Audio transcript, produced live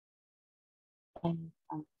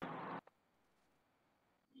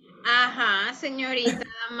Ajá, señorita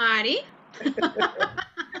Mari.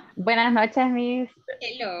 Buenas noches, Miss.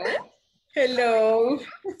 Hello. Hello.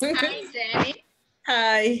 Hi, Jenny.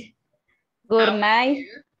 Hi. Good How are night.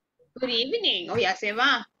 you? Good evening. Oh, ya se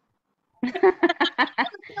va. Good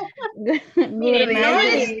Mire, no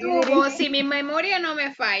night, good estuvo, evening. si mi memoria no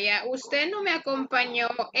me falla, usted no me acompañó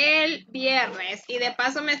el viernes y de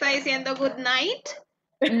paso me está diciendo good night.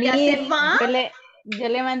 ¿Ya se Miss, va? yo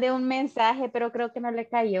le mandé un mensaje, pero creo que no le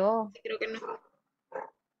cayó. Creo que no.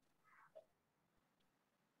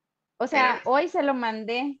 O sea, hoy se lo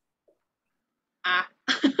mandé. Ah.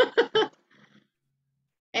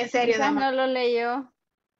 En serio, Quizás dama. no lo leyó.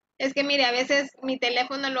 Es que mire, a veces mi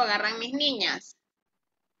teléfono lo agarran mis niñas.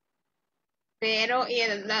 Pero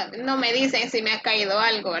no me dicen si me ha caído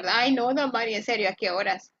algo, ¿verdad? Ay, no, don Mari, en serio, ¿a qué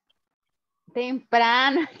horas?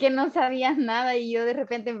 Temprano, que no sabías nada y yo de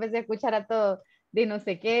repente empecé a escuchar a todo de no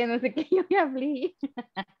sé qué, yo me hablé.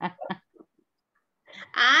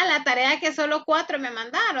 Ah, la tarea que solo 4 me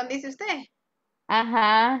mandaron, dice usted.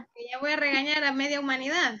 Ajá, Que ya voy a regañar a media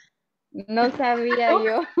humanidad. no sabía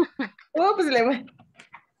yo. Pues le voy.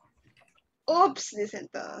 Ups, dicen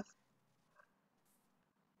todos.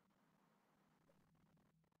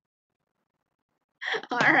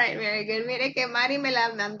 All right, very good. Mire que Mari me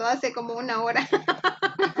la mandó hace como 1 hora.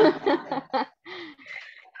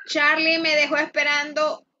 Charlie me dejó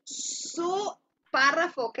esperando su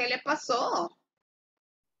párrafo. ¿Qué le pasó?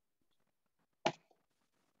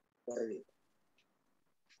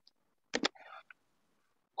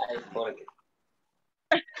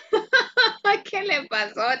 ¿Qué le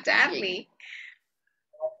pasó, Charlie?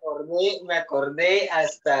 Me acordé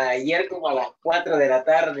hasta ayer como a las 4 de la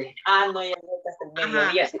tarde. Ah, no, ya no, hasta el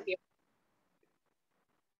mediodía. Hace tiempo.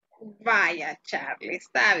 Vaya, Charlie,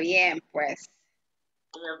 está bien, pues.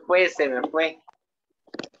 Se me fue.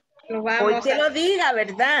 Lo Hoy vamos que a... lo diga,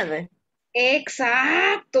 ¿verdad?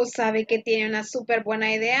 Exacto, ¿sabe que tiene una súper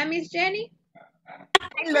buena idea, Miss Jenny?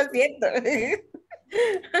 Lo siento.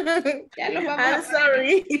 Ya lo vamos I'm a poner.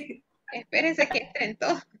 sorry. Espérense que entren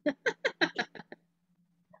todos.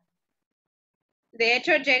 De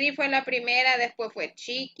hecho, Jenny fue la primera, después fue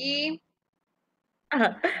Chiqui.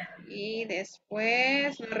 Y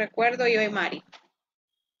después, no recuerdo, yo y Mari.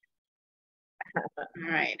 All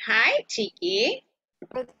right. Hi, Chiqui.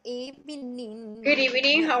 Good evening. Good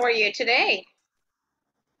evening. How are you today?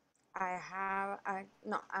 I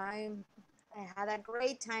had a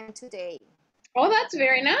great time today. Oh, that's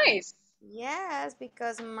very nice. Yes,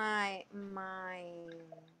 because my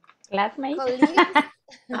Classmate. colleagues,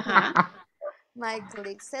 Uh-huh. my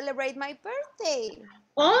colleagues celebrate my birthday.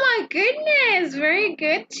 Oh my goodness. Very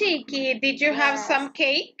good, Chiqui. Did you have Yes. some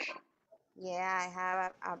cake? Yeah, I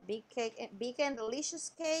have a big cake, a big and delicious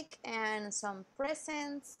cake, and some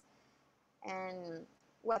presents, and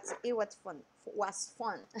it was fun.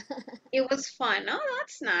 It was fun. Oh,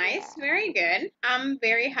 that's nice. Yeah. Very good. I'm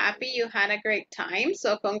very happy you had a great time.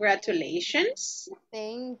 So congratulations.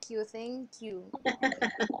 Thank you.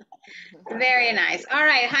 Very nice. All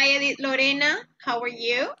right. Hi, Edith Lorena. How are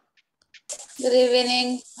you? Good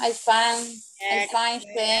evening. I'm fine. I'm fine,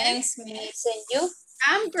 Excellent. thanks, Miss. And you?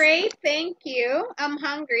 I'm great. Thank you. I'm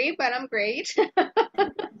hungry, but I'm great.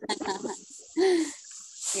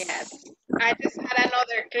 Yes. I just had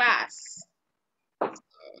another class.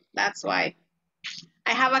 That's why.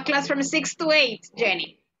 I have a class from 6 to 8,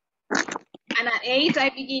 Jenny. And at 8, I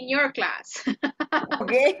begin your class.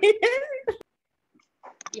 Okay.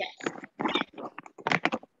 Yes.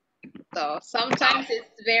 So sometimes it's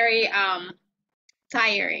very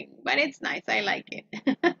tiring, but it's nice. I like it.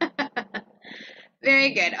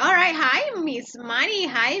 Very good. All right. Hi, Miss Mari.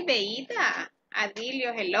 Hi, Beita.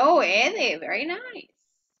 Adilio. Hello, Ede. Very nice.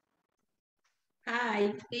 Hi,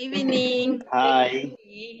 good evening. Hi.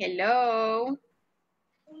 Hello.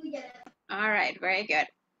 All right. Very good.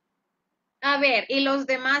 A ver, ¿y los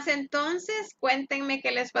demás entonces? Cuéntenme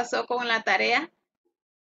qué les pasó con la tarea.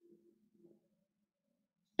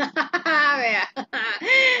 Vea.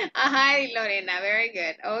 Ajá, y Lorena, very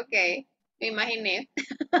good. Okay, me imaginé.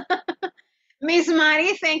 Miss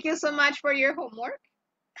Mari, thank you so much for your homework.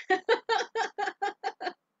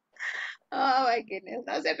 Oh my goodness,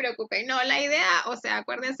 no se preocupen. No, la idea, o sea,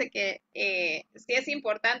 acuérdense que sí es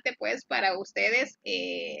importante pues para ustedes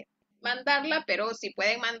mandarla, pero si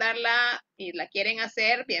pueden mandarla y la quieren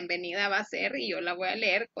hacer, bienvenida va a ser y yo la voy a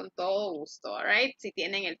leer con todo gusto, alright? Si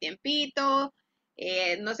tienen el tiempito,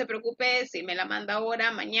 no se preocupe si me la manda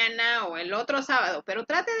ahora, mañana o el otro sábado, pero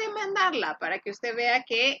trate de mandarla para que usted vea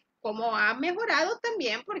que cómo ha mejorado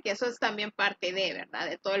también, porque eso es también parte de, ¿verdad?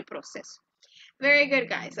 De todo el proceso. Very good,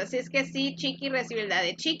 guys. Así es que sí, Chiqui recibió la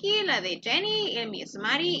de Chiqui, la de Jenny, el Miss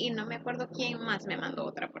Mari, y no me acuerdo quién más me mandó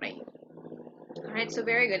otra por ahí. All right, so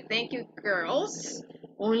very good. Thank you, girls.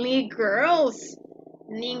 Only girls.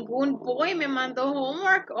 Ningún boy me mandó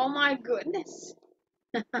homework. Oh my goodness.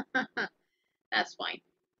 That's fine.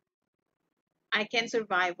 I can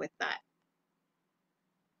survive with that.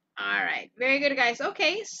 All right, very good, guys.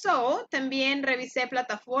 Okay, so también revisé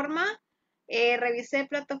plataforma.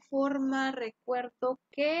 Recuerdo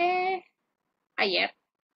que ayer.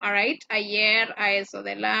 All right, ayer a eso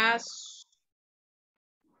de las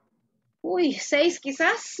 6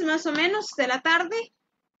 quizás, más o menos, de la tarde.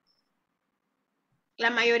 La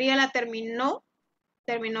mayoría la terminó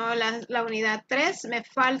la unidad 3. Me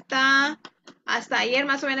falta, hasta ayer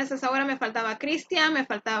más o menos a esa hora, me faltaba Cristian, me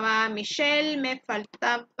faltaba Michelle, me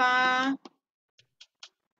faltaba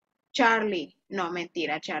Charlie. No,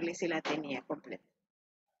 mentira, Charlie sí la tenía completa.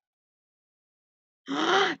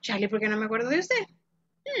 ¡Ah! Charlie, ¿por qué no me acuerdo de usted?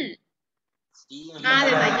 Sí, De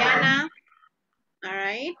mañana. All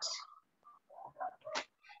right.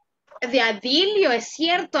 De Adilio, es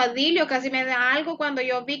cierto, Adilio casi me da algo cuando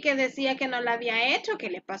yo vi que decía que no la había hecho. ¿Qué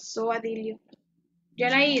le pasó a Adilio? ¿Ya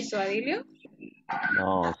la hizo, Adilio?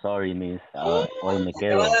 No, sorry, miss. Hoy me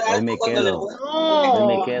te va a quedo. dar Hoy algo me cuando le quedo. pongas Hoy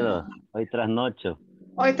me No. quedo. Hoy trasnocho.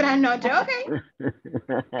 Hoy tras noche, ok.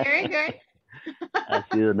 Very good. Ha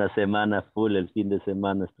sido una semana full. El fin de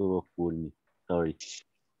semana estuvo full, miss. Sorry.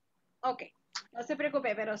 Ok, no se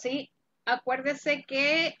preocupe, pero sí, acuérdese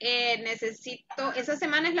que necesito, esa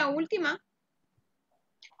semana es la última.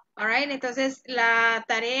 Alright, entonces la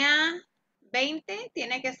tarea 20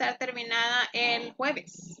 tiene que estar terminada el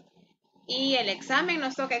jueves. Y el examen,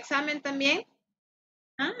 nos toca examen también.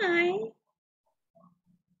 Hi.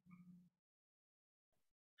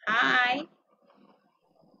 Hi.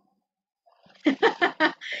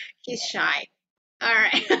 He's shy. All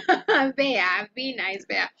right. Vea, be nice,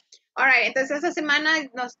 vea. All right, entonces esta semana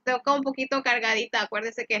nos toca un poquito cargadita.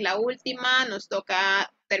 Acuérdese que es la última. Nos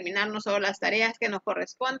toca terminar no solo las tareas que nos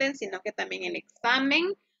corresponden, sino que también el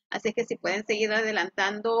examen. Así que si pueden seguir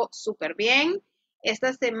adelantando, súper bien.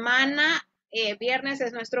 Esta semana, viernes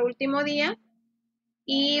es nuestro último día.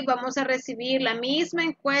 Y vamos a recibir la misma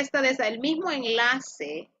encuesta desde el mismo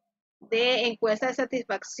enlace de encuesta de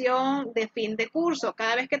satisfacción de fin de curso.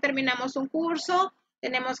 Cada vez que terminamos un curso,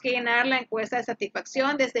 tenemos que llenar la encuesta de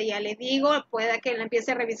satisfacción. Desde ya le digo, pueda que la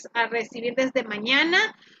empiece a recibir desde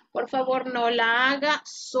mañana. Por favor, no la haga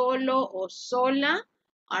solo o sola.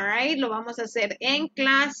 All right, lo vamos a hacer en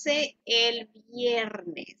clase el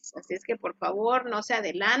viernes. Así es que por favor no se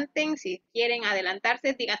adelanten. Si quieren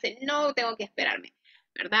adelantarse, díganse, no, tengo que esperarme.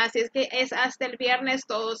 ¿Verdad? Así es que es hasta el viernes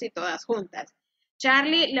todos y todas juntas.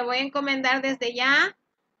 Charlie, le voy a encomendar desde ya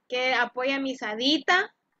que apoye a mi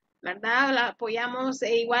Sadita, ¿verdad? La apoyamos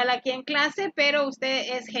igual aquí en clase, pero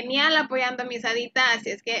usted es genial apoyando a mi Sadita, así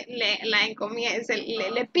es que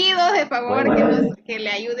le pido de favor que le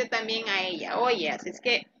ayude también a ella. Oye, así es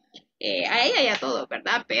que a ella y a todos,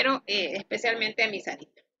 ¿verdad? Pero especialmente a mi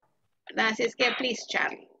Sadita, ¿verdad? Así es que, please,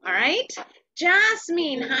 Charlie, all right?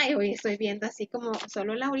 Jasmine, ay, hoy estoy viendo así como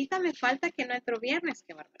solo Laurita me falta que no entro viernes,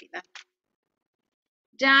 qué barbaridad.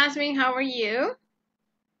 Jasmine, how are you?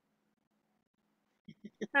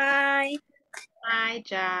 Hi. Hi,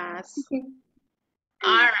 Jas.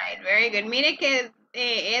 All right, very good. Mire que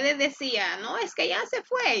Ede decía, no, es que ya se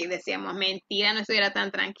fue. Y decíamos, mentira, no estuviera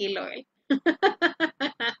tan tranquilo él.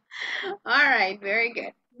 All right, very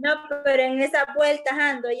good. No, pero en esa vuelta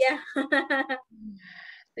ando ya.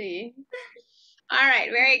 Sí. All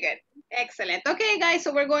right, very good. Excellent. Okay, guys,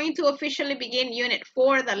 so we're going to officially begin Unit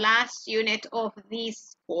 4, the last unit of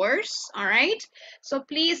this course. All right. So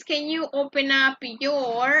please, can you open up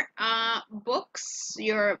your books,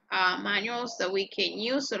 your manuals that we can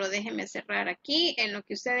use? Solo déjenme cerrar aquí en lo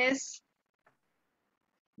que ustedes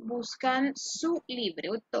buscan su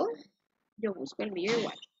librito. Yo busco el mío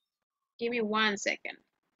igual. Give me 1 second.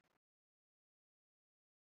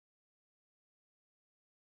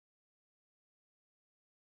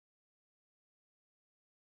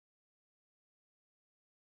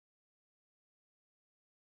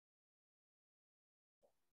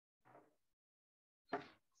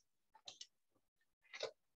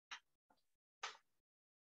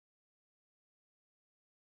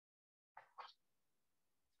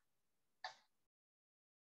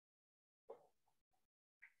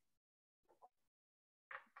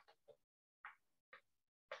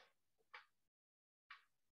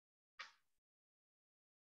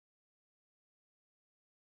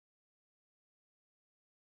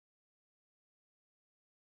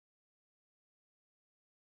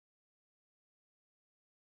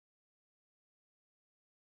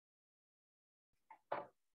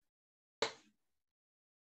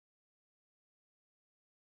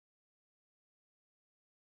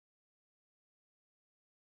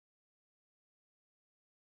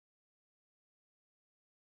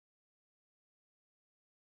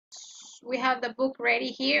 We have the book ready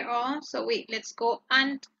here. Oh, so let's go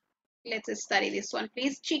and let's study this one,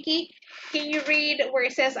 please. Chiqui, can you read where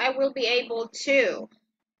it says, I will be able to?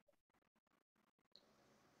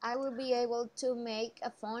 I will be able to make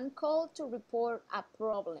a phone call to report a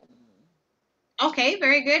problem. Okay,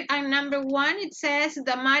 very good. And number one, it says,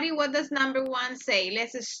 Damari, what does number one say?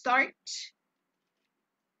 Let's start.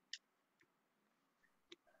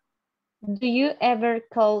 Do you ever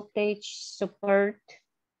call tech support?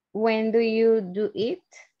 When do you do it?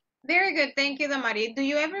 Very good. Thank you, Damari. Do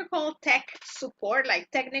you ever call tech support,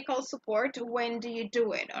 like technical support? When do you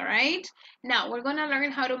do it? All right. Now we're going to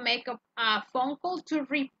learn how to make a phone call to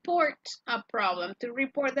report a problem, to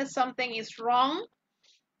report that something is wrong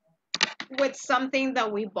with something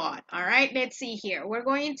that we bought. All right. Let's see here. We're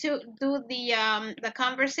going to do the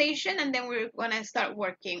conversation and then we're going to start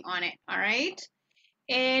working on it. All right.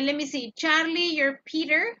 Let me see. Charlie, you're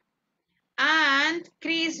Peter. And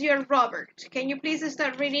Chris, you're Robert. Can you please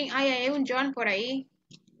start reading? Hay un John por ahí.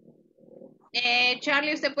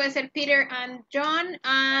 Charlie, usted puede ser Peter and John.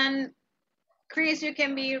 And Chris, you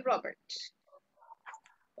can be Robert.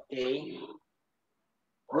 Okay.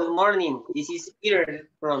 Good morning. This is Peter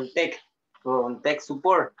from tech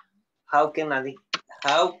support. How can I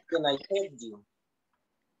help you?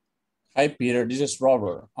 Hi, Peter. This is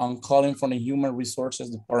Robert. I'm calling from the Human Resources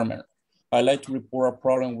Department. I'd like to report a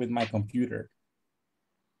problem with my computer.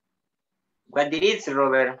 What it is,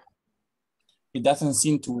 Robert? It doesn't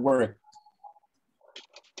seem to work.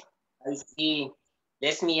 I see.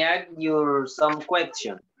 Let me ask you some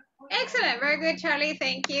questions. Excellent. Very good, Charlie.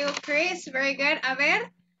 Thank you, Chris. Very good. A ver,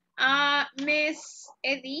 Miss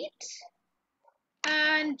Edith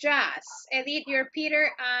and Jazz. Edith, you're Peter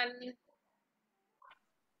and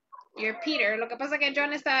you're Peter. Lo que pasa que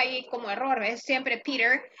John está ahí como error. Es siempre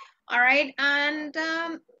Peter. All right. And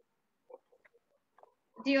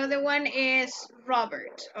the other one is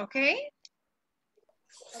Robert. Okay.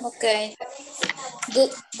 Okay.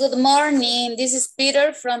 Good morning. This is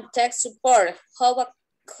Peter from tech support. How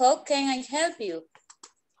can I help you?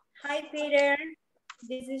 Hi, Peter.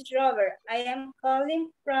 This is Robert. I am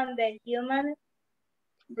calling from the Human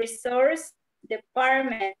Resource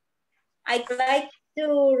Department. I'd like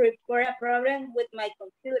to report a problem with my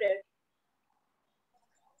computer.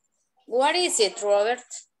 What is it, Robert?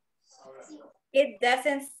 It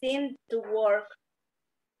doesn't seem to work.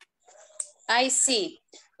 I see.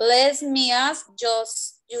 Let me ask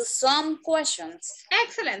you some questions.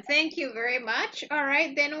 Excellent. Thank you very much. All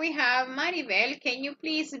right. Then we have Maribel. Can you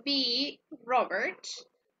please be Robert?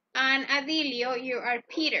 And Adilio, you are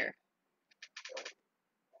Peter.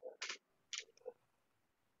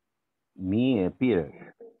 Me,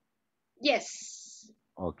 Peter. Yes.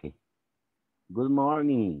 Okay. Good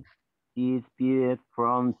morning. This is Peter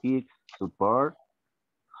from tech support.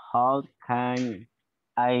 How can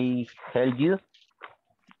I help you?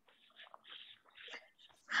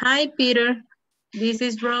 Hi, Peter. This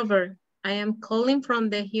is Robert. I am calling from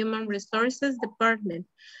the Human Resources Department.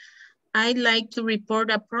 I'd like to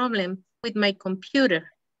report a problem with my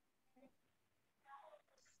computer.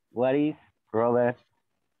 What is, Robert?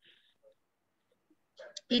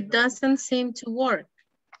 It doesn't seem to work.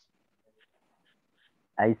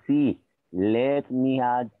 I see. Let me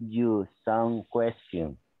ask you some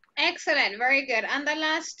questions. Excellent. Very good. And the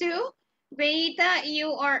last two, Beita,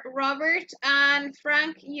 you are Robert, and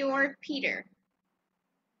Frank, you are Peter.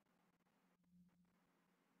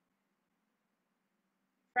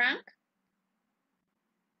 Frank?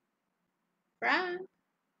 Frank?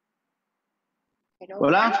 Hello,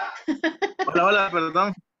 Hola. Frank? Hola,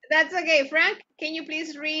 perdón. That's okay. Frank, can you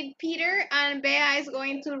please read Peter? And Bea is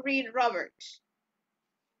going to read Robert.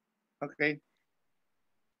 Okay.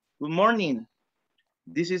 Good morning.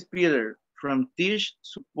 This is Peter from Teach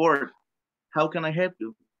Support. How can I help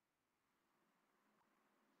you?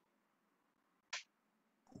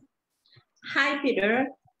 Hi, Peter.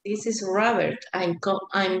 This is Robert. I'm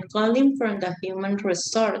calling from the Human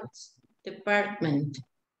Resource Department.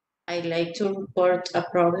 I'd like to report a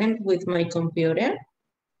problem with my computer.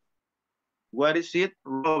 What is it,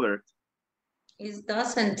 Robert? It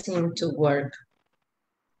doesn't seem to work.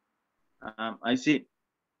 I see.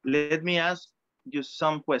 Let me ask you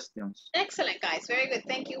some questions. Excellent, guys. Very good.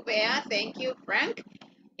 Thank you, Bea. Thank you, Frank.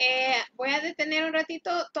 Voy a detener un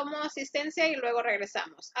ratito, tomo asistencia y luego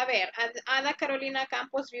regresamos. A ver, Ada Carolina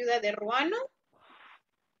Campos, viuda de Ruano.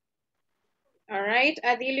 All right.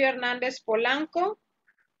 Adilio Hernández Polanco.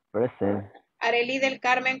 Present. Arely del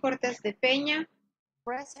Carmen Cortés de Peña.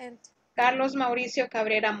 Present. Carlos Mauricio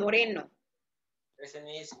Cabrera Moreno. Present.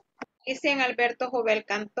 Cristian Alberto Jovel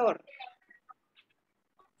Cantor.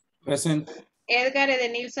 Present. Edgar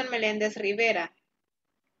Edenilson Meléndez Rivera.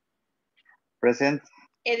 Present.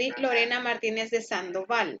 Edith Lorena Martínez de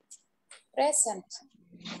Sandoval. Present.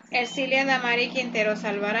 Ercilia Damari Quinteros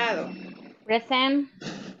Alvarado. Present.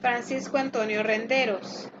 Francisco Antonio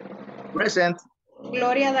Renderos. Present.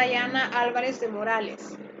 Gloria Dayana Álvarez de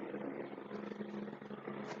Morales.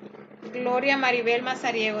 Gloria Maribel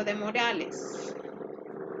Mazariego de Morales.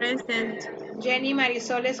 Present. Jenny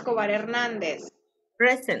Marisol Escobar Hernández.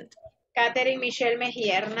 Present. Catherine Michelle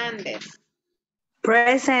Mejía Hernández.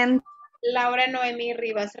 Present. Laura Noemí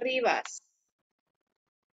Rivas Rivas.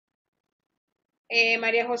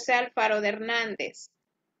 María José Alfaro de Hernández.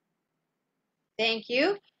 Thank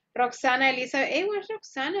you. Roxana Elizabeth, ¿was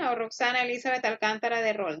Roxana o Roxana Elizabeth Alcántara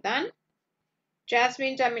de Roldán?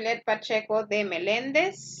 Jasmine Jamilet Pacheco de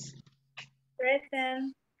Meléndez.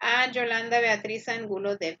 Present. And Yolanda Beatriz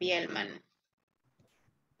Angulo de Bielman.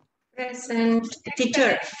 Present.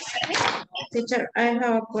 Teacher, I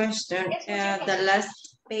have a question. The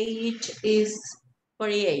last page is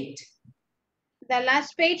 48. The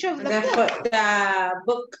last page of the book. The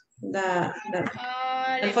book,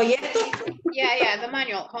 el folleto. Yeah, the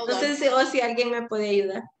manual. Hold No on. sé si alguien me puede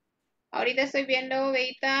ayudar. Ahorita estoy viendo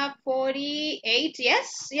Beta 48.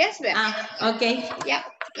 Yes, Beth. Okay. Yeah,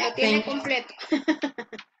 lo tiene completo.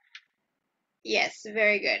 Yes,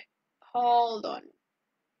 very good. Hold on.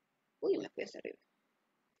 Uy, me fui hacia arriba.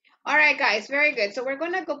 All right, guys, very good. So we're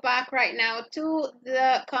going to go back right now to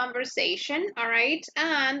the conversation, all right?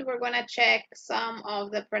 And we're going to check some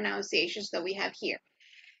of the pronunciations that we have here.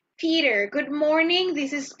 Peter, good morning.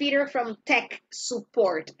 This is Peter from Tech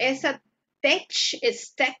Support. Esa tech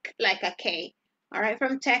is tech like a K, all right?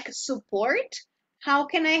 From Tech Support. How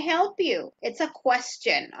can I help you? It's a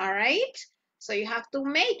question, all right? So you have to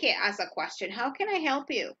make it as a question. How can I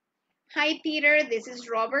help you? Hi, Peter. This is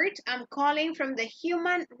Robert. I'm calling from the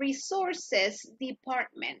Human Resources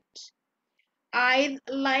Department. I'd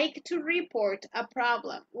like to report a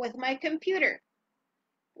problem with my computer.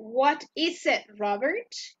 What is it,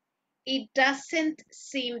 Robert? It doesn't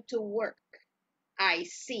seem to work. I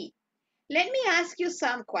see. Let me ask you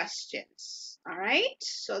some questions. All right?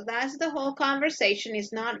 So that's the whole conversation.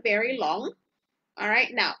 It's not very long. All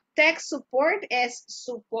right, now, tech support es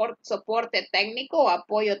soporte técnico o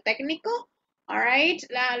apoyo técnico. All right,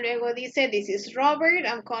 luego dice, this is Robert,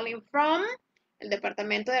 I'm calling from el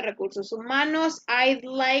Departamento de Recursos Humanos. I'd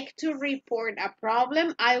like to report a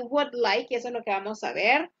problem. I would like, y eso es lo que vamos a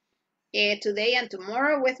ver today and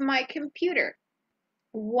tomorrow with my computer.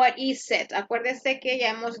 What is it? Acuérdese que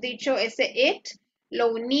ya hemos dicho ese it,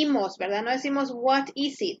 lo unimos, ¿verdad? No decimos what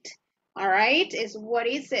is it. All right, it's what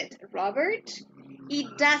is it, Robert?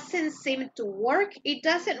 It doesn't seem to work. It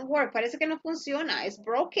doesn't work. Parece que no funciona. It's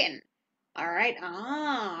broken. All right.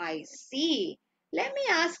 I see. Let me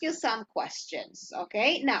ask you some questions,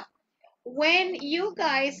 okay? Now, when you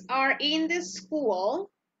guys are in the school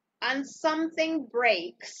and something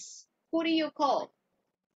breaks, who do you call?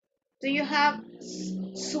 Do you have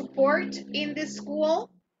support in the school?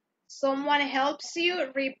 Someone helps you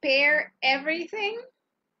repair everything?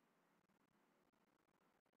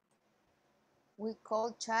 We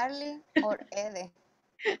call Charlie or Eddie.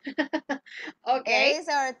 Okay. Eddie is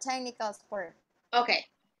our technical support. Okay.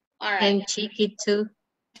 All right. And Chiqui too.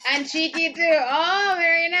 And Chiqui too. Oh,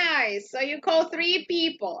 very nice. So you call 3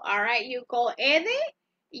 people. All right. You call Eddie,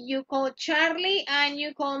 you call Charlie, and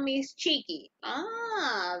you call Miss Chiqui.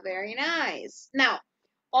 Ah, very nice. Now,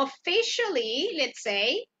 officially, let's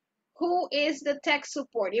say, who is the tech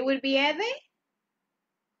support? It would be Eddie?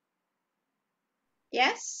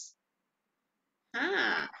 Yes?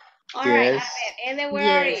 All right. Yes. Ede,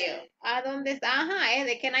 where are you? ¿A dónde está? Ajá,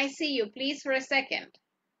 Ede, can I see you, please, for a second?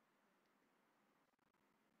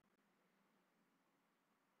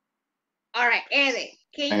 All right, Ede,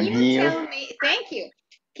 can you tell me, thank you.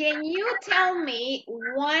 Can you tell me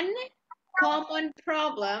one common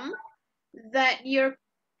problem that your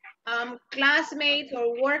classmates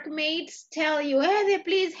or workmates tell you, Ede,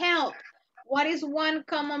 please help? What is one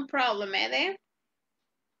common problem, Ede?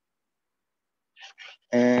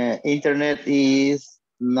 Internet is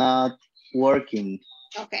not working.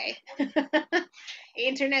 Okay.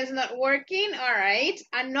 Internet is not working. All right.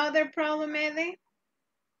 Another problem, Ede?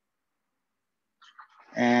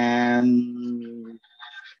 And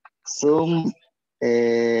some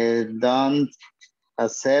don't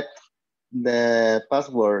accept the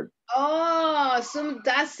password. Oh, Zoom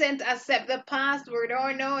doesn't accept the password.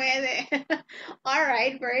 Oh, no, Ede. All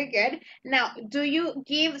right. Very good. Now, do you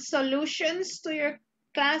give solutions to your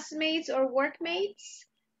classmates or workmates?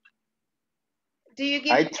 Do you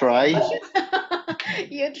give I try.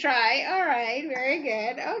 You try. All right. Very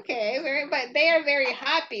good. Okay. But they are very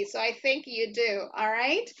happy. So I think you do. All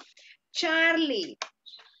right. Charlie.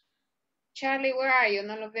 Charlie, where are you?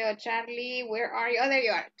 No lo veo. Charlie, where are you? Oh, there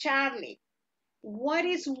you are. Charlie, what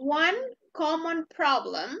is one common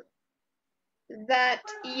problem that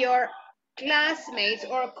your classmates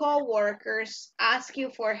or co-workers ask you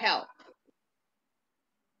for help?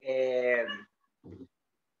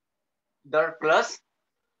 Door closed.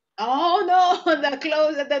 Oh no,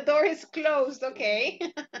 the door is closed. Okay.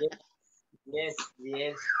 Yes.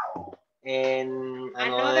 And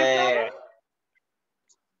Another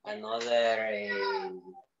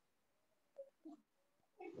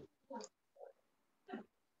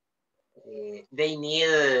they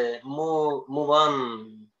need move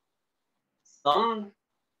on some.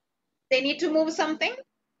 They need to move something?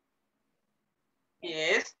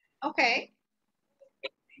 Yes. Okay.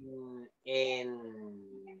 And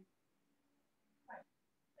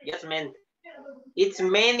yes, man. It's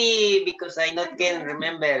many because I not can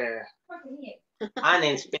remember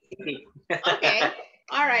any specific. Okay.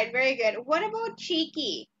 All right. Very good. What about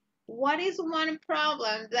cheeky? What is one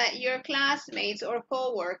problem that your classmates or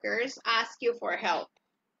co-workers ask you for help?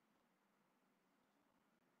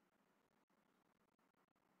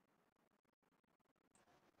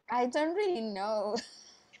 I don't really know.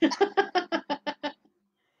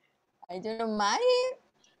 I don't know, Mari?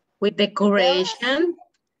 With decoration.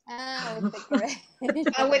 With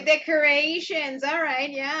decoration. With decorations. All right.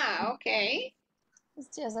 Yeah. Okay.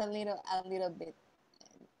 It's just a little bit.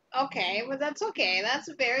 Okay, well, that's okay. That's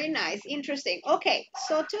very nice. Interesting. Okay,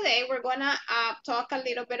 so today we're going to talk a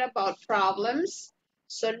little bit about problems,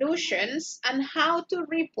 solutions, and how to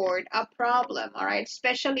report a problem, all right,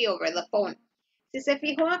 especially over the phone. Si se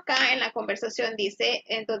fijó acá en la conversación, dice,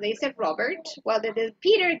 entonces dice Robert, well,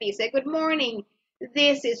 Peter dice, good morning,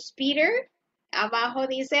 this is Peter. Abajo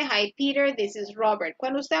dice, hi, Peter, this is Robert.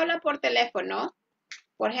 Cuando usted habla por teléfono,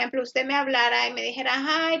 por ejemplo, usted me hablara y me dijera,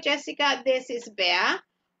 hi, Jessica, this is Bea.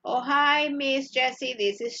 Oh, hi, Miss Jessie,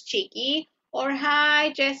 this is Chiqui. Or,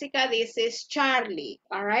 hi, Jessica, this is Charlie.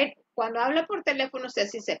 All right? Cuando habla por teléfono, usted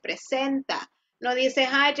sí se presenta. No dice,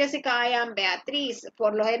 hi, Jessica, I am Beatriz.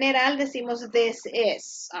 Por lo general, decimos, this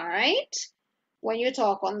is. All right? When you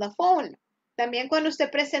talk on the phone. También cuando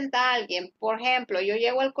usted presenta a alguien, por ejemplo, yo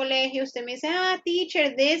llego al colegio, usted me dice,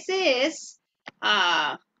 teacher, this is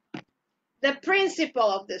the principal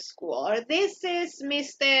of the school, or this is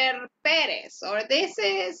Mr. Perez, or this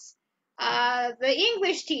is the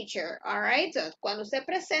English teacher, all right? So, cuando usted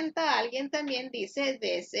presenta a alguien también dice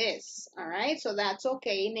this is, all right? So that's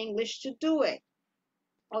okay in English to do it.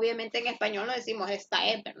 Obviamente en español no decimos esta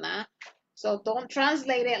es, ¿verdad? So don't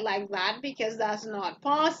translate it like that because that's not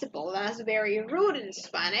possible. That's very rude in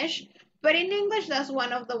Spanish. But in English, that's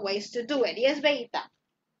one of the ways to do it. Yes, Beita.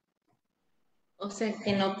 O sea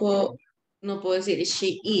que no puedo decir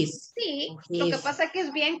she is. Sí, lo que pasa es que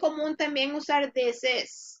es bien común también usar this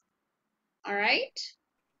is. All right?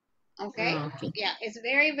 Okay? Okay. Yeah, it's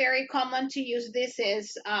very, very common to use this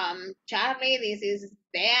is Charlie, this is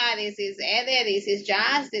Bea, this is Ede, this is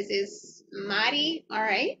Jazz, this is Mari, all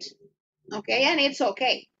right? Okay, and it's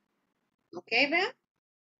okay. Okay,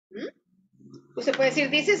 Bea? Usted puede decir,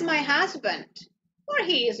 this is my husband, or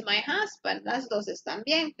he is my husband. Las dos están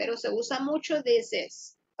bien, pero se usa mucho this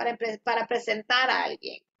is para presentar a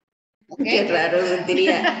alguien. Okay? Qué raro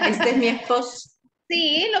sentiría, este es mi esposo.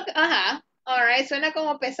 Sí, ajá. All right, suena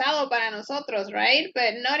como pesado para nosotros, right?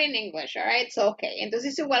 But not in English, all right? So, okay.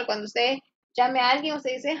 Entonces, igual cuando usted llame a alguien,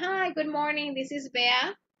 usted dice, hi, good morning, this is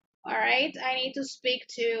Bea. All right, I need to speak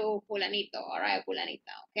to fulanito, all right,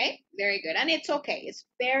 fulanita, okay? Very good, and it's okay. It's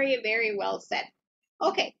very, very well said.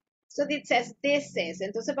 Okay, so it says this is.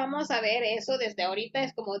 Entonces, vamos a ver eso desde ahorita.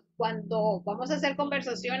 Es como cuando vamos a hacer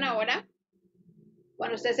conversación ahora.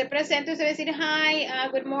 Cuando usted se presente, usted va a decir, hi,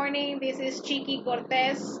 good morning, this is Chiqui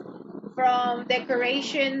Cortez from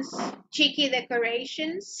Decorations, Chiqui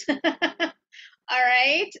Decorations. All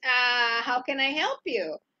right, how can I help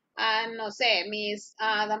you? No sé, Miss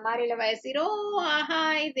Damari le va a decir,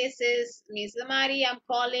 hi, this is Miss Damari, I'm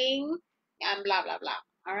calling, and blah, blah, blah.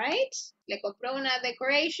 All right, le compró una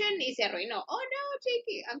decoration y se arruinó. Oh, no,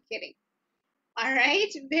 Chiqui, I'm kidding. All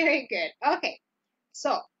right, very good. Okay,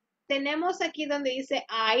 so, tenemos aquí donde dice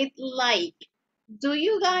I'd like. Do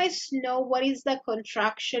you guys know what is the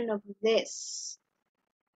contraction of this?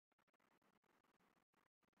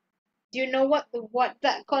 Do you know what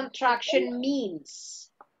that contraction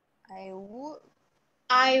means? I would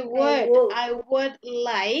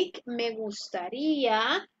like, me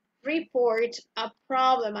gustaría, report a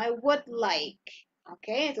problem. I would like.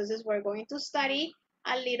 Okay, entonces we're going to study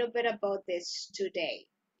a little bit about this today.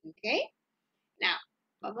 Okay, now,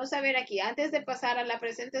 vamos a ver aquí, antes de pasar a la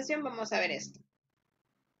presentación, vamos a ver esto.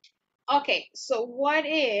 Okay, so what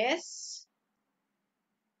is,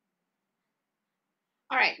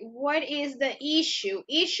 all right, what is the issue?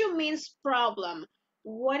 Issue means problem.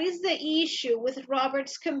 What is the issue with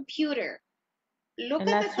Robert's computer? Look El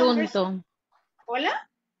at the conversation. asunto. ¿Hola?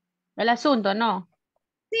 El asunto, no.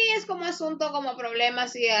 Sí, es como asunto, como problema.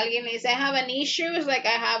 Si alguien dice, I have an issue, it's like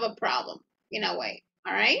I have a problem, in a way,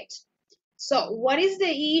 all right? So, what is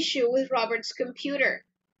the issue with Robert's computer?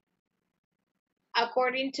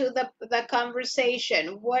 According to the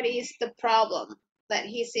conversation, what is the problem that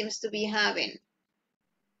he seems to be having?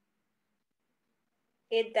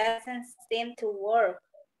 It doesn't seem to work.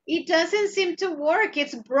 It doesn't seem to work.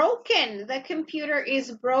 It's broken. The computer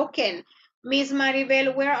is broken. Miss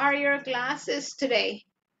Maribel, where are your glasses today?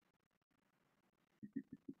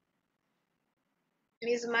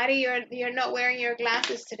 Miss Mari, you're not wearing your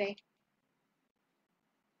glasses today.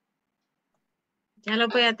 Ya lo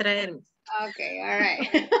voy a traer. Okay, all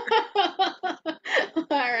right.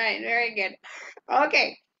 All right, very good.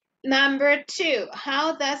 Okay, number 2.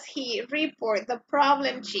 How does he report the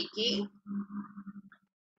problem, Chiqui?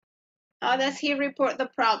 How does he report the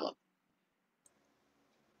problem?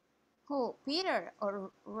 Who, Peter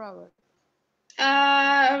or Robert?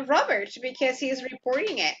 Robert, because he's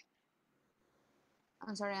reporting it.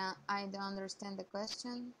 I'm sorry, I don't understand the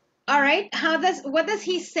question. All right, what does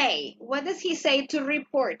he say? What does he say to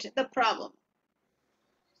report the problem?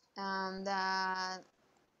 That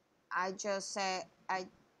I just said,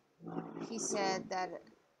 he said that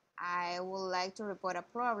I would like to report a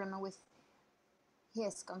problem with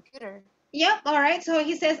his computer. Yep, all right, so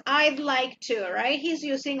he says, I'd like to, right? He's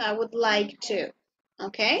using I would like to,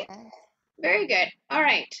 okay? Yes. Very good, all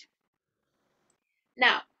right.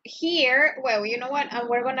 Now, here, well, you know what?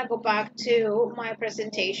 We're gonna go back to my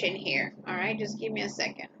presentation here, all right? Just give me a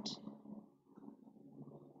second.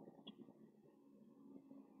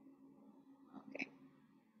 Okay.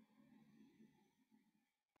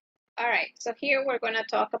 All right, so here we're gonna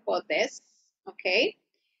talk about this, okay?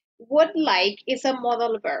 Would like is a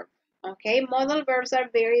modal verb, okay? Modal verbs are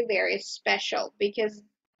very, very special because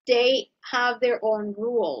they have their own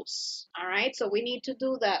rules, all right? So we need to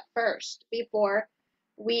do that first before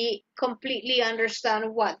we completely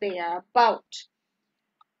understand what they are about.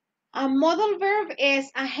 A modal verb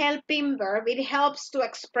is a helping verb. It helps to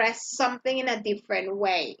express something in a different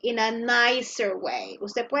way, in a nicer way.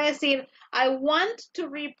 Usted puede decir, I want to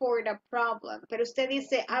report a problem, pero usted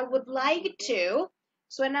dice, I would like to.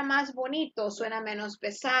 Suena más bonito, suena menos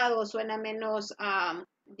pesado, suena menos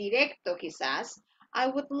directo quizás. I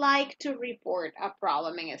would like to report a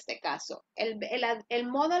problem en este caso. El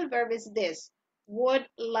modal verb is this, would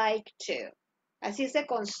like to. Así se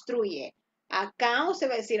construye. Acá usted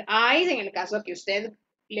va a decir, I, en el caso que usted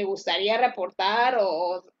le gustaría reportar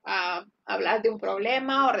o hablar de un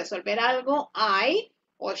problema o resolver algo, I,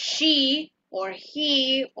 o she, or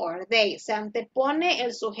he, or they. Se antepone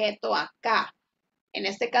el sujeto acá. En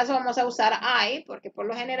este caso vamos a usar I, porque por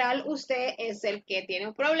lo general usted es el que tiene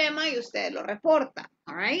un problema y usted lo reporta.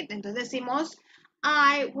 All right? Entonces decimos,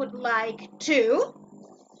 I would like to.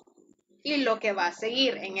 Y lo que va a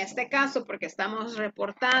seguir, en este caso, porque estamos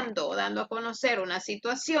reportando o dando a conocer una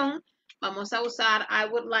situación, vamos a usar I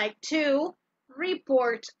would like to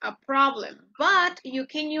report a problem. But you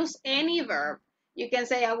can use any verb. You can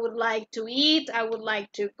say I would like to eat, I would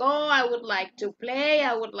like to go, I would like to play,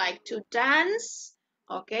 I would like to dance.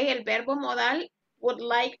 Ok, el verbo modal would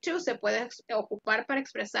like to se puede ocupar para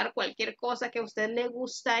expresar cualquier cosa que a usted le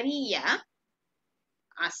gustaría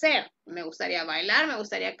hacer. Me gustaría bailar, me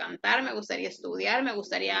gustaría cantar, me gustaría estudiar, me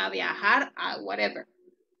gustaría viajar, whatever.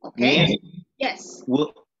 Okay? Yes.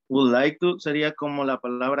 Would like to sería como la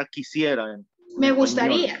palabra quisiera. Me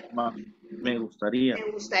gustaría. Me gustaría.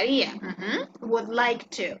 Me gustaría. Would like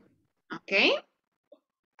to. Okay?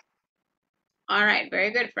 All right,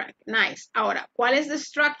 very good, Frank. Nice. Ahora, ¿cuál es the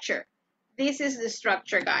structure? This is the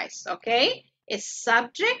structure, guys. Okay? It's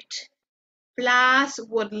subject plus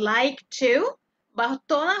would like to. Va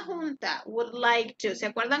toda junta, would like to. ¿Se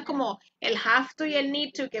acuerdan como el have to y el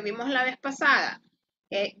need to que vimos la vez pasada?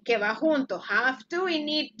 Que va junto, have to y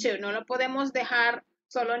need to. No lo podemos dejar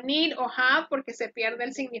solo need o have porque se pierde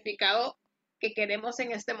el significado que queremos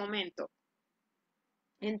en este momento.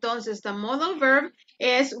 Entonces, the modal verb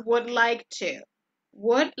is would like to.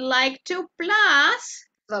 Would like to plus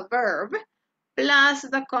the verb plus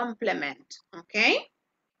the complement, okay?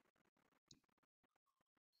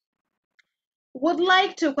 Would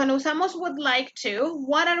like to, cuando usamos would like to,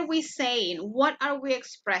 what are we saying? What are we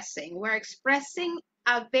expressing? We're expressing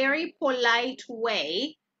a very polite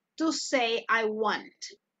way to say I want.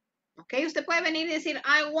 Ok, usted puede venir y decir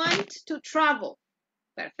I want to travel.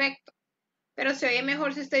 Perfecto. Pero se oye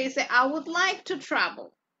mejor si usted dice I would like to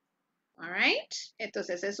travel. All right.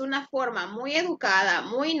 Entonces es una forma muy educada,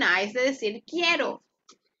 muy nice de decir quiero.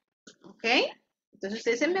 Ok. Entonces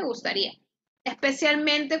usted dice me gustaría.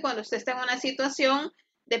 Especialmente cuando usted está en una situación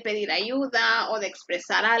de pedir ayuda o de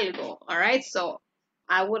expresar algo. All right. So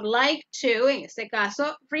I would like to, en este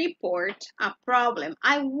caso, report a problem.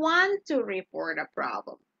 I want to report a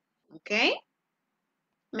problem. Okay.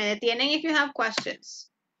 Me detienen if you have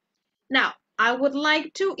questions. Now, I would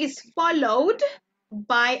like to is followed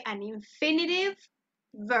by an infinitive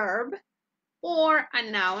verb or a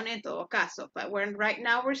noun en todo caso. But right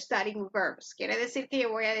now we're studying verbs. Quiere decir que yo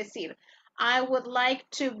voy a decir, I would like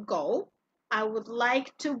to go, I would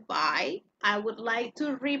like to buy, I would like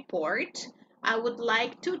to report, I would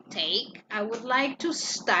like to take, I would like to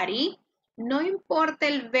study. No importa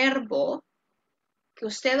el verbo que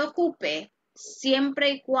usted ocupe, siempre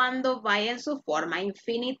y cuando vaya en su forma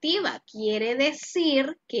infinitiva. Quiere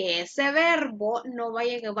decir que ese verbo no va a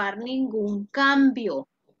llevar ningún cambio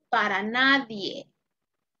para nadie.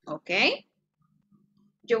 ¿Ok?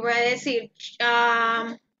 Yo voy a decir,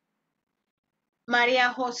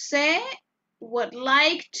 María José would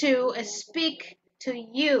like to speak to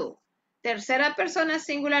you. Tercera persona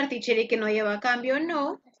singular, teacher, y que no lleva cambio,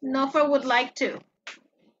 no. No for would like to.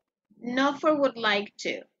 No for would like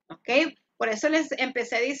to. ¿Ok? Por eso les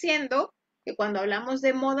empecé diciendo que cuando hablamos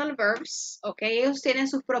de modal verbs, ¿ok? Ellos tienen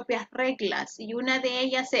sus propias reglas y una de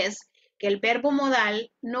ellas es que el verbo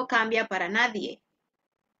modal no cambia para nadie.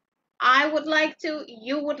 I would like to,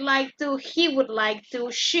 you would like to, he would like to,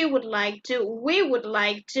 she would like to, we would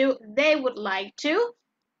like to, they would like to,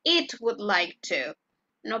 it would like to.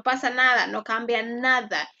 No pasa nada, no cambia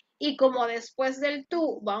nada. Y como después del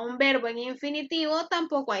tú va un verbo en infinitivo,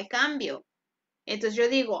 tampoco hay cambio. Entonces yo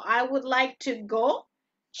digo, I would like to go,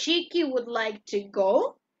 Chiqui would like to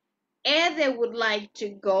go, Ede would like to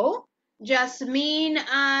go, Jasmine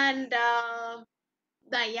and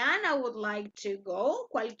Diana would like to go.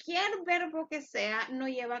 Cualquier verbo que sea no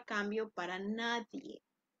lleva cambio para nadie.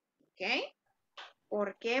 ¿Ok?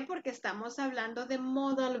 ¿Por qué? Porque estamos hablando de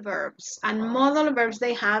modal verbs. And modal verbs,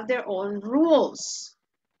 they have their own rules.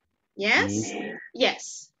 Yes?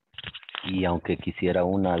 Yes. Y aunque quisiera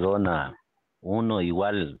una dona, uno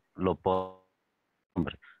igual lo pone.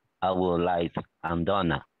 I would like a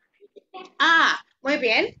dona. Ah, muy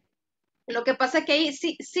bien. Lo que pasa que ahí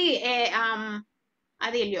sí,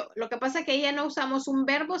 Adilio, lo que pasa es que ahí ya no usamos un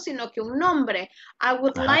verbo, sino que un nombre. I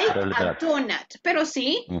would like a donut. Pero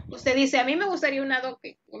sí, usted dice, a mí me gustaría una dona,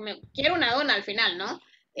 quiero una dona al final, ¿no?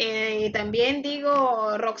 También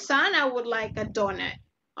digo, Roxana, I would like a donut.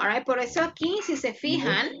 All right, por eso aquí, si se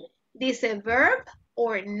fijan, dice verb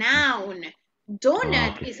or noun.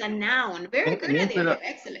 Donut is a noun. Very good, Adilio.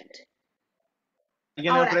 Excellent.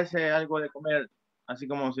 ¿Alguien le ofrece algo de comer? Así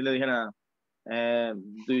como si le dijera,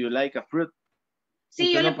 do you like a fruit?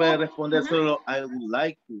 Sí, usted no puede responder solo I would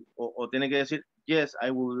like to, o tiene que decir yes, I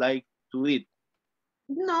would like to eat.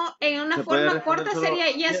 No, en una forma corta sería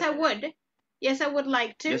yes, I would. Yes, I would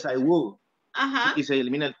like to. Yes, I would. Ajá. Y se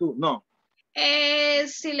elimina el to, no.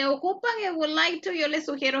 Si le ocupan el would like to, yo le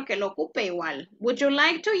sugiero que lo ocupe igual. Would you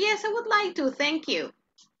like to? Yes, I would like to. Thank you.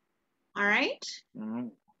 All right.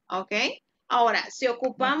 Ok. Ahora, si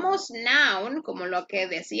ocupamos noun, como lo que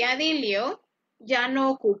decía Dilio, ya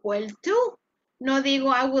no ocupo el to. No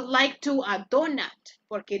digo I would like to a donut,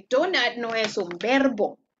 porque donut no es un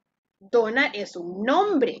verbo. Donut es un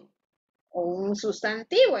nombre o un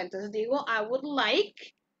sustantivo. Entonces digo I would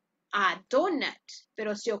like a donut.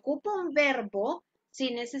 Pero si ocupo un verbo, sí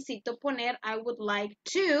necesito poner I would like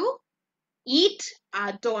to eat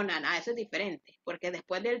a donut. Ah, eso es diferente, porque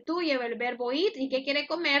después del to lleva el verbo eat. ¿Y qué quiere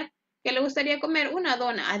comer? ¿Qué le gustaría comer? Una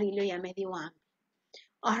dona. Adilio ya me dio hambre.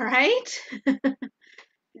 All right.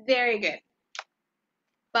 Very good.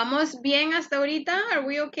 ¿Vamos bien hasta ahorita? Are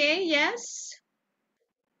we okay? Yes?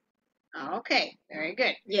 Okay, very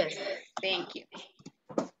good. Yes. Thank you.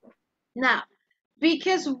 Now,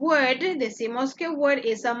 because would, decimos que would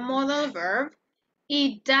is a modal verb,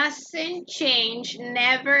 it doesn't change,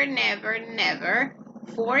 never, never, never,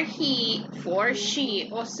 for he, for she,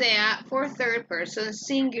 o sea, for third person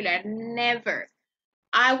singular, never.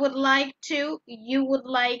 I would like to, you would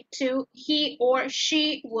like to, he or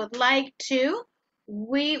she would like to,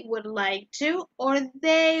 we would like to, or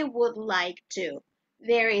they would like to.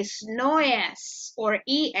 There is no S or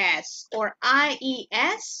ES or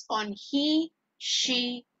IES on he,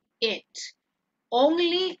 she, it.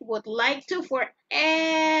 Only, would like to for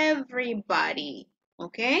everybody.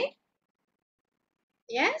 Okay?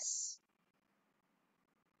 Yes?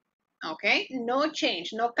 Okay, no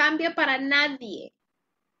change, no cambia para nadie.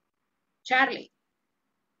 Charlie.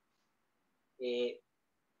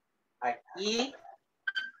 Aquí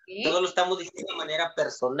 ¿Sí? todo lo estamos diciendo de manera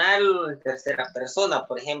personal, en tercera persona.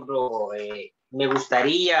 Por ejemplo, me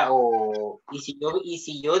gustaría y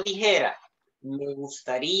si yo dijera, me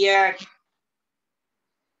gustaría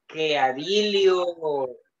que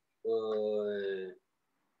Adilio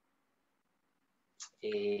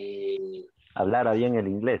Hablara bien el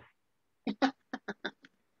inglés.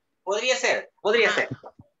 podría ser,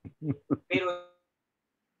 pero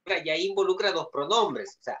ya involucra dos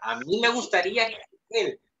pronombres. O sea, a mí me gustaría que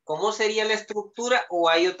él, ¿cómo sería la estructura o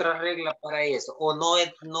hay otra regla para eso? ¿O no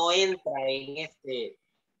entra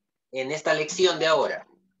en esta lección de ahora?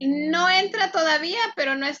 No entra todavía,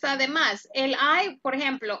 pero no está de más. El I, por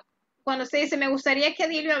ejemplo, cuando usted dice, me gustaría que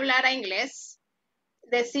Adilio hablara inglés,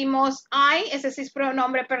 decimos I, ese sí es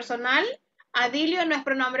pronombre personal. Adilio no es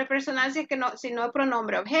pronombre personal, sino es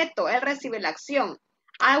pronombre objeto. Él recibe la acción.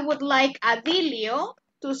 I would like Adilio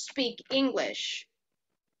to speak English.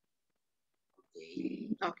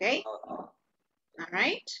 Okay. All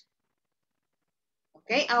right.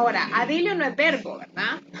 Okay. Ahora, Adilio no es verbo,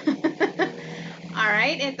 ¿verdad? All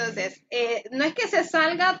right. Entonces, no es que se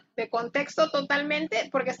salga de contexto totalmente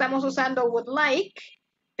porque estamos usando would like,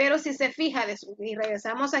 pero si se fija y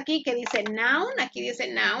regresamos aquí que dice noun, aquí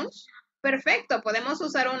dice nouns, perfecto, podemos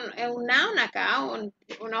usar un noun acá, un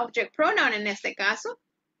object pronoun en este caso,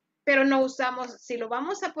 pero no usamos, si lo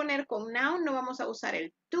vamos a poner con noun, no vamos a usar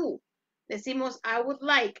el to. Decimos, I would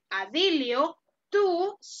like Adilio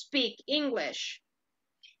to speak English.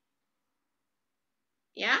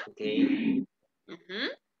 ¿Ya? Okay.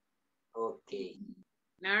 Okay.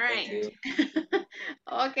 All right.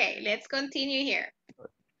 Okay, let's continue here.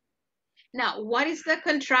 Now, what is the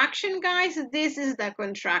contraction, guys? This is the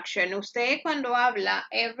contraction. Usted cuando habla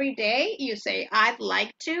every day, you say, I'd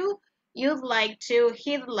like to, you'd like to,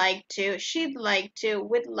 he'd like to, she'd like to,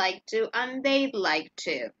 we'd like to, and they'd like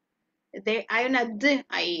to. Hay una D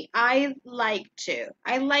ahí. I'd like to.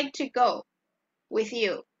 I'd like to go with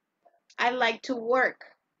you. I'd like to work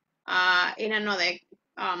in another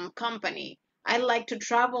company. I'd like to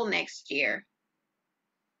travel next year.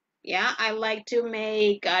 Yeah, I like to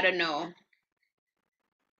make, I don't know,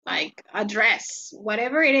 like a dress,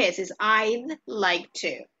 whatever it is I'd like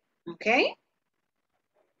to. Okay?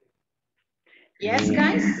 Yes,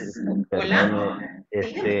 guys? Hola.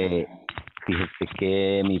 Fíjese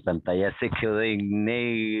que mi pantalla se quedó en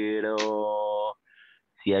negro.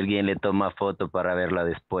 Si alguien le toma foto para verla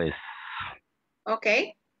después.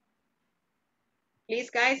 Okay. Please,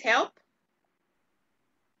 guys, help.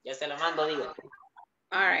 Ya se la mando, digo.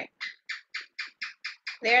 All right.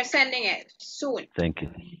 They're sending it soon. Thank you.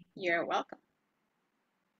 You're welcome.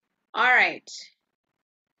 All right.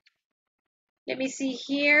 Let me see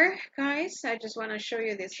here, guys. I just want to show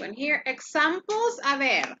you this one here. Examples. A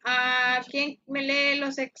ver, ¿quién me lee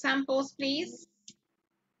los examples, please?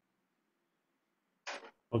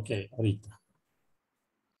 Okay, ahorita.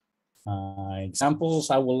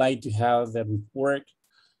 Examples, I would like to have the report.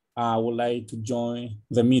 I would like to join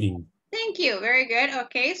the meeting. Thank you. Very good.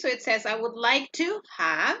 Okay, so it says I would like to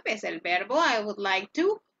have es el verbo. I would like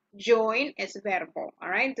to join es verbo. All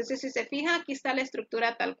right. Entonces, si se fija, aquí está la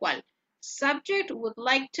estructura tal cual. Subject would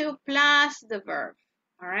like to plus the verb.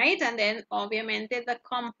 All right. And then, obviamente, the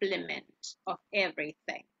complement of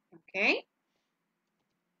everything. Okay.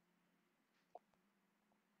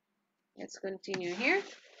 Let's continue here.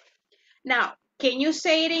 Now, can you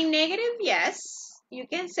say it in negative? Yes. You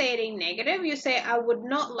can say it in negative. You say, I would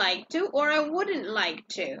not like to, or I wouldn't like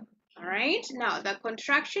to. All right. Now, the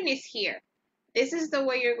contraction is here. This is the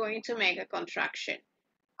way you're going to make a contraction.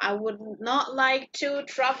 I would not like to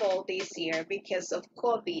travel this year because of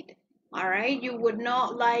COVID. All right. You would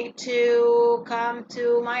not like to come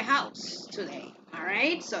to my house today. All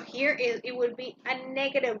right. So here it would be a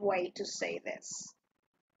negative way to say this.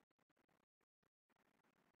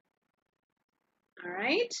 All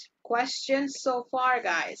right. Questions so far,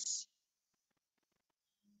 guys?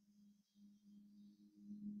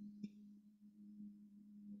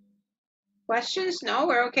 Questions? No,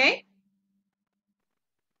 we're okay?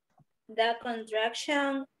 The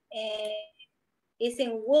contraction is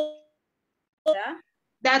in would.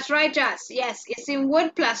 That's right, Jazz. Yes, it's in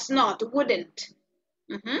would plus not, wouldn't.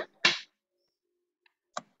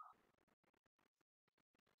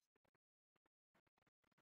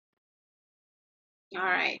 All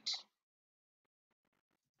right.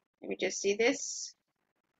 Let me just see this.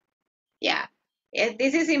 Yeah,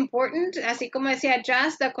 this is important. Así como decía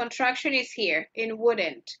just, the contraction is here in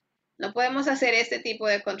wouldn't. No podemos hacer este tipo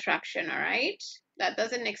de contraction, all right? That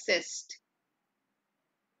doesn't exist.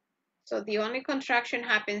 So the only contraction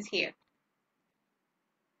happens here.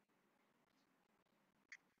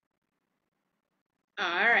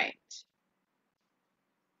 All right.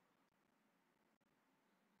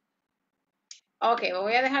 Ok,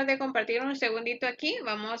 voy a dejar de compartir un segundito aquí.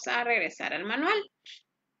 Vamos a regresar al manual.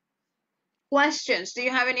 Questions. Do you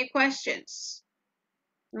have any questions?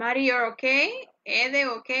 Mari, you're okay? Ede,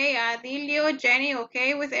 okay? Adilio, Jenny,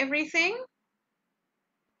 okay with everything?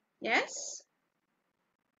 Yes?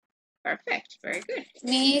 Perfect. Very good.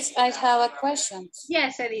 Miss, I have a question.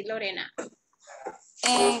 Yes, Edith, Lorena.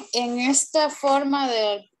 En esta forma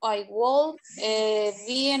de igual,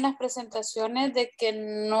 vi en las presentaciones de que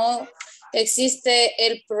no existe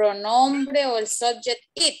el pronombre o el subject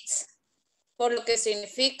it, por lo que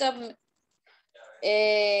significa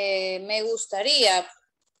me gustaría.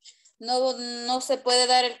 No se puede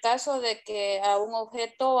dar el caso de que a un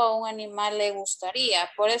objeto o a un animal le gustaría,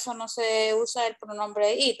 por eso no se usa el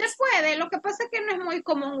pronombre it. Se puede, lo que pasa es que no es muy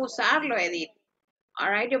común usarlo, Edith. All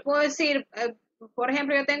right, yo puedo decir, por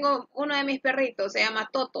ejemplo, yo tengo uno de mis perritos, se llama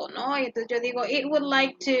Toto, ¿no? Y entonces yo digo, it would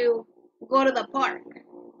like to go to the park,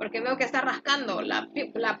 porque veo que está rascando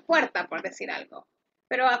la puerta, por decir algo.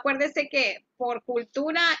 Pero acuérdese que por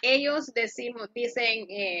cultura ellos dicen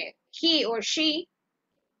he or she,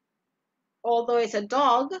 although it's a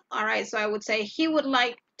dog, all right, so I would say he would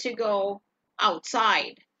like to go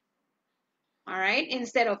outside, all right,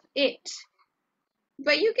 instead of it.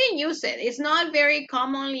 But you can use it. It's not very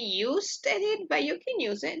commonly used, Edith, but you can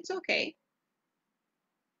use it. It's okay.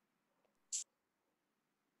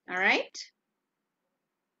 All right.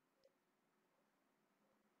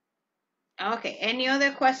 Okay. Any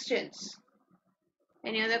other questions?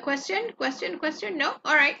 Any other question? Question? No?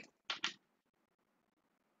 All right.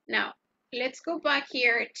 Now, let's go back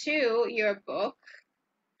here to your book.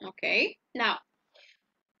 Okay. Now,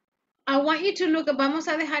 I want you to look, vamos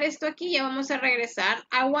a dejar esto aquí, ya vamos a regresar.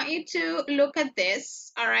 I want you to look at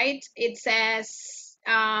this, all right? It says,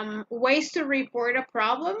 ways to report a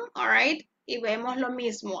problem, all right? Y vemos lo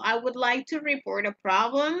mismo. I would like to report a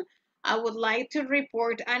problem. I would like to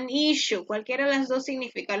report an issue. Cualquiera de las dos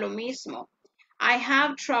significa lo mismo. I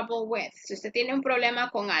have trouble with. Si usted tiene un problema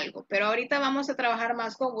con algo. Pero ahorita vamos a trabajar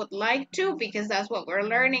más con would like to because that's what we're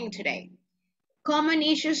learning today. Common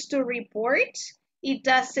issues to report. It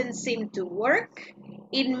doesn't seem to work.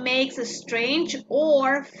 It makes a strange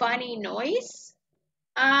or funny noise.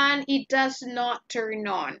 And it does not turn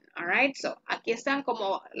on. All right. So aquí están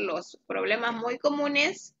como los problemas muy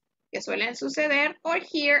comunes que suelen suceder. Or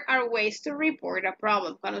here are ways to report a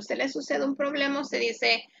problem. Cuando a usted le sucede un problema, usted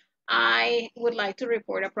dice, I would like to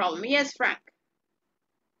report a problem. Yes, Frank.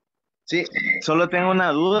 Sí, solo tengo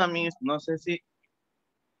una duda, Miss. No sé si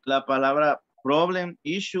la palabra problem,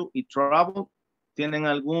 issue y trouble tienen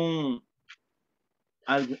algún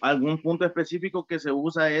punto específico que se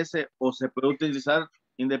usa ese o se puede utilizar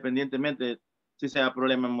independientemente, si sea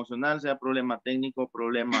problema emocional, sea problema técnico,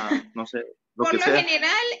 problema, no sé, lo Por que lo sea.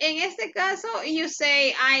 general, en este caso, you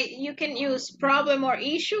say, you can use problem or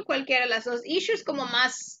issue, cualquiera de las dos. Issue es como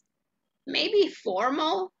más, maybe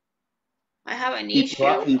formal. I have an issue.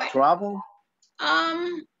 ¿Y trouble?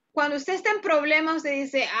 Cuando usted está en problemas, usted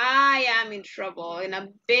dice, I am in trouble, in a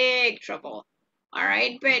big trouble. All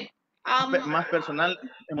right, but más personal,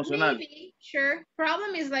 emocional. Maybe, sure.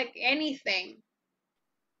 Problem is like anything.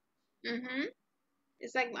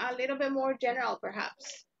 It's like a little bit more general,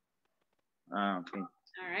 perhaps. Okay.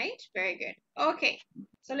 All right, very good. Okay,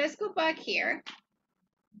 so let's go back here.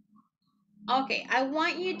 Okay, I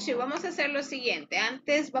want you to, vamos a hacer lo siguiente.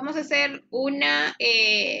 Antes vamos a hacer una,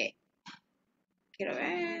 quiero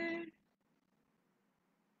ver.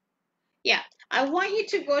 Yeah, I want you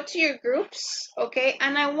to go to your groups, okay?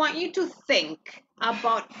 And I want you to think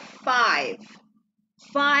about five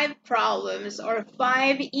problems or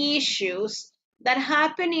 5 issues that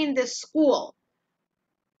happen in the school.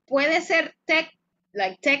 Puede ser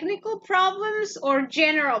technical problems or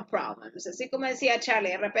general problems. Así como decía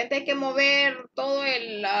Charlie, de repente hay que mover todo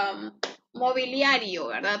el mobiliario,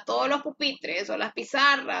 ¿verdad? Todos los pupitres o las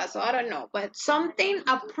pizarras, or I don't know. But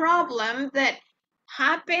a problem that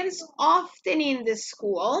happens often in the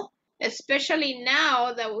school, especially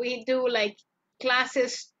now that we do like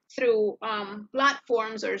classes through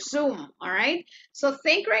platforms or Zoom, all right? So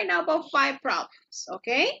think right now about 5 problems,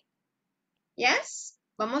 okay? Yes?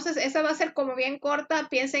 Esa va a ser como bien corta,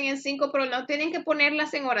 piensen en 5, pero no tienen que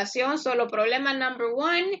ponerlas en oración, solo problema number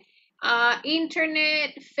 1,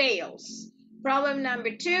 Internet fails. Problem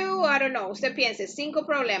number 2, I don't know, usted piense, 5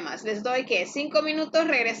 problemas. Les doy que 5 minutos,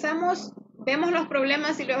 regresamos, vemos los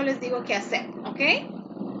problemas y luego les digo qué hacer, ¿ok?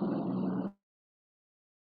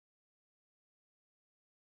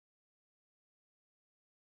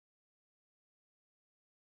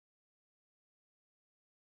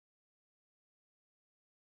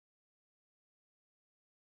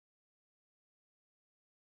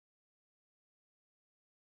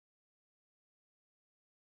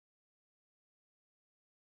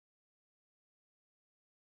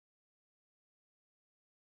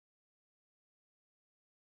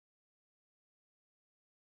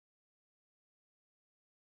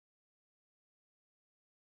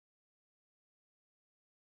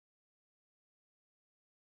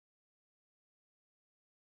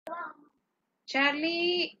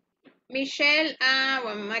 Charlie, Michelle,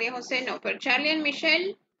 bueno, María José no, pero Charlie y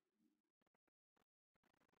Michelle.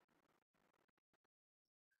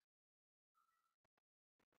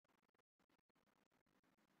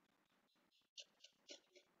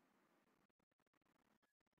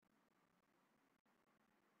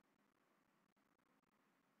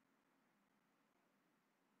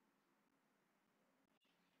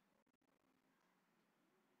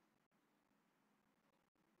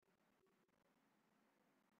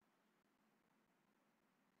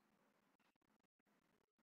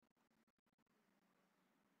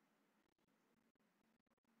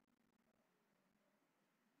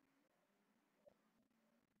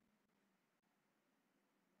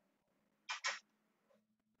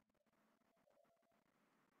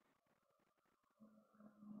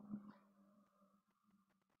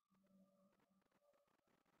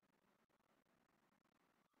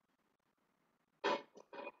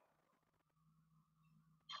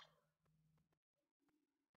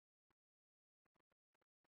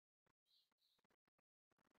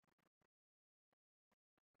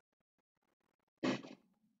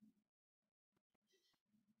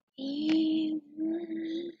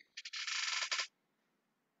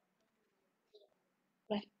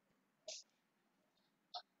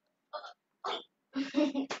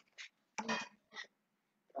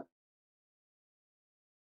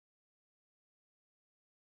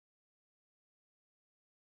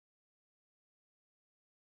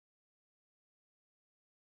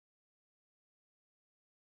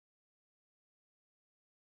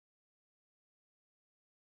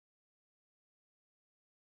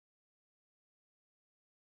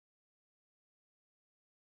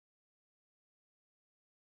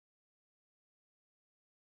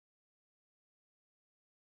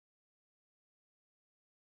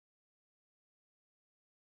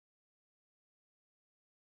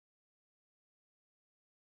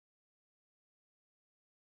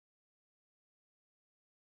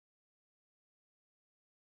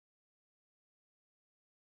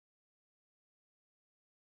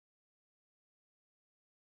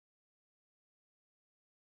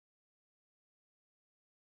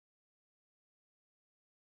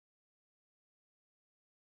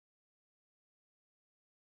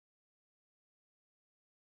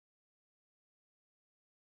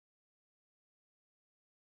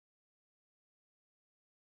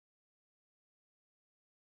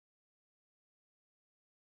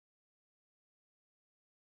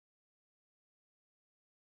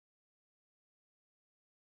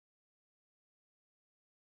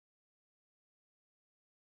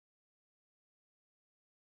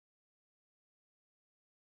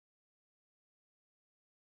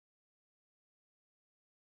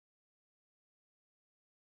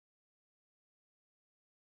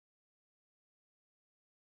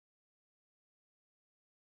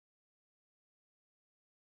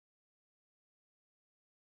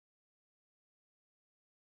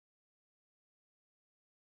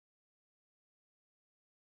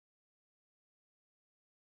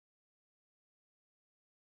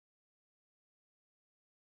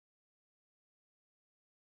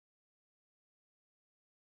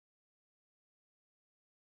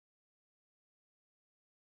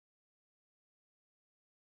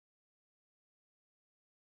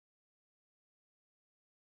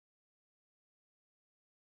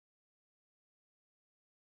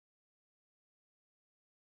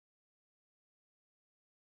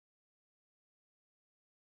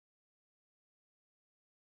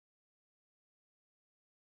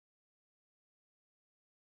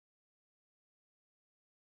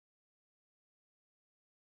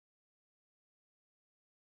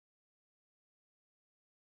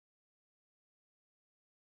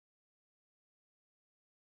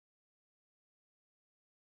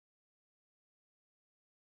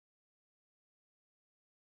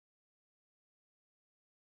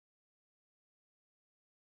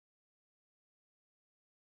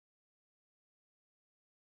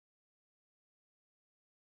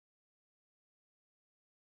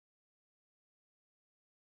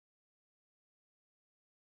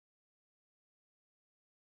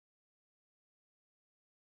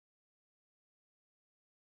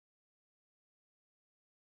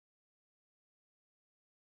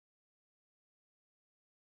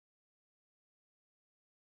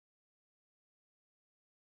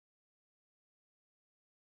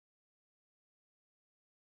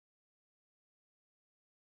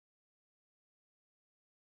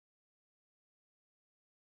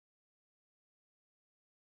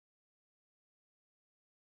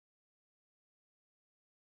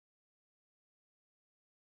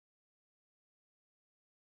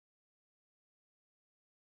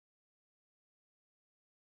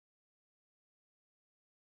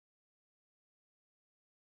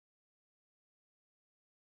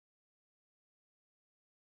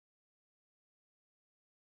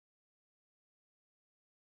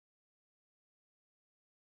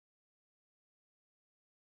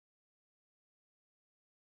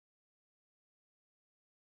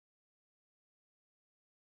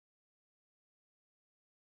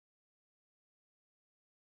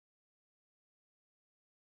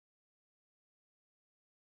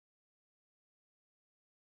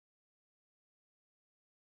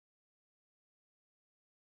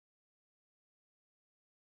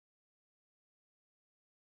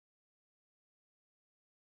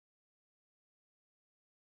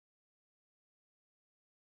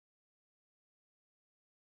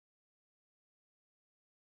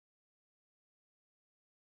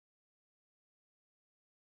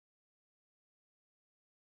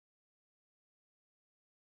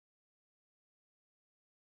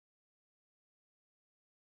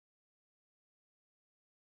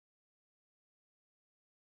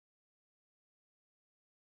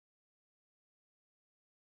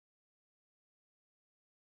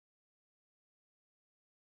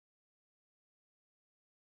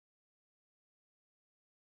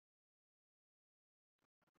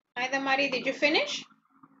 Hi, Damari, did you finish?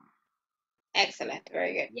 Excellent,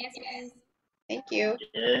 very good. Yes, please. Thank you.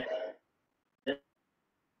 Yeah.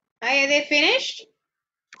 Hi, are they finished?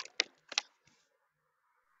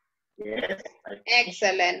 Yes.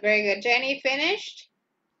 Excellent, very good. Jenny, finished?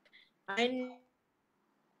 I'm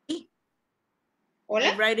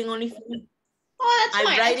Hola? writing only. Oh, that's I'm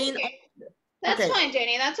fine. writing. That's okay. That's Okay. fine,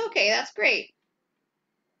 Jenny. That's okay. That's great.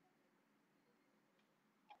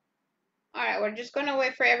 All right, we're just going to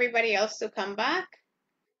wait for everybody else to come back.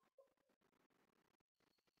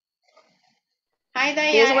 Hi,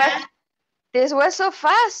 Diana. This was so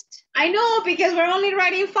fast. I know, because we're only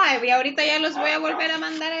writing 5. Y ahorita ya los voy a volver a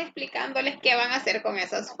mandar explicándoles qué van a hacer con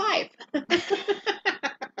esas 5.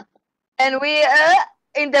 And we are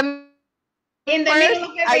in the middle of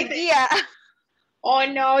everything. idea. Oh,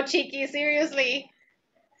 no, Chiqui, seriously.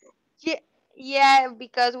 Yeah,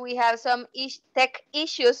 because we have some tech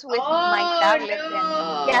issues with my tablet.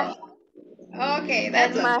 No. And, yeah. Okay,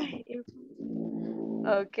 that's okay.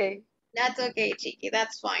 Okay. That's okay, Chiqui.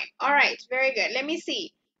 That's fine. All right, very good. Let me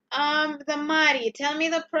see. The Mari, tell me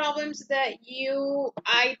the problems that you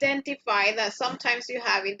identify that sometimes you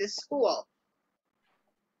have in the school.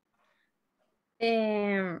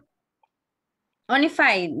 Only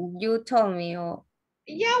 5 you told me. Oh.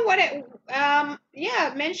 Yeah,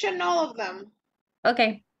 yeah, mention all of them.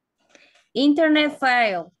 Okay. Internet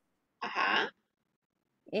file. Uh-huh.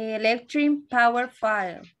 Electric power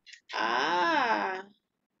file. Ah.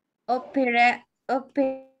 Operating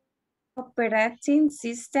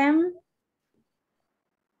system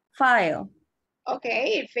file.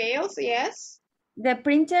 Okay, it fails, yes. The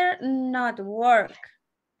printer not work.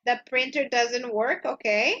 The printer doesn't work,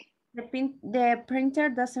 okay. The printer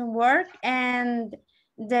doesn't work and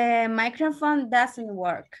the microphone doesn't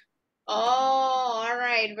work. Oh, all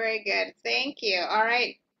right, very good. Thank you. All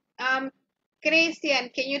right. Christian,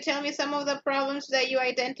 can you tell me some of the problems that you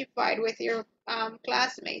identified with your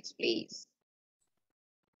classmates, please?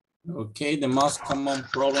 Okay, the most common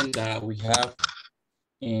problem that we have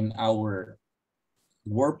in our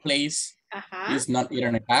workplace is not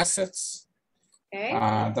internet access. Okay.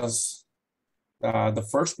 That's the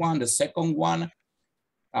first one. The second one,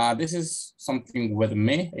 this is something with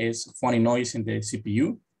me, is funny noise in the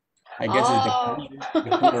CPU. I guess it's the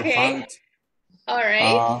cooler okay. font. All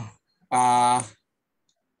right.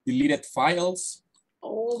 Deleted files.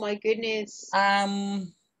 Oh my goodness.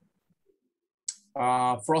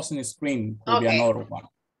 Frozen screen will be another one.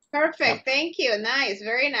 Perfect. Thank you. Nice.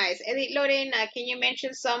 Very nice. Edith Lorena, can you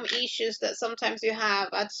mention some issues that sometimes you have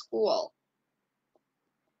at school?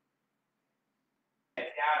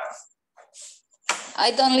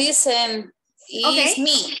 I don't listen. It's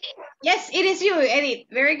me. Yes, it is you, Edith.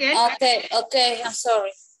 Very good. Okay, I'm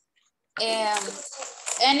sorry.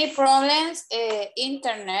 Any problems?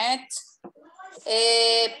 Internet,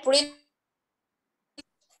 print,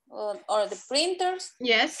 or the printers?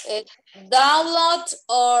 Yes. Download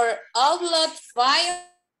or upload file.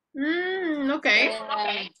 Okay.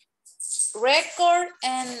 Record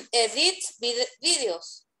and edit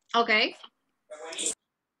videos. Okay.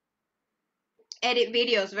 Edit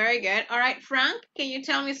videos, very good. All right, Frank, can you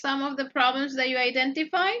tell me some of the problems that you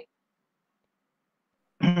identify?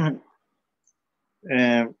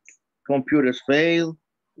 Computers fail,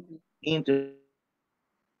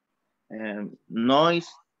 noise,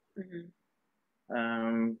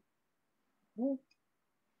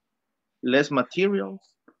 less materials.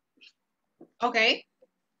 Okay.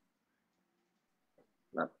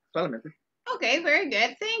 Solamente. Okay, very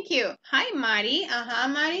good. Thank you. Hi, Mari.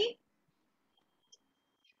 Mari.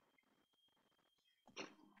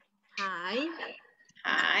 Hi.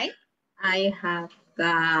 Hi. I have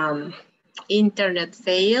internet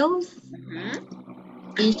fails,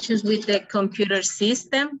 issues with the computer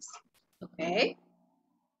systems. Okay.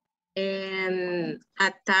 And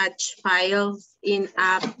attach files in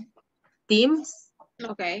app Teams.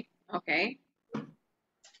 Okay. Okay.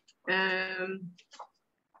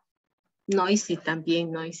 Noisy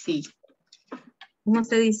también, noisy. ¿Cómo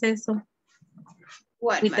se dice eso?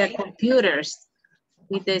 What, with Mari? the computers,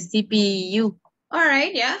 with the CPU. All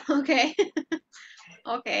right, yeah, okay.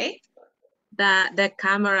 Okay. The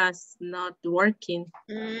camera's not working.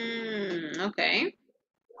 Okay.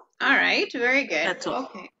 All right, very good. That's all.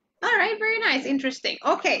 Okay. All right, very nice, interesting.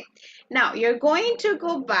 Okay, now you're going to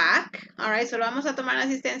go back. All right, solo vamos a tomar la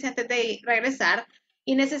asistencia antes de regresar.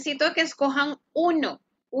 Y necesito que escojan uno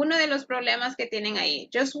de los problemas que tienen ahí.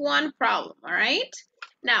 Just one problem, all right?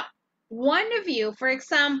 Now, one of you, for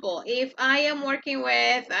example, if I am working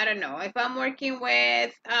with, I don't know, if I'm working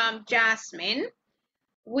with Jasmine,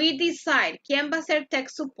 we decide quién va a ser tech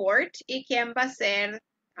support y quién va a ser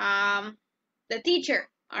the teacher,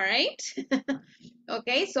 all right?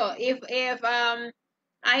 Okay, so if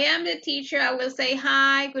I am the teacher, I will say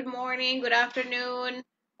hi, good morning, good afternoon,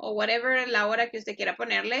 or whatever la hora que usted quiera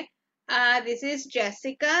ponerle. This is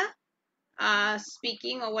Jessica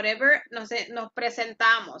speaking or whatever. Nos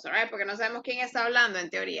presentamos, all right? Porque no sabemos quién está hablando en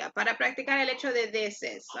teoría. Para practicar el hecho de this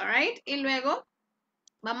is, all right? Y luego,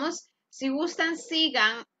 vamos, si gustan,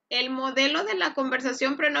 sigan el modelo de la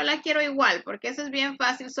conversación, pero no la quiero igual, porque eso es bien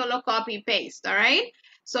fácil, solo copy paste, all right?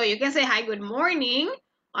 So you can say, hi, good morning.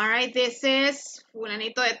 All right, this is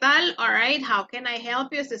fulanito de tal. All right, how can I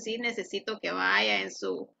help you? Es decir, necesito que vaya en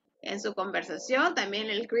su conversación. También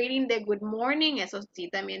el greeting de good morning, eso sí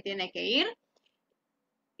también tiene que ir.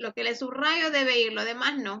 Lo que le subrayo debe ir, lo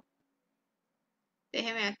demás no.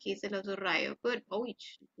 Déjeme aquí, se lo subrayo.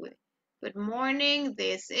 Good morning,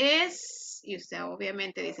 this is, y usted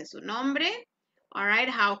obviamente dice su nombre. All right,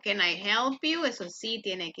 how can I help you? Eso sí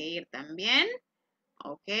tiene que ir también.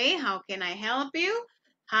 Ok, how can I help you?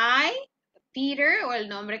 Hi, Peter, o el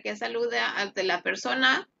nombre que saluda de la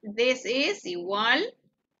persona. This is, igual.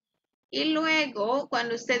 Y luego,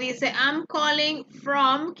 cuando usted dice, I'm calling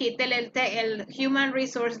from, quítele el Human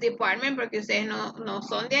Resource Department, porque ustedes no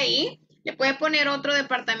son de ahí. Le puede poner otro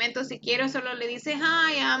departamento si quiere, solo le dice,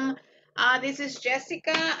 hi, this is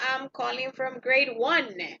Jessica, I'm calling from grade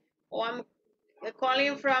 1, o I'm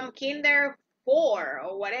calling from kinder 4,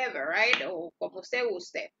 o whatever, right? O como usted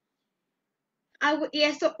guste. Y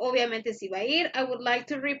esto obviamente sí va a ir. I would like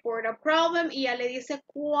to report a problem. Y ya le dice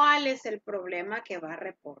cuál es el problema que va a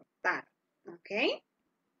reportar. ¿Ok?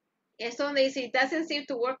 Esto donde dice, it doesn't seem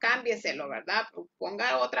to work, cámbieselo, ¿verdad?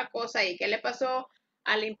 Ponga otra cosa ahí. ¿Qué le pasó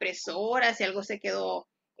a la impresora? Si algo se quedó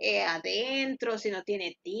adentro, si no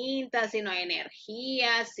tiene tinta, si no hay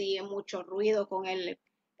energía, si hay mucho ruido con el...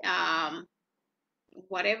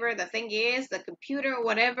 whatever the thing is, the computer,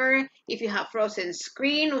 whatever, if you have frozen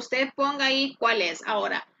screen, usted ponga ahí cuál es.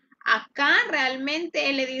 Ahora, acá realmente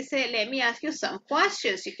él le dice, let me ask you some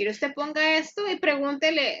questions. Si quiere usted ponga esto y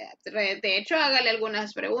pregúntele, de hecho hágale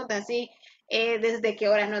algunas preguntas, ¿sí? ¿Desde qué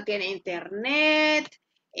horas no tiene internet?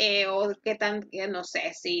 O qué tan, no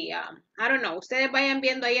sé, si, I don't know, ustedes vayan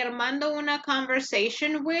viendo ahí armando una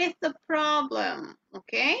conversation with the problem,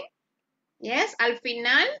 ¿ok? Yes, al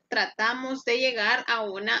final tratamos de llegar a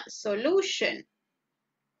una solution.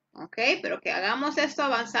 Ok, pero que hagamos esto,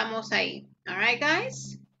 avanzamos ahí. All right,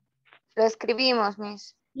 guys? Lo escribimos,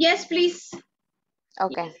 Miss. Yes, please.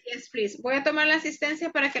 Ok. Yes, please. Voy a tomar la asistencia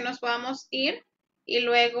para que nos podamos ir y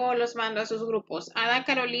luego los mando a sus grupos. Ada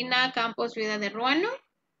Carolina Campos Vida de Ruano.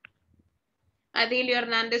 Adilio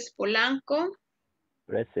Hernández Polanco.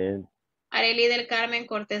 Present. Areli del Carmen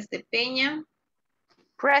Cortés de Peña.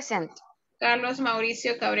 Present. Carlos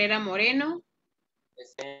Mauricio Cabrera Moreno.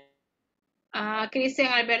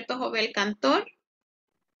 Cristian Alberto Jovel Cantor.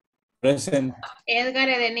 Present. Edgar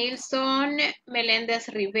Edenilson Meléndez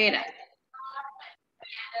Rivera.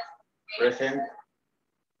 Present.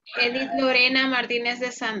 Edith Lorena Martínez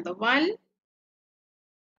de Sandoval.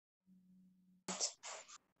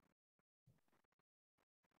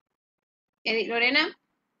 Edith Lorena.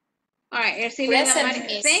 All right, Ercilia Present, Damari.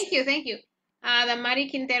 Miss. Thank you. Damari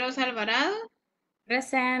Quinteros Alvarado.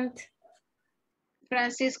 Present.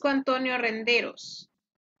 Francisco Antonio Renderos.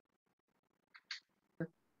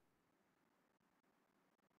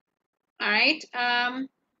 All right.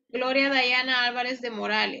 Gloria Dayana Álvarez de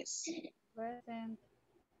Morales. Present.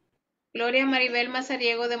 Gloria Maribel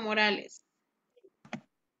Mazariego de Morales.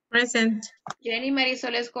 Present. Jenny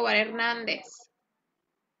Marisol Escobar Hernández.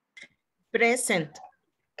 Present.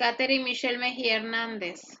 Catherine Michelle Mejía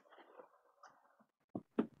Hernández.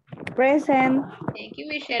 Present. Thank you,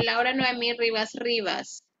 Michelle. Laura Noemí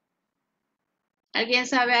Rivas. ¿Alguien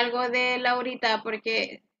sabe algo de Laurita?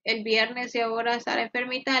 Porque el viernes y ahora estará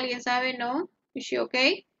enfermita. ¿Alguien sabe? ¿No? ¿Is she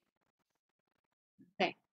okay?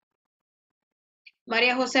 Okay.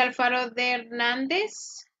 María José Alfaro de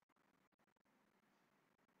Hernández.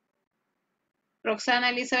 Roxana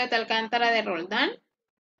Elizabeth Alcántara de Roldán.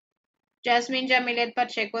 Jasmine Yamilet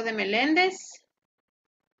Pacheco de Meléndez.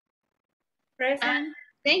 Present.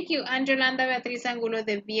 Thank you. Angelanda Beatriz Angulo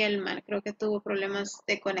de Bielman. Creo que tuvo problemas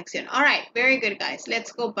de conexión. All right. Very good, guys.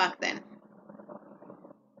 Let's go back then.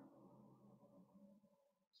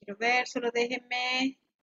 Quiero ver, solo déjenme.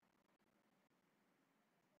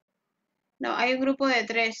 No, hay un grupo de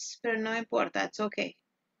 3, pero no importa. It's okay.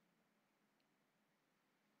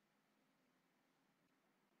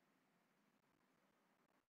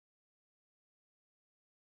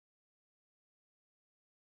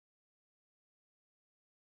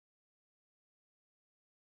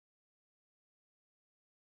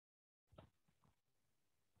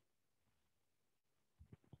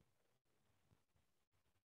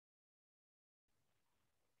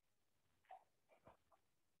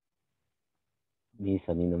 Miss,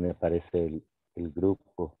 a mí no me aparece el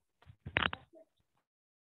grupo.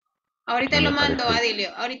 Ahorita No lo me mando, aparece.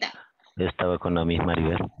 Adilio, ahorita. Yo estaba con la misma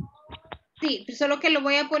Maribel. Sí, solo que lo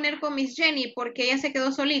voy a poner con Miss Jenny porque ella se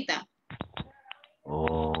quedó solita.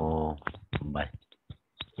 Oh, vale.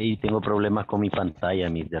 Y tengo problemas con mi pantalla,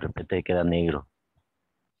 Miss. De repente queda negro.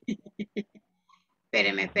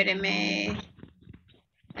 Espéreme.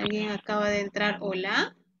 Alguien acaba de entrar.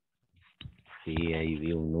 Hola. Sí, ahí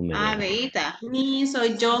vi un número. Ah, Beita. Ni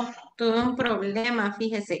soy yo. Tuve un problema,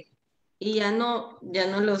 fíjese. Y ya no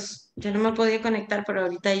me podía conectar, pero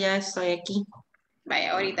ahorita ya estoy aquí.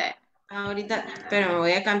 Vaya, ahorita. Ahorita, pero me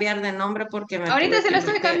voy a cambiar de nombre porque me Ahorita tuve se que lo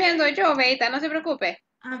estoy meter. cambiando yo, Beita, no se preocupe.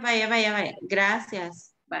 Ah, vaya.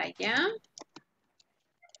 Gracias. Vaya.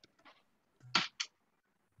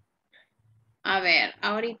 A ver,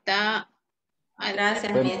 ahorita.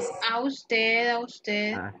 Gracias, Miss. A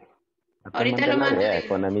usted. Ah, te Ahorita mandé lo la mando. idea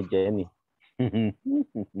con a mi Jenny.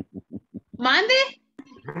 ¿Mande?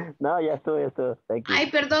 No, ya estuvo. Thank you.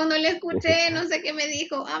 Ay, perdón, no le escuché, no sé qué me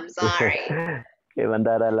dijo. I'm sorry. Que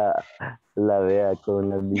mandara la vea con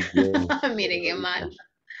la mi Jenny. Mire qué mal.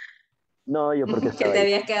 No, yo porque Que estaba te ahí.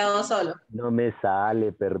 habías quedado solo. No me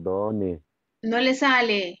sale, perdone. No le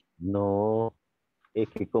sale. No, es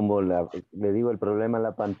que como le digo, el problema en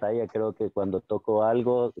la pantalla, creo que cuando toco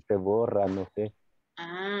algo se borra, no sé.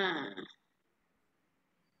 Ah,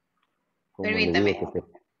 Como le digo, permítame. que se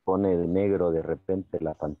pone de negro de repente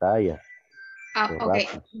la pantalla. Ah, ok.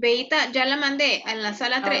 Rápido. Beita, ya la mandé en la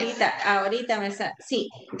sala 3. Ahorita me sale. Sí,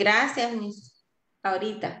 gracias, Miss.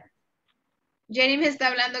 Ahorita. Jenny me está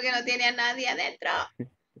hablando que no tiene a nadie adentro.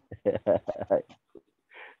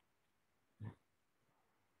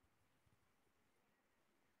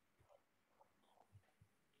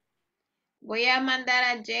 Voy a mandar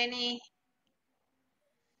a Jenny.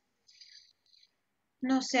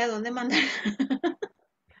 No sé a dónde mandar.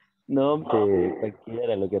 No, hombre,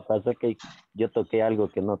 cualquiera. Lo que pasa es que yo toqué algo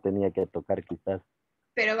que no tenía que tocar quizás.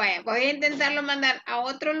 Pero vaya, voy a intentarlo mandar a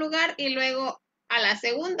otro lugar y luego a la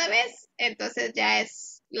segunda vez, entonces ya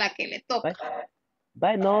es la que le toca.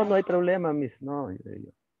 Bye, no hay problema, Miss. No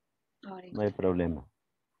Ahorita. hay problema.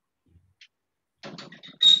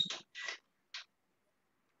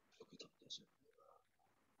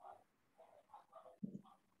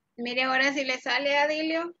 Mire ahora si le sale a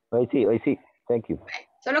Dilio. Hoy sí. Thank you.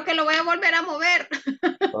 Solo que lo voy a volver a mover.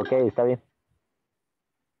 Ok, está bien.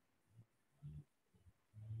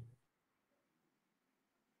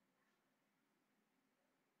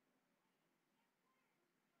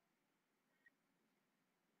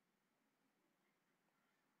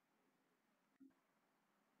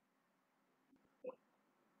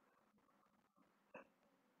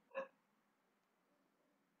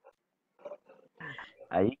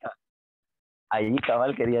 Ahí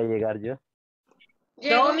cabal quería llegar yo.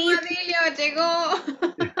 Llegó No, Miss. Adilio, llegó.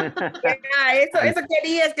 Ya, eso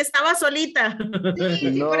quería, es que estaba solita.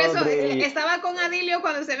 Sí, por No, eso hombre. estaba con Adilio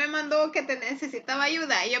cuando se me mandó que te necesitaba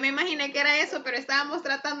ayuda. Y yo me imaginé que era eso, pero estábamos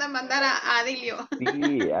tratando de mandar a Adilio.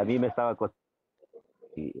 Sí, a mí me estaba costando.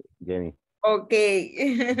 Jenny. Ok.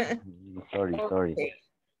 Sorry.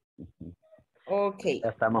 Ok. Ya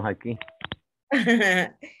estamos aquí.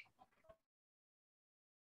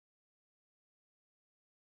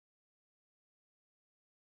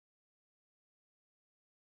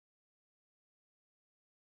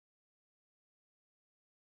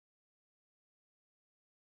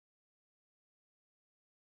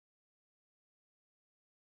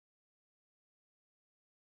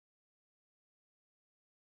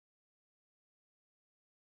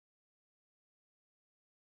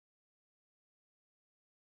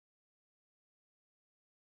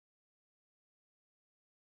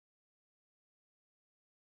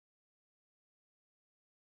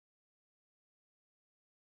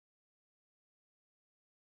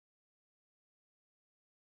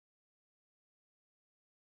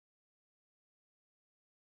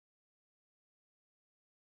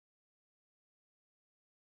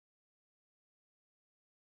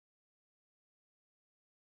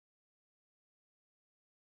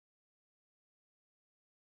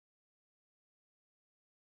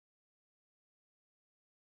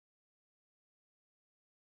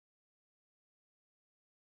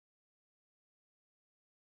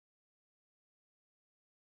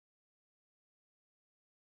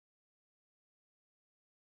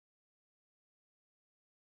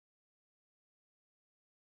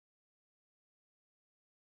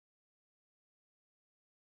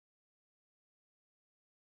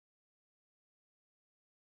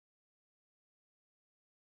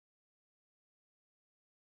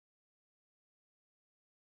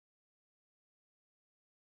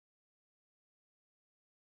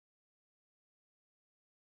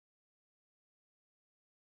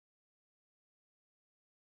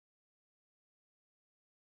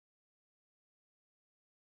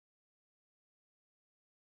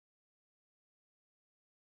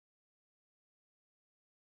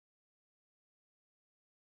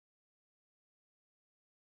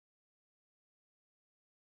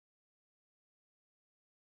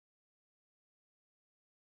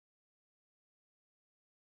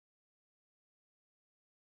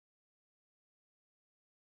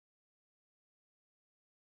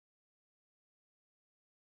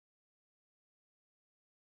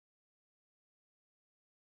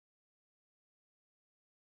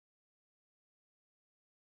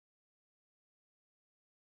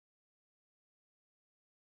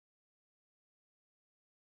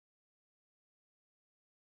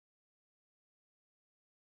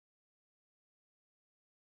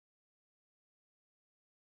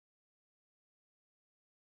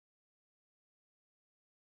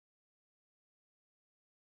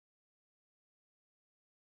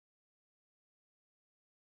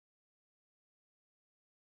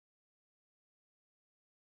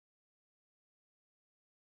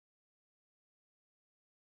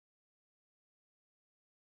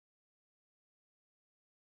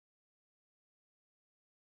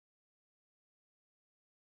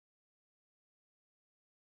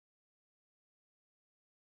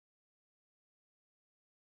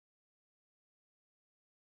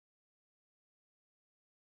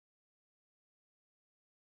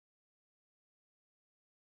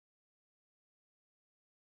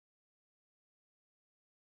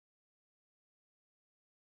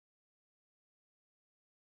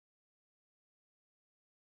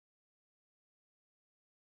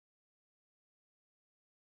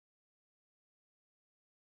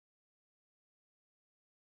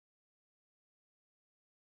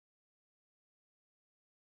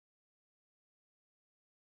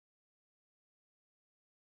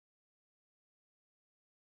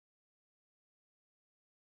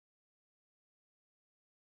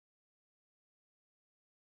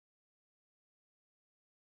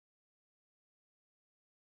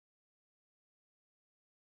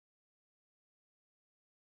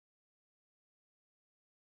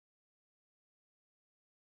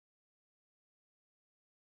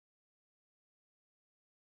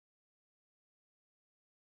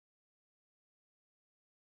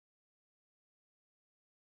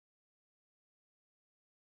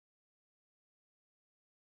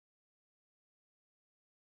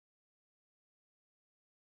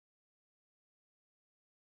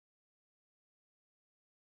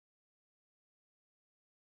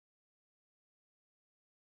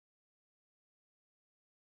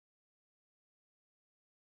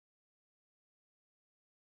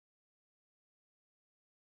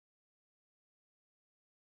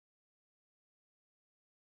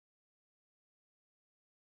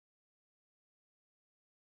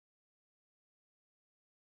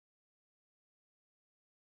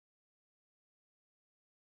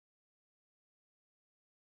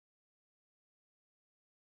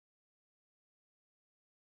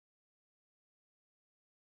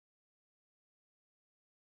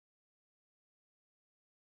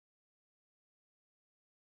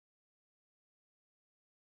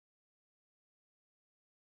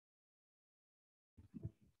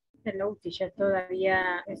 Hello, teacher,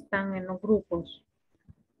 todavía están en los grupos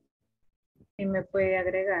y me puede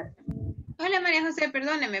agregar. Hola María José,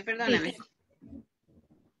 perdóneme.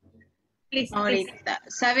 Please, Ahorita,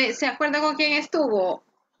 ¿se acuerda con quién estuvo?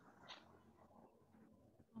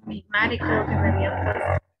 Mi Mari creo que me había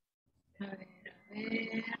puesto. A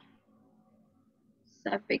ver.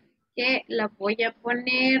 ¿Sabe qué? La voy a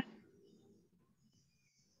poner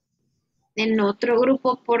en otro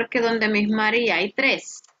grupo porque donde mis María hay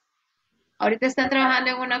 3. Ahorita están trabajando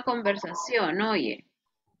en una conversación, oye.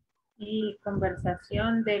 Y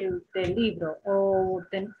conversación del libro o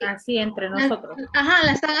así entre nosotros. Ajá,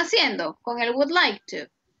 la están haciendo con el would like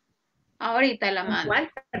to. Ahorita la mando. ¿Cuál?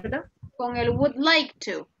 Perdón. Con el would like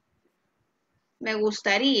to. Me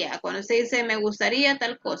gustaría. Cuando se dice me gustaría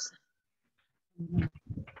tal cosa.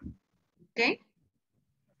 ¿Ok?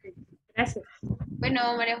 Gracias.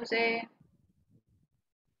 Bueno, María José.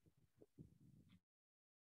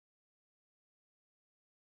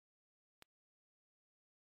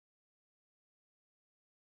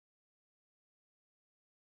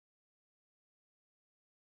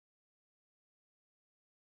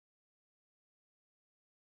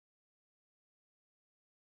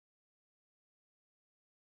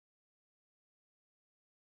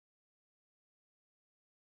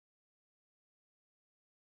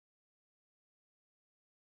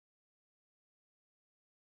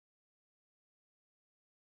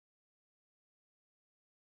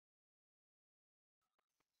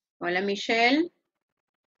 Hola, Michelle.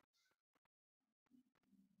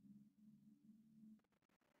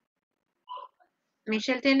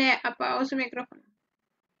 Michelle tiene apagado su micrófono.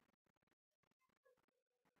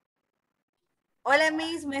 Hola,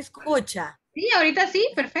 Miss, ¿me escucha? Sí, ahorita sí,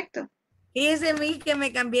 perfecto. Fíjese, Miss, que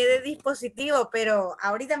me cambié de dispositivo, pero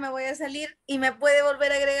ahorita me voy a salir y me puede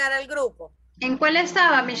volver a agregar al grupo. ¿En cuál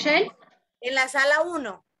estaba, Michelle? En la sala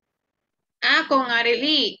 1. Ah, con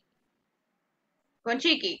Arely. Con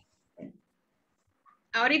Chiqui.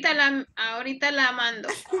 Ahorita la mando.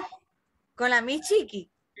 Con la Miss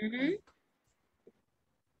Chiqui.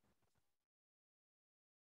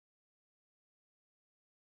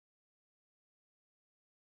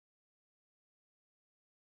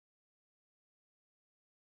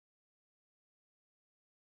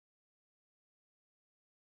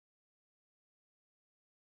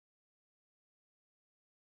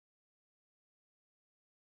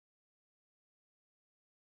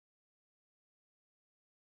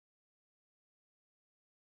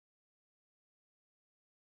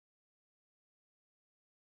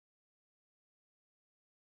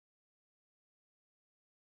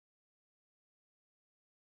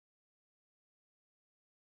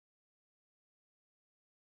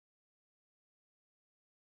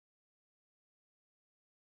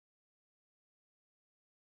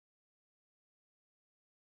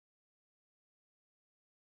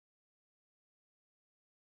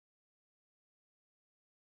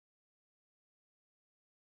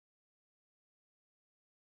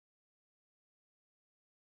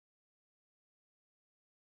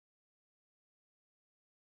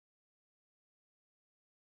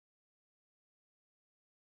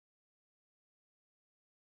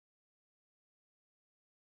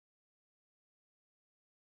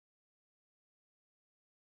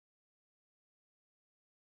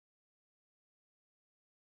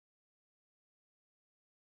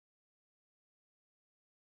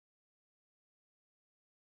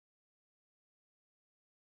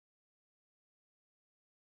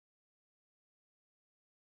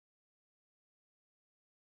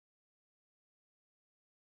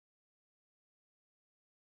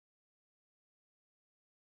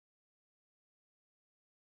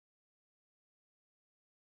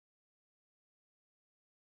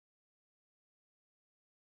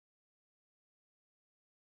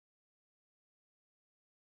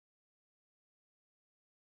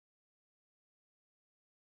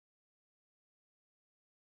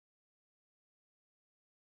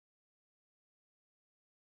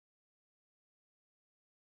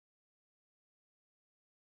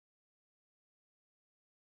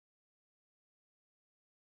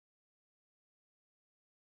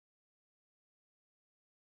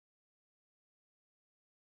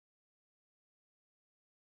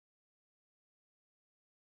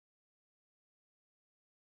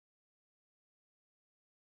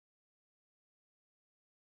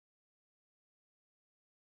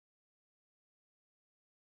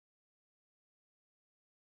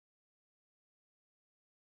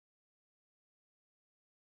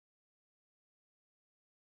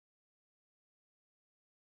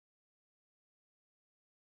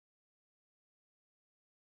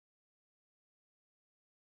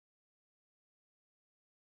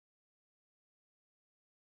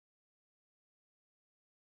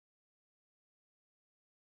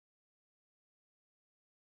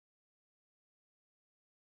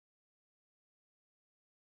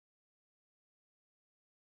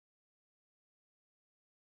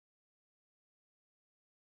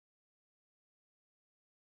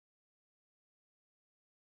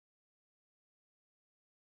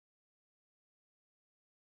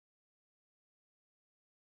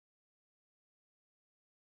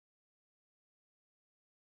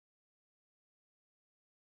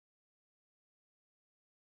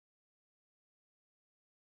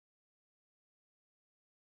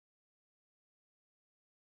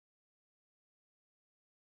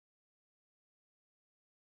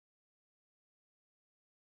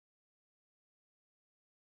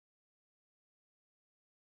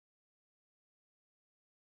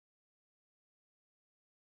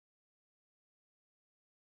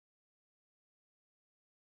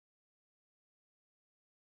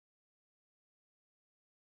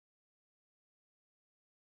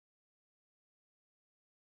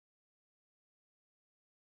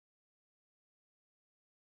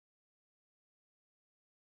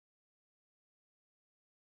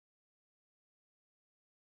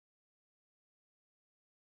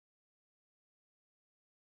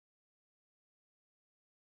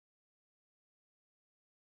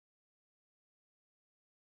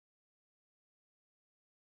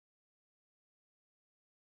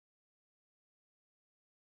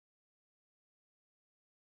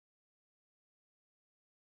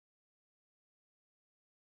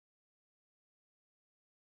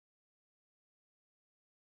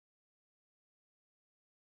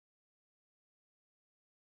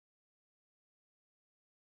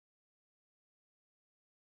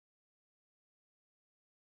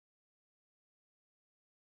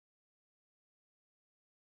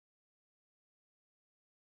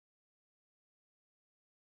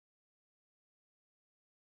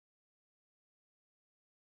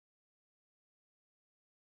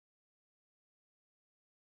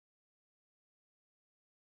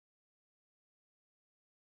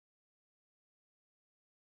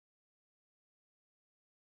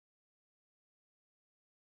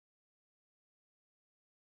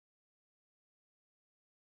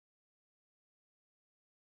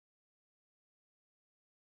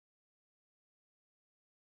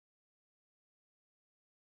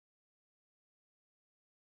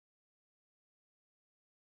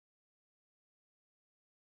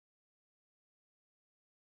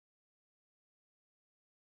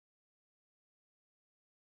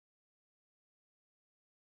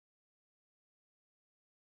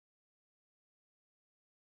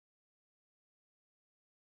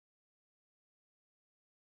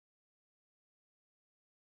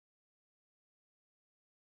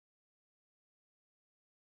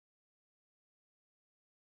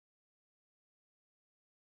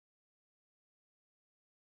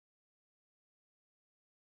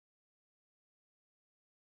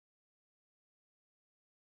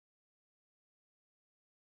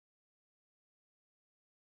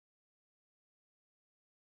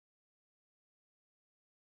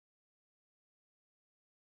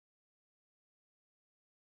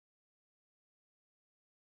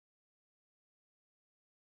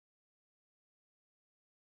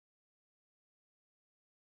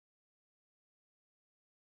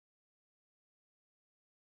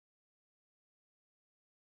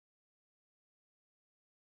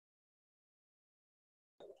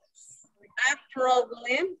 a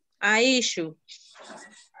problem, a issue.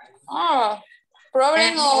 Oh,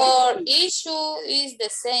 problem And- or issue is the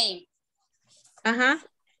same.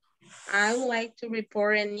 I would like to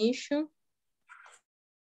report an issue.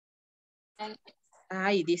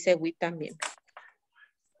 Y dice we también.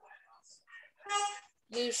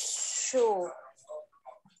 Issue.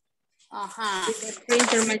 Ajá. With the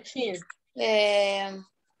printer machine.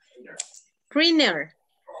 Printer.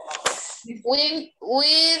 With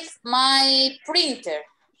my printer.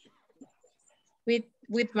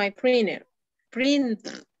 With my printer.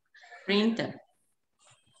 Printer.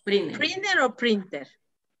 Printer o printer.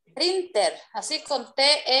 Printer, así con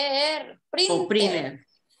T-E-R. Printer. O printer.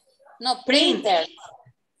 No, printer.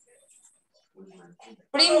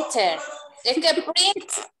 Printer. Es que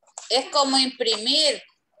print es como imprimir,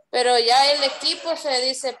 pero ya el equipo se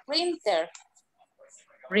dice printer.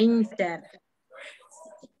 Printer.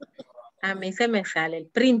 A mí se me sale el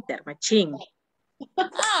printer machine.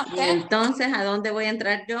 Ah, Y entonces, ¿a dónde voy a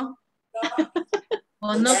entrar yo?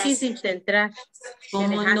 O no quisiste entrar.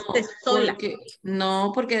 ¿Cómo no? Sola.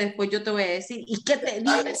 Porque después yo te voy a decir, ¿y qué te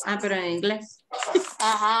dije? Ah, pero en inglés.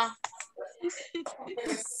 Ajá.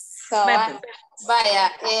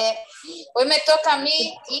 Vaya, hoy me toca a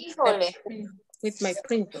mí, híjole. With my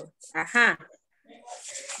printer. Ajá.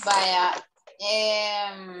 Vaya.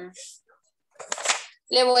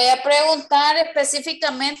 Le voy a preguntar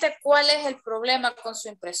específicamente cuál es el problema con su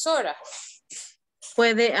impresora.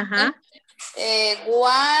 Puede, ajá.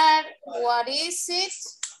 What is it?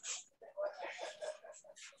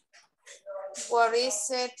 What is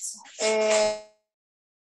it?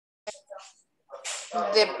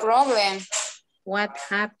 The problem. What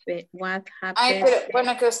happened? Ay, pero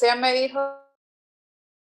bueno, que usted ya me dijo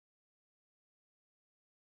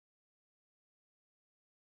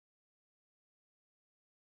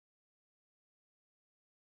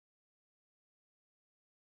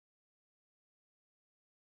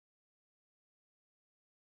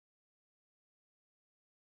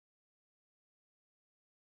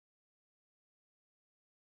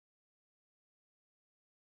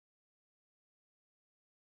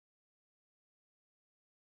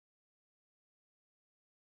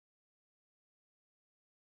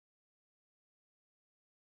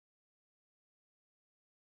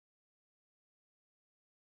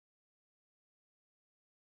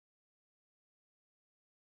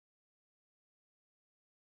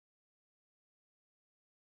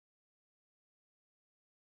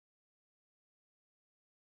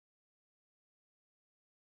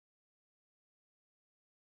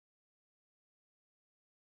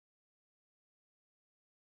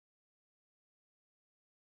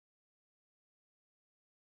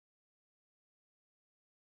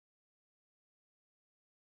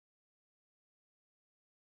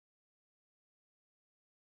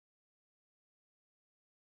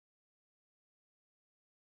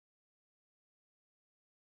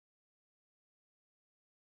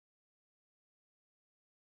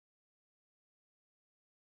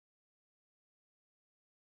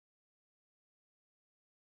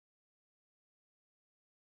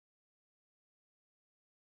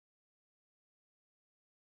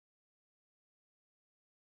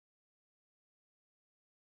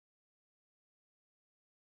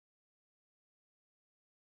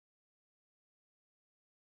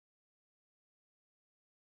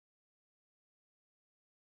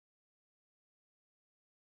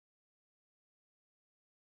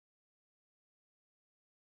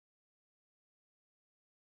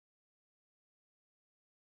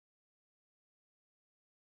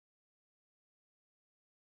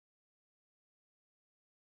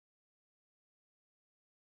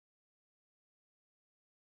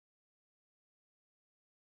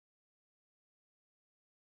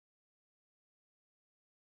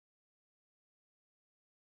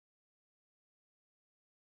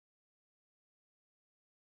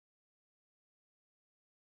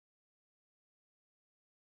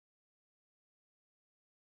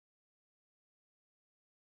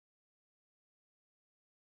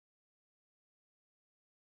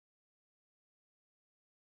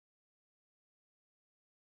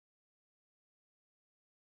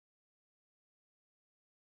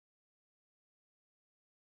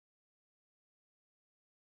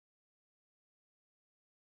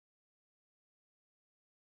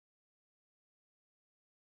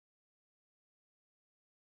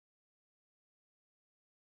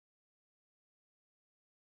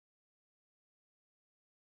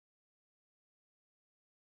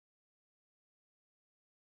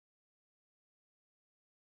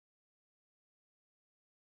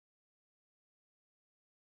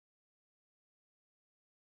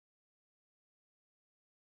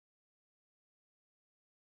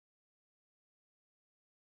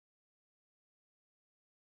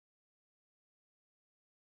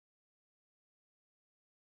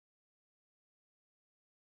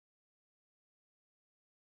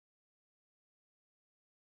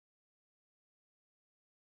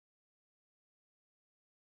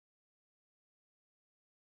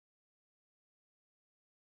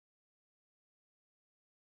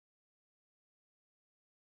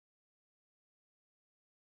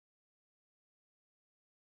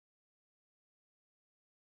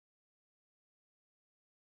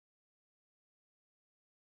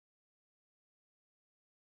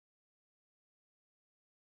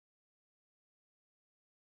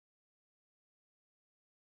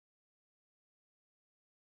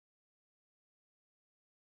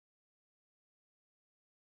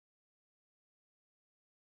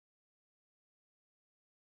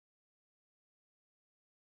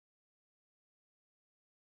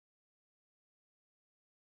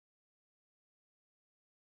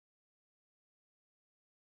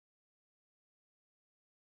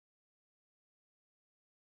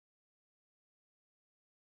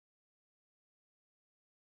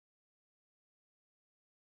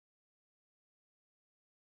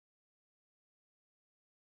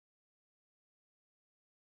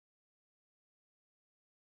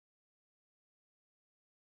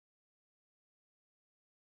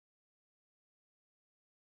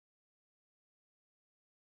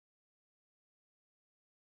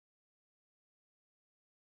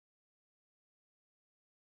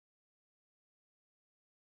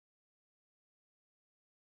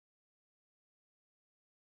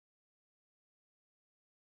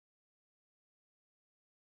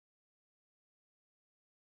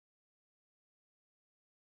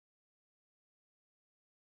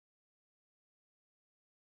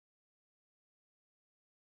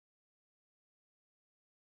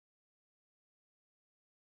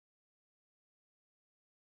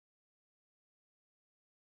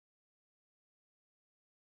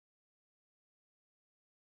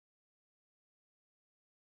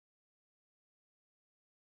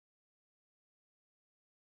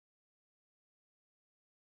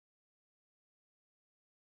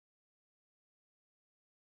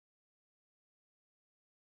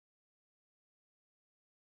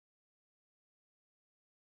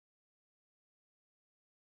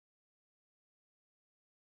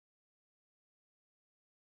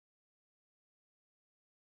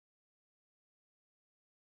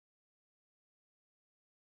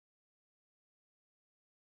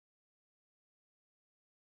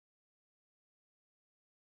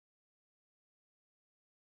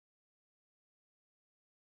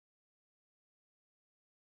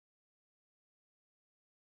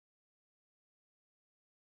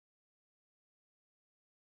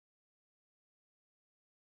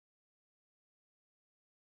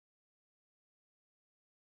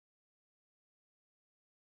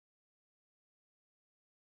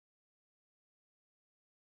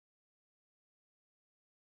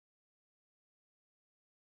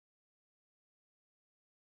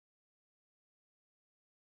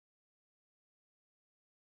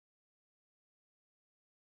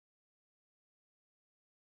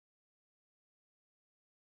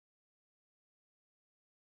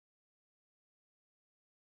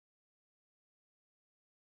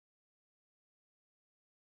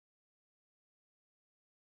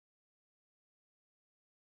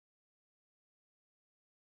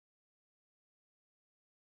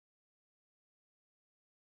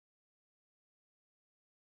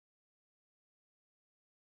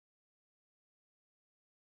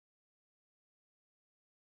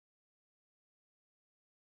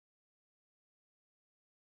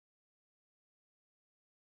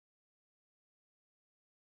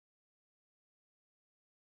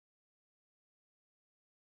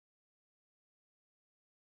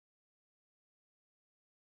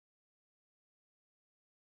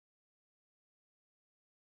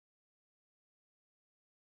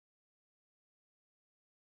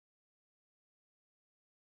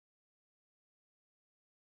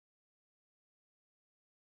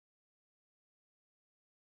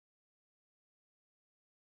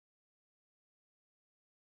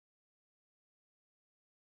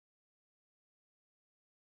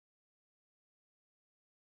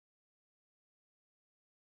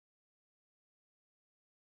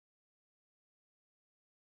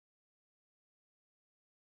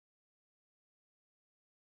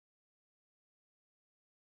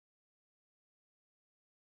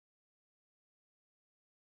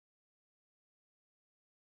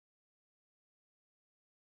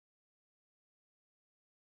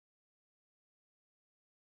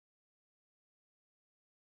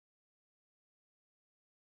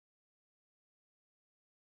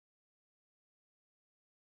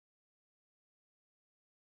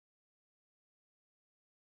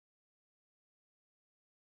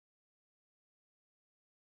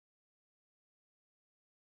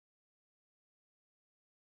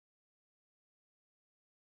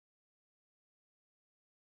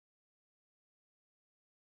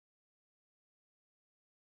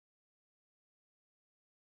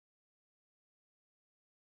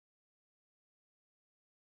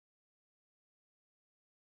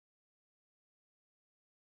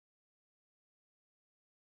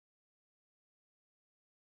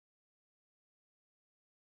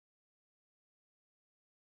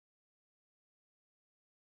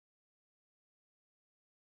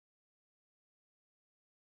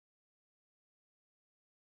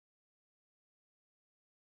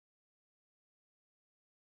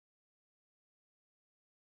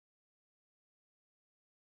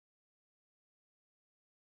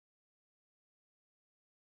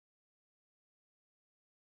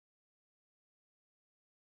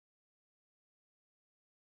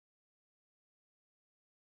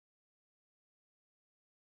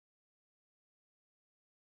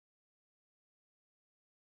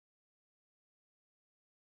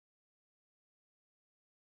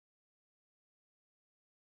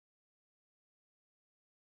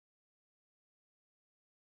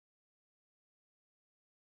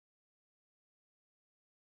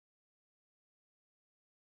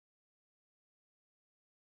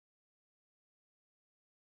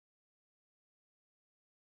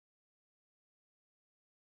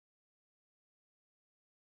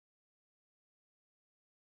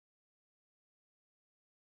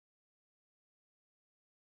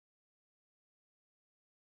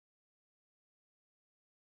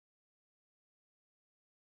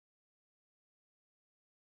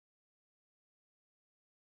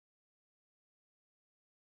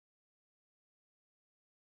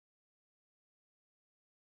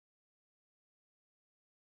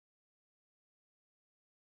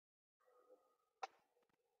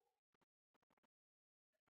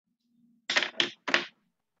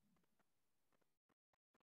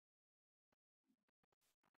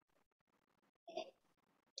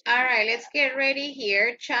All right, let's get ready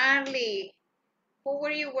here. Charlie. Who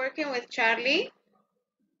were you working with, Charlie?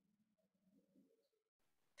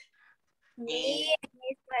 Me and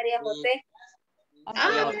Miss Maria Jose.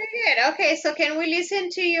 Ah, very good. Okay, so can we listen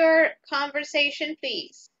to your conversation,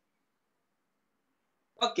 please?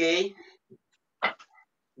 Okay.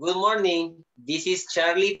 Good morning. This is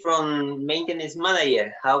Charlie from Maintenance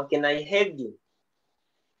Manager. How can I help you?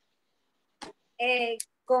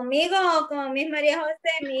 Conmigo o con Miss María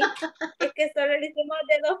José, es que solo lo hicimos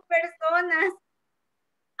de 2 personas.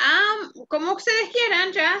 Como ustedes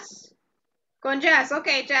quieran, Jazz. Con Jazz, ok,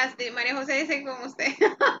 Jazz. María José dice con usted.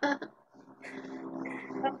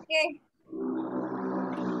 Okay.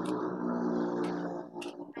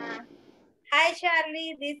 Hi,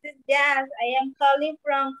 Charlie. This is Jazz. I am calling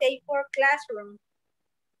from K4 Classroom.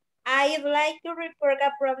 I'd like to report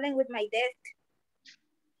a problem with my desk.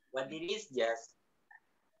 What it is, Jazz?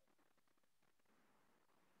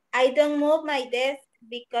 I don't move my desk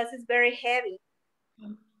because it's very heavy.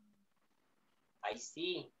 I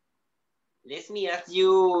see. Let me ask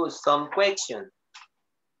you some questions.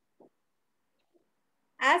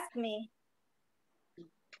 Ask me.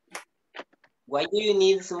 Why do you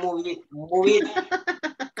need to move it?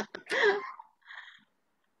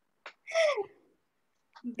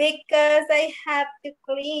 Because I have to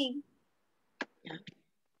clean.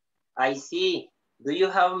 I see. Do you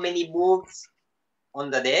have many books on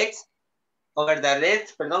the desk? Over the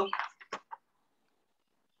desk, perdón.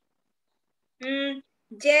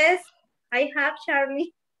 Yes, I have,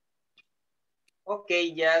 Charlie.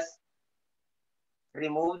 Okay, just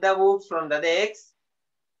remove the books from the desk.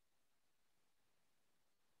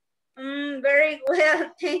 Very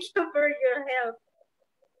well. Thank you for your help.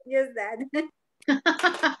 Just that.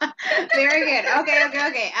 Very good.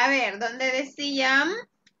 Okay. A ver, ¿dónde decía?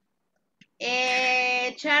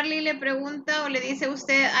 Charlie le pregunta o le dice a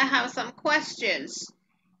usted, I have some questions.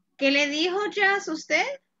 ¿Qué le dijo Jazz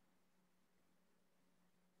usted?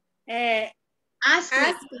 Ask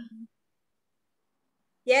me.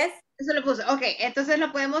 Yes. Eso lo puso. Ok, entonces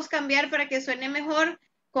lo podemos cambiar para que suene mejor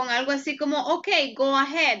con algo así como, ok, go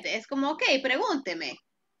ahead. Es como, ok, pregúnteme.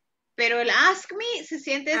 Pero el ask me se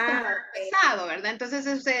siente como pesado, ¿verdad? Entonces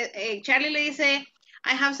usted, Charlie le dice,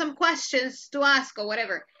 I have some questions to ask o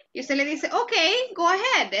whatever. Y usted le dice, ok, go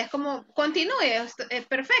ahead. Es como, continúe, es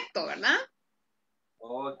perfecto, ¿verdad?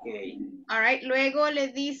 Ok. All right, luego le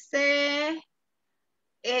dice,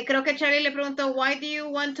 creo que Charlie le preguntó, why do you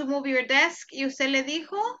want to move your desk? Y usted le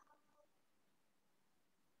dijo,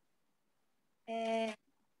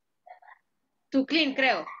 to clean,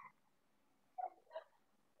 creo.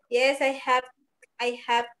 Yes, I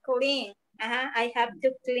have clean. I have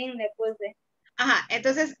to clean, le puse. Ajá,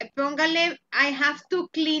 entonces póngale I have to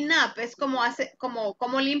clean up, es como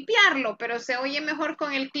como limpiarlo, pero se oye mejor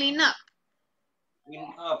con el clean up.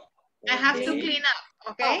 Clean up. I have to clean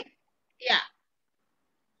up, ¿ok? Ya.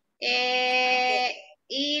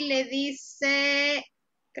 Y le dice,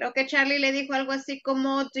 creo que Charlie le dijo algo así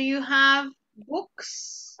como, do you have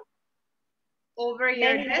books over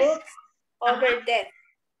your Many desk? books over desk.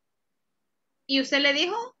 ¿Y usted le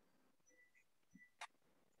dijo?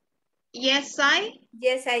 Yes, I.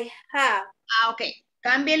 Yes, I have. Ok.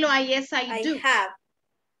 Cámbielo a yes, I do. I have.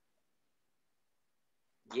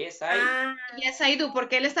 Yes, I. Yes, I do,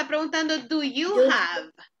 porque él está preguntando, do you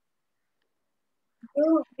have?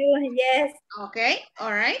 Do, yes. Okay,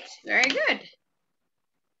 all right, very good.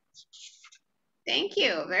 Thank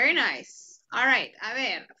you, very nice. All right, a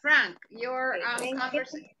ver, Frank, your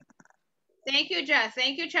conversation. Thank you, Jess.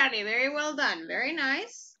 Thank you, Charlie. Very well done. Very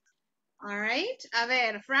nice. All right. A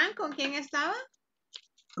ver, Frank, ¿con quién estaba?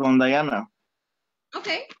 Con Diana.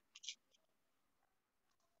 Okay.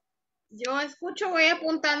 Yo escucho, voy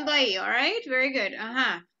apuntando ahí. All right, very good.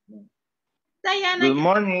 Ajá. Diana. Good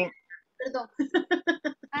morning. Perdón.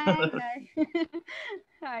 Hi.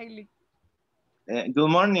 Hi. Good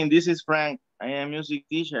morning. This is Frank. I am music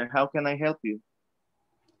teacher. How can I help you?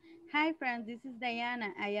 Hi, Frank. This is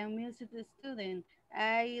Diana. I am music student.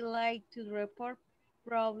 I like to report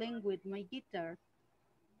problem with my guitar.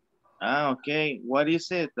 Okay. What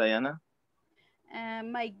is it, Diana?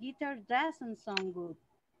 My guitar doesn't sound good.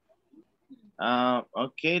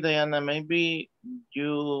 Okay, Diana, maybe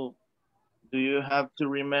do you have to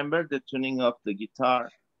remember the tuning of the guitar?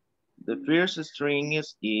 The first string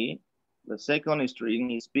is E, the second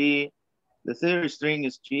string is B, the third string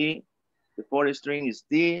is G, the fourth string is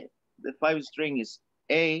D, the fifth string is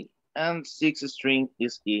A, and sixth string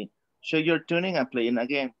is E. Show your tuning and playing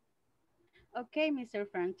again. Okay, Mr.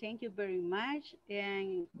 Frank, thank you very much.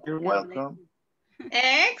 And you're welcome.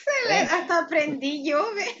 Excellent. Hasta aprendí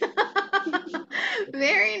yo.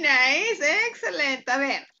 Very nice. Excellent. A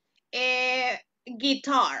ver.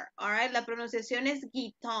 Guitar. All right. La pronunciación es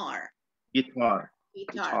guitar. Guitar.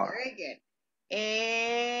 Guitar. Very good.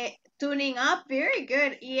 Tuning up. Very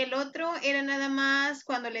good. Y el otro era nada más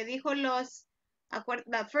cuando le dijo los...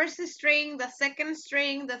 The first string, the second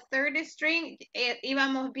string, the third string,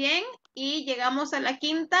 íbamos bien y llegamos a la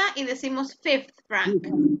quinta y decimos fifth, Frank.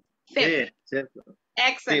 Fifth. Sí, cierto.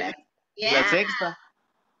 Excellent. ¿Y la sexta?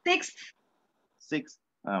 Sixth. Sixth.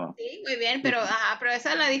 Ah, Sí, muy bien, pero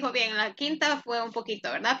esa la dijo bien. La quinta fue un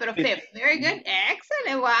poquito, ¿verdad? Pero fifth. Very good.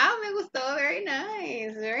 Excellent. Wow, me gustó. Very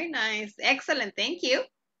nice. Very nice. Excellent. Thank you.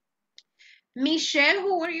 Michelle,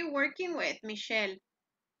 who were you working with, Michelle?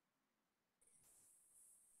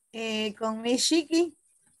 Con mi Chiqui.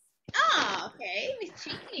 Ah, okay, Miss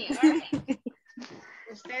Chiqui. All right.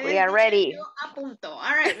 Ustedes We are ready. Yo a punto.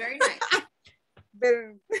 All right, very nice.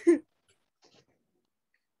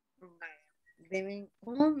 Deme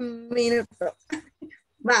un minuto.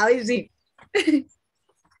 Va, hoy sí.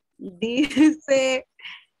 Dice,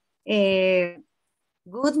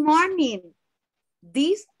 good morning.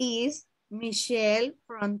 This is Michelle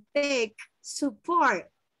from Tech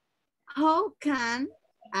Support. How can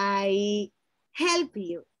I help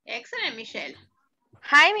you? Excellent, Michelle.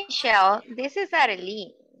 Hi, Michelle. This is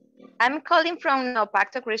Arely. I'm calling from No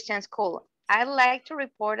Pacto Christian School. I'd like to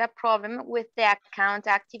report a problem with the account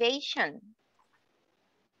activation.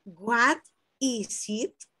 What is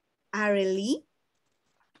it, Arely?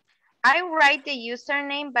 I write the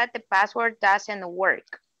username, but the password doesn't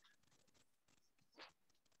work.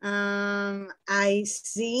 I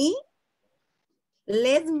see.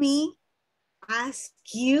 Let me ask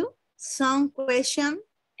you some question.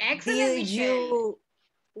 Excellent, Did Michelle. you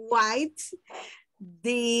write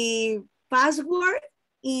the password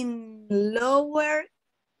in lower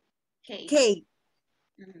case?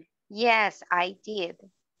 Yes, I did.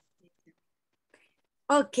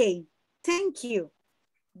 Okay, thank you.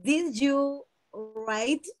 Did you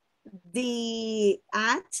write the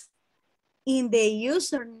ad in the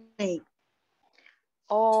username?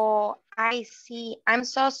 Oh, I see. I'm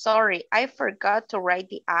so sorry. I forgot to write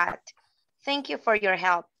the ad. Thank you for your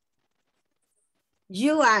help.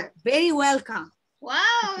 You are very welcome.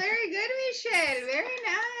 Wow, very good, Michelle. Very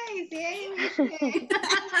nice. Yay, Michelle. Very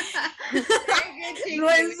good, Chiqui. Lo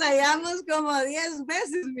ensayamos como 10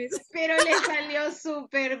 veces, Miss. Pero le salió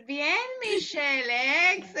súper bien, Michelle.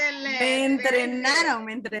 Excellent. Me entrenaron.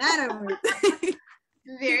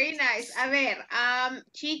 Very nice. A ver,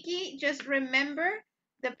 Chiqui, just remember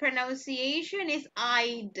the pronunciation is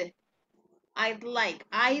I'd. I'd like.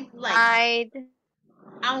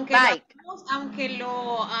 Aunque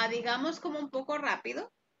lo digamos como un poco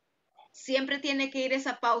rápido, siempre tiene que ir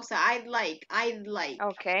esa pausa. I'd like.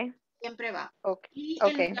 Okay. Siempre va. Okay. Y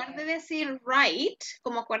en lugar de decir write,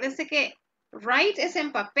 como acuérdense que write es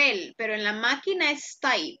en papel, pero en la máquina es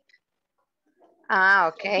type. Ah,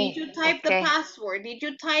 okay. Did you type the password? Did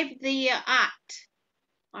you type the at?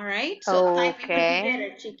 All right. So type it would be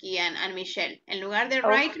better, Chiqui and Michelle. En lugar de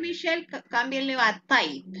write, Michelle, cámbienle a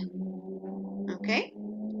type. Okay.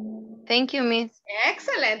 Thank you, Miss.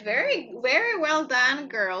 Excellent. Very, very well done,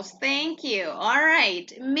 girls. Thank you. All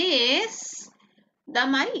right. Miss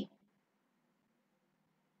Damari.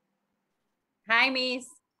 Hi, Miss.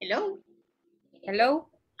 Hello. Hello.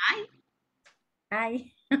 Hi.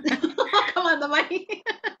 Hi. Come on, Damari.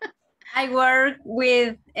 I work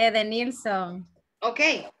with Eden Nilsson.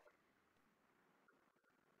 Okay.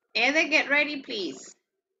 Ede, get ready, please.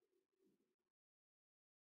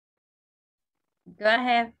 Go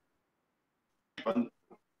ahead.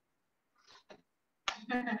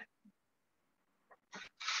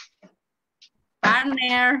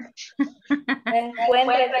 Partner.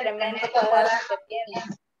 Encuentra el tremendo cuadrado que tiene.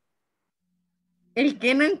 ¿El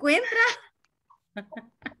que no encuentra?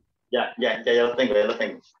 Ya lo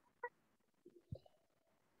tengo,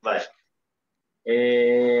 Vale.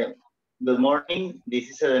 Good morning, this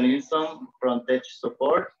is Eden Nilsson from Tech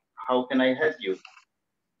Support. How can I help you?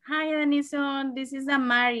 Hi, Denison. This is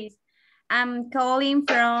Amaris. I'm calling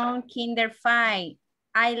from Kinder 5.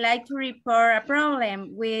 I like to report a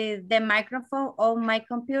problem with the microphone of my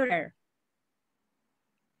computer.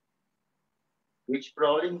 Which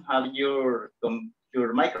problem have your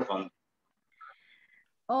microphone?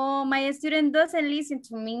 Oh, my student doesn't listen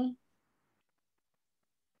to me.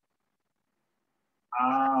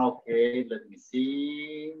 Okay, let me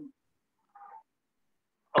see.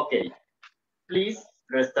 Okay, please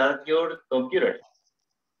restart your computer.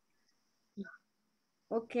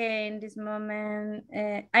 Okay, in this moment,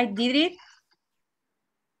 I did it.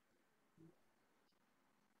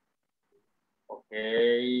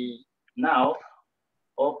 Okay, now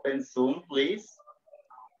open Zoom, please,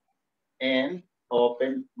 and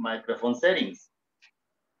open microphone settings.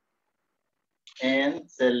 And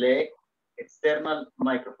select external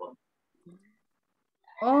microphone.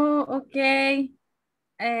 Oh, okay.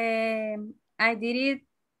 I did it.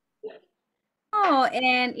 Oh,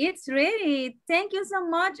 and it's ready. Thank you so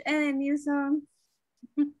much, Nilsson.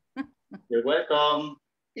 You're welcome.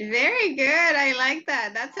 Very good. I like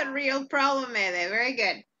that. That's a real problem, Ede. Very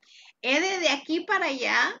good. Ede, de aquí para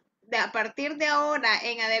allá, a partir de ahora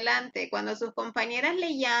en adelante, cuando sus compañeras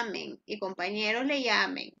le llamen y compañeros le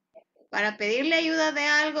llamen para pedirle ayuda de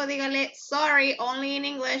algo, dígale, sorry, only in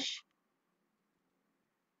English.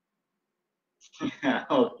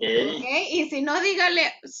 Okay. Okay. Y si no,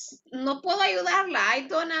 dígale, no puedo ayudarla. I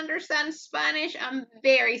don't understand Spanish. I'm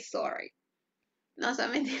very sorry. No,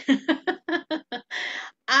 solamente.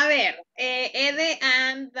 A ver, Ede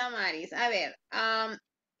and Damaris. A ver,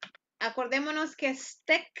 acordémonos que es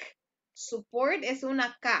tech support es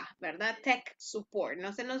una K, ¿verdad? Tech support.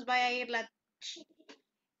 No se nos vaya a ir la...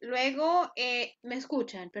 Luego, ¿me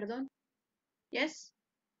escuchan? Perdón. Yes?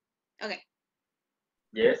 Ok.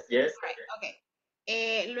 Yes, yes. Ok.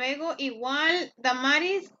 Luego, igual,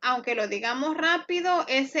 Damaris, aunque lo digamos rápido,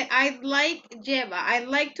 ese I'd like lleva. I'd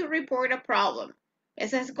like to report a problem.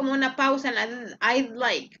 Esa es como una pausa en la I'd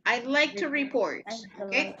like to report.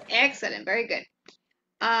 Okay, excellent, very good.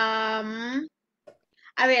 A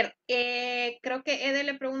ver, creo que Ede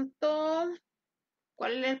le preguntó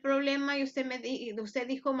cuál es el problema y usted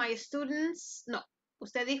dijo my students. No,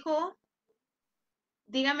 usted dijo,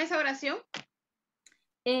 dígame esa oración.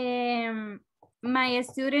 My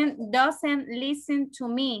student doesn't listen to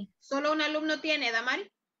me. Solo un alumno tiene, Damari.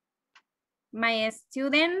 My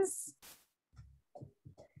students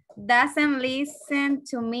doesn't listen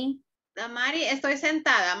to me. Damari, estoy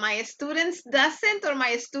sentada. My students doesn't or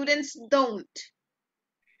my students don't.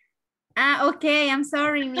 Ah, okay, I'm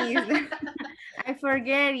sorry, miss. I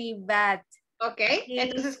forget it, but... Ok,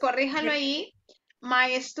 entonces corríjalo ahí.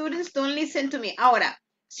 My students don't listen to me. Ahora,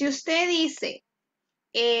 si usted dice,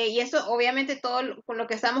 y eso obviamente todo con lo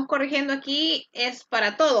que estamos corrigiendo aquí es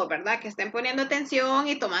para todo, ¿verdad? Que estén poniendo atención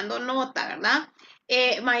y tomando nota, ¿verdad?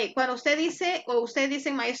 Cuando usted dice, o usted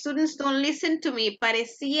dice, my students don't listen to me,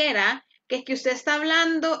 pareciera que es que usted está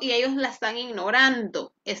hablando y ellos la están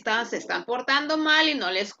ignorando. Se están portando mal y no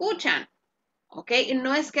le escuchan. ¿Ok? Y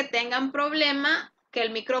no es que tengan problema que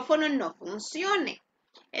el micrófono no funcione.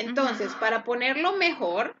 Entonces, para ponerlo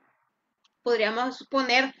mejor, podríamos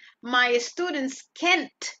poner, my students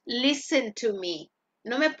can't listen to me.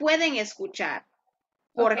 No me pueden escuchar.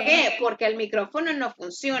 ¿Por qué? Porque el micrófono no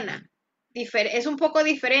funciona. Es un poco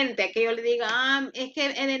diferente a que yo le diga, es que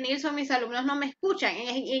en Nilsson mis alumnos no me escuchan.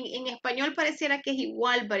 En español pareciera que es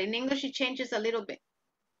igual, but in English it changes a little bit.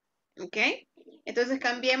 ¿Ok? Entonces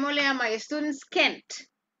cambiémosle a my students can't.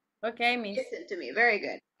 Okay, miss. Listen to me, very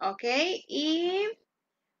good. Ok, y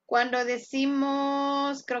cuando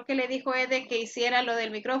decimos, creo que le dijo Ede que hiciera lo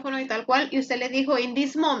del micrófono y tal cual, y usted le dijo in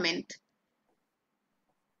this moment.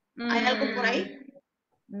 ¿Hay algo por ahí?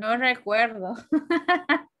 No recuerdo.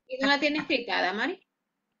 ¿Y no la tiene explicada, Mari?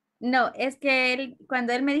 No, es que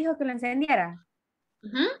cuando él me dijo que lo encendiera.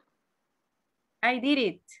 I did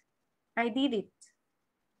it. I did it.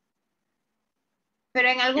 Pero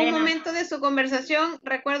en algún momento de su conversación,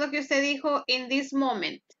 recuerdo que usted dijo in this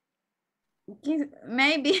moment.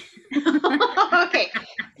 Maybe. Ok,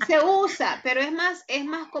 se usa, pero es más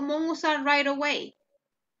común usar right away.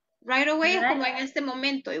 Right away es como en este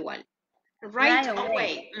momento igual. Right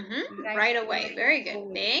away. Right away. Very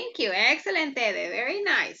good. Thank you. Excellent, Ede. Very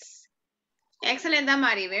nice. Excellent,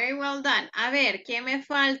 Damari. Very well done. A ver, ¿quién me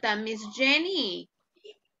falta? Miss Jenny.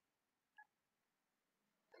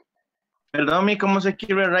 Perdón, ¿cómo se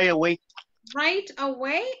escribe right away? Right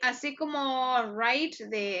away, así como right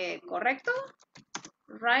de correcto.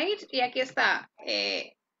 Right, y aquí está.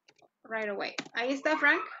 Right away. Ahí está,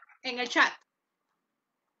 Frank, en el chat.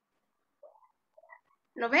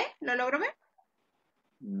 ¿Lo ve? ¿Lo logro ver?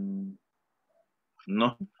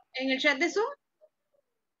 No. ¿En el chat de Zoom?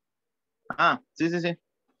 Ah, sí.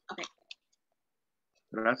 Ok.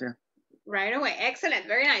 Gracias. Right away. Excellent.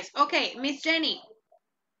 Very nice. Ok, Miss Jenny.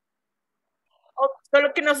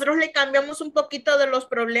 Solo que nosotros le cambiamos un poquito de los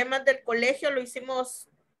problemas del colegio, lo hicimos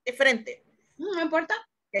diferente. No importa.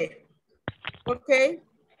 Okay. Okay.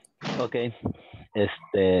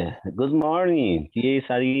 Good morning. This is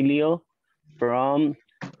Adilio from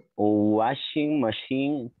washing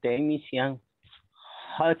machine technician.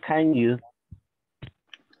 How can you?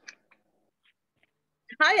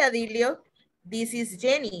 Hi, Adilio. This is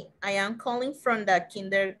Jenny. I am calling from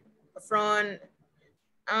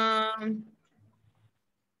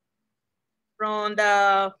From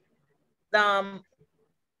the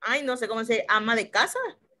ay, no sé cómo se dice, ama de casa.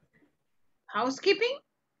 Housekeeping?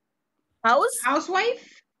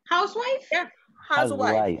 Housewife? Yeah,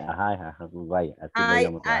 housewife. Ajá, housewife. Así lo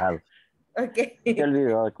habíamos trabajado. Okay. Se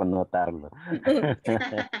olvidó de connotarlo.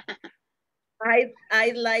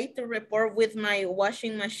 I'd like to report with my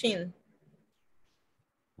washing machine.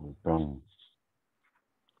 From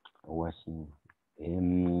washing.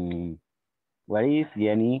 What is,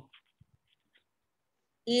 Jenny?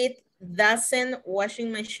 It doesn't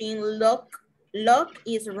washing machine lock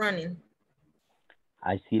is running.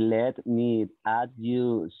 I see, let me ask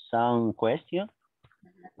you some question.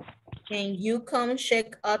 Can you come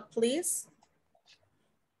check out, please?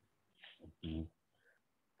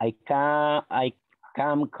 I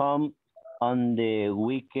can come on the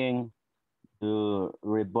weekend to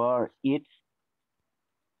review it.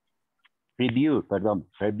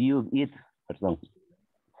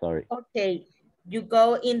 Sorry. Okay, you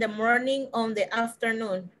go in the morning on the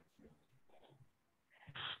afternoon.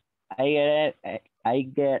 I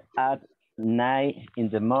get at 9 in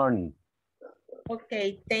the morning.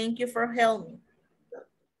 Okay, thank you for helping.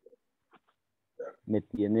 Me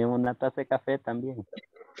tiene una taza de café también.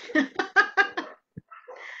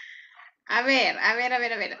 A ver.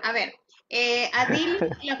 Adil,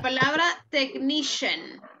 la palabra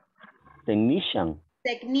technician. Technician,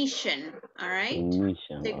 all right?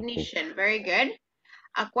 Technician, Okay. very good.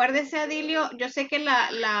 Acuérdese, Adilio, yo sé que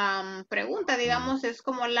la pregunta, digamos, es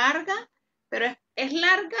como larga, pero es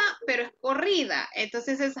larga, pero es corrida.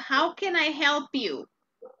 Entonces es, how can I help you?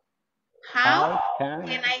 How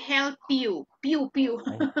can I help you? Pew, pew.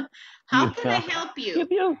 How can I help you?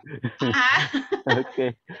 Ajá.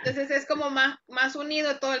 Okay. Entonces es como más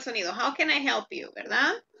unido todo el sonido. How can I help you?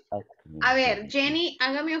 ¿Verdad? A ver, Jenny,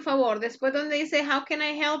 hágame un favor. Después donde dice how can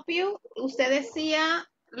I help you, usted decía,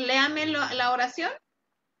 léame la oración.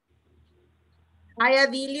 Hi,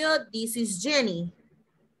 Adilio, this is Jenny.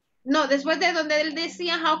 No, después de donde él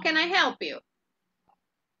decía how can I help you.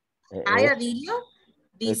 Hi, Adilio,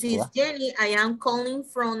 this is Jenny. I am calling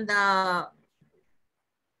from the...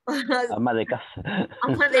 Ama de casa.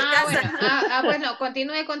 Ama de casa. Bueno,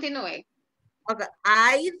 continúe. Okay,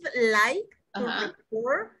 I'd like to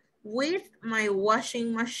report with my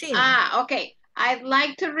washing machine. Okay. I'd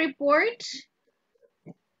like to report.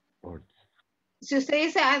 Si usted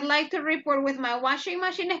dice I'd like to report with my washing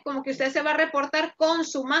machine, es como que usted se va a reportar con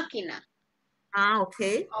su máquina.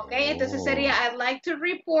 Okay. Okay, entonces sería I'd like to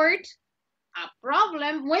report a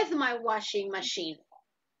problem with my washing machine.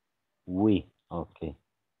 Okay.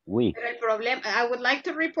 Pero el problema, I would like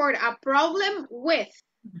to report a problem with.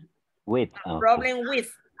 Problem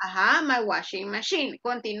with. Ajá, my washing machine.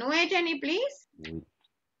 Continúe, Jenny, please.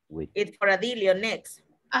 It's for Adilio next.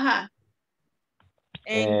 Ajá.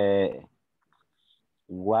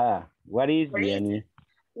 What is Jenny?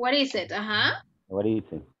 What is it? Ajá. What is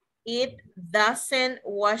it? It doesn't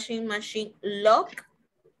washing machine lock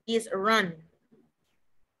is run.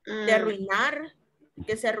 De arruinar,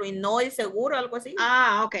 que se arruinó el seguro, algo así.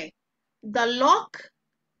 Okay. The lock.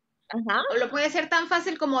 O lo puede ser tan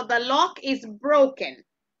fácil como the lock is broken.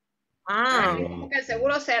 Como que el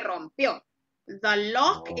seguro se rompió. The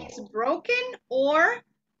lock is broken or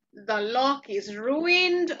the lock is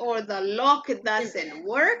ruined or the lock doesn't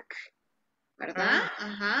work. ¿Verdad?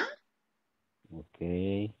 Ajá.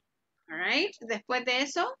 Okay. All right. Después de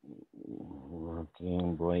eso. Okay,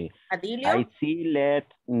 boy. Adilio? I see, let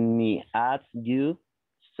me ask you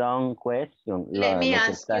some questions. Let me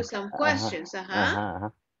ask you some questions.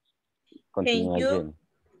 Ajá.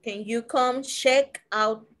 Can you come check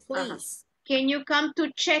out, please? Can you come to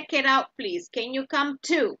check it out, please? Can you come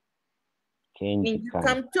to? Can you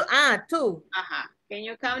come to? To. Ajá. Can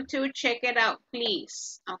you come to check it out,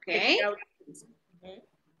 please? Okay.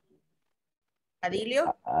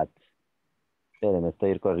 Adilio? Espera, me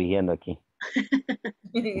estoy corrigiendo aquí.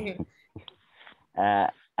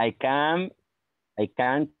 I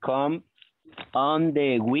can come on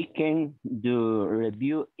the weekend to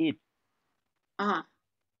review it.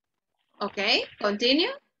 Okay, continue.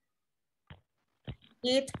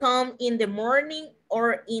 It come in the morning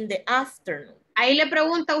or in the afternoon. Ahí le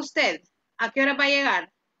pregunta a usted, ¿a qué hora va a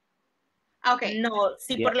llegar? Okay. No,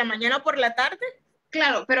 si por la mañana o por la tarde.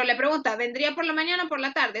 Claro, pero le pregunta, ¿vendría por la mañana o por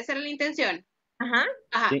la tarde? Esa era la intención. Ajá.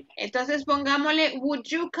 Sí. Entonces pongámosle, would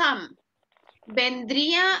you come?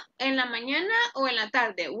 ¿Vendría en la mañana o en la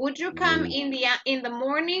tarde? Would you come in the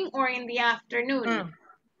morning or in the afternoon?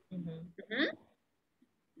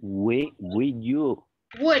 Would you?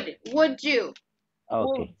 Would you?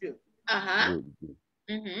 Okay. Ajá.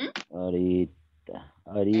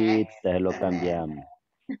 Ahorita lo cambiamos.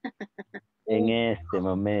 En este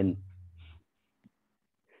momento.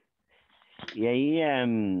 Y ahí,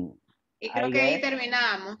 y creo que ahí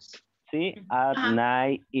terminamos. sí, at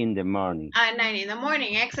night in the morning. At 9 in the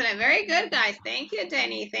morning. Excellent. Very good, guys. Thank you,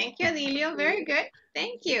 Denny. Thank you, Adilio. Very good.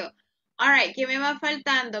 Thank you. All right. ¿Quién me va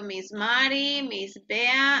faltando? Miss Mari, Miss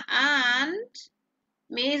Bea, and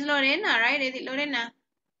Miss Lorena, right? Edith Lorena.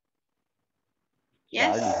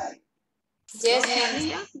 Yes. Charlie. Yes. Charlie,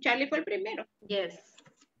 yeah. Charlie fue el primero. Yes.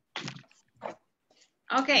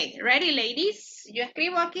 Okay. Ready, ladies? Yo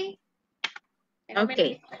escribo aquí.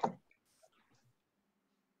 Okay.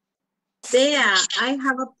 There, I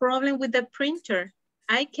have a problem with the printer.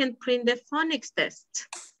 I can print the phonics test.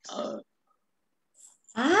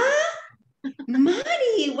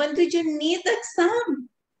 Mari, when do you need the exam?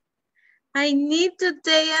 I need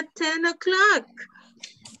today at 10 o'clock.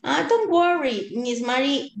 Don't worry, Miss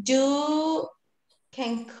Mari, you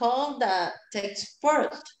can call the text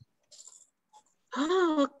first.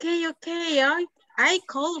 Oh, okay. I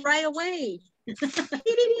call right away.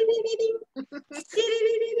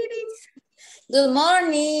 Good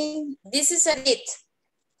morning. This is Edith.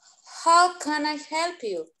 How can I help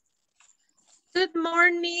you? Good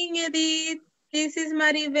morning, Edith. This is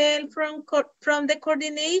Maribel from the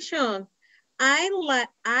coordination. I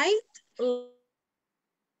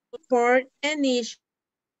report an issue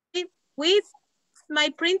with my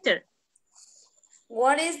printer.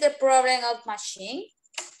 What is the problem of machine?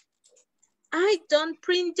 I don't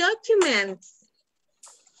print documents.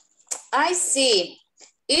 I see.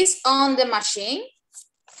 It's on the machine?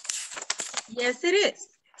 Yes, it is.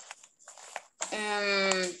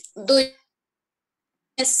 Do you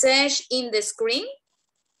message in the screen?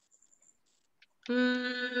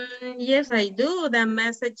 Yes, I do. The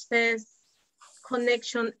message says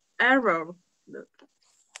connection error.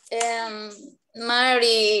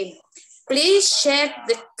 Mary, please check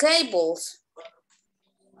the cables.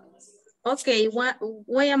 Okay,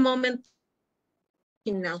 wait a moment.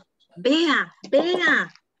 Now, Bea,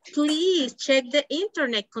 please check the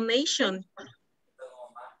internet connection.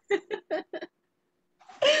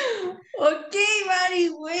 Okay, Mari,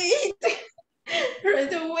 wait.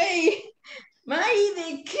 Right away. Mari,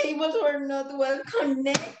 the cables were not well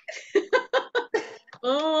connected.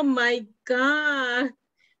 Oh my God.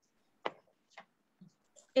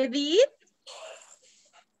 Edith?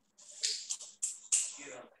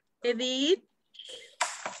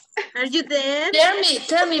 Are you there?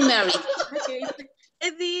 Tell me, Mary. Okay.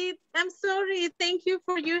 Edith, I'm sorry. Thank you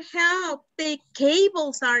for your help. The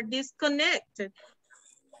cables are disconnected.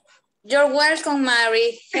 You're welcome,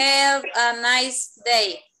 Mary. Have a nice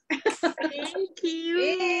day. Thank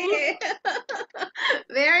you.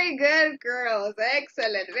 Very good, girls.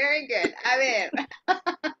 Excellent. Very good. A ver.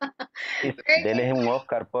 Denle un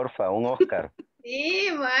Oscar, porfa, un Oscar. Sí,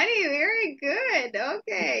 Mari, very good.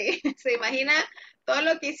 Okay. ¿Se imagina todo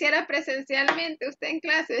lo que hiciera presencialmente usted en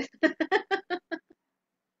clases?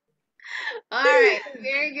 All right.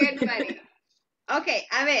 Very good, Mari. Okay,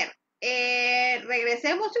 a ver.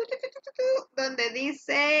 Regresemos donde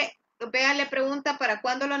dice, Bea le pregunta para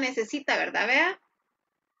cuándo lo necesita, ¿verdad, Bea?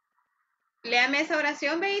 Léame esa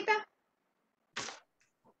oración, Beita.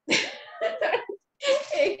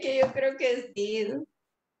 Es que yo creo que es did.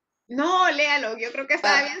 No, léalo. Yo creo que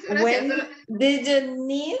estaba bien su oración. Did you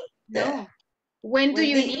need? No. When do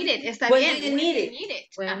you need it? Está when bien. Do you need it?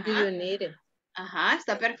 When do you need it? Ajá,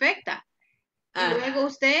 está perfecta. Y luego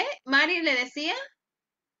usted, Mari, le decía.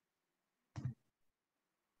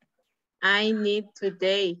 I need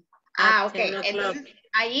today. Ok. Entonces,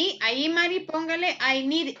 ahí, Mari, póngale I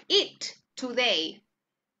need it today.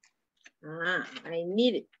 I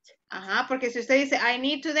need it. Ajá, porque si usted dice I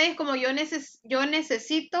need today, es como yo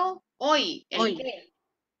necesito hoy.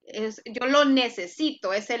 Yo lo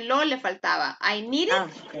necesito, ese lo le faltaba. I need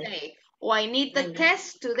it today. O I need the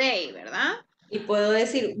test today, ¿verdad? Y puedo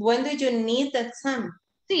decir, when do you need the exam?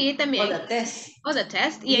 Sí, también. O the test. O the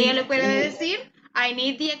test. Y ella le puede decir, I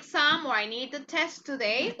need the exam, or I need the test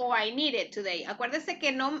today, or I need it today. Acuérdese que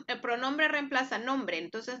el pronombre reemplaza nombre,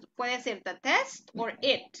 entonces puede ser the test or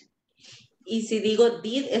it. Y si digo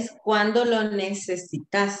did es cuando lo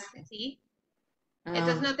necesitaste. Sí.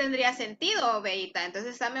 Entonces no tendría sentido, Beita.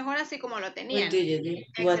 Entonces está mejor así como lo tenían. What do you do?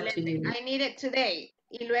 Excelente. I need it today.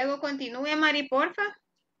 Y luego continúe, Mari, porfa.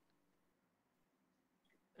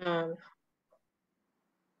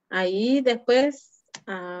 Ahí después,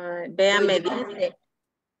 Bea me dice,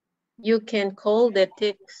 you can call the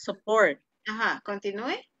tech support. Ajá,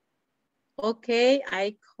 continúe. Okay,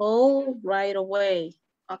 I call right away.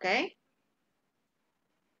 Okay.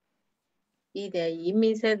 Y de ahí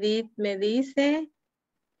Miss Edith me dice,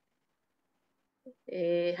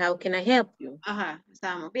 how can I help you? Ajá,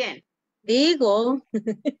 estábamos bien. Digo,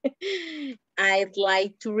 I'd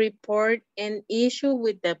like to report an issue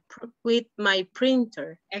with my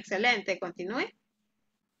printer. Excelente, continúe.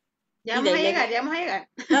 Ya Y vamos de a ahí llegar, ya vamos a llegar.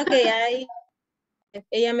 Ok, ahí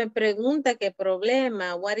ella me pregunta qué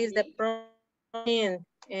problema, what is the problem?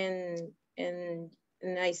 And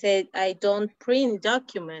I said, I don't print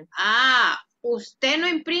document. Ah, ¿usted no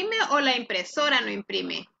imprime o la impresora no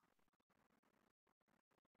imprime?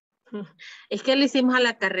 Es que lo hicimos a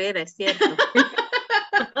la carrera, es cierto.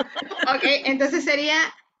 Ok, entonces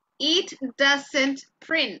sería it doesn't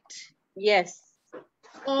print. Yes.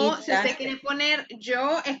 O It si usted quiere poner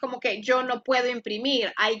yo, es como que yo no puedo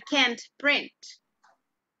imprimir. I can't print.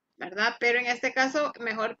 ¿Verdad? Pero en este caso,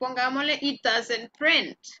 mejor pongámosle it doesn't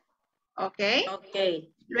print. ¿Ok? Ok.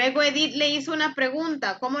 Luego Edith le hizo una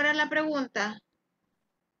pregunta. ¿Cómo era la pregunta?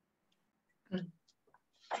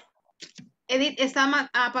 Edith, está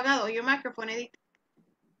apagado. Your microphone, Edith.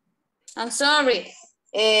 I'm sorry.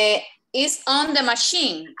 It's on the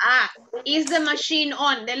machine. Ah, is the machine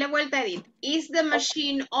on? Dele vuelta, Edith. Is the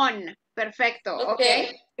machine on? Perfecto, ok.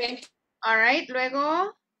 All right,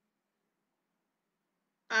 luego.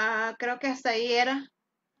 Creo que hasta ahí era.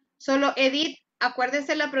 Solo Edith,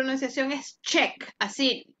 acuérdese la pronunciación es check,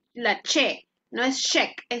 así, la che. No es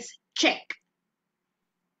check, es check.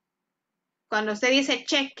 Cuando usted dice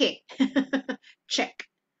cheque. Check.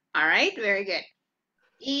 All right, very good.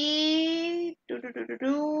 Y...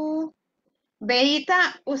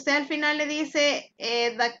 Beita, usted al final le dice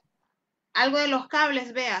algo de los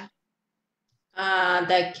cables, vea.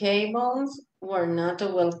 The cables were not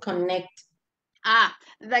well connected. Ah,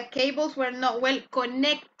 the cables were not well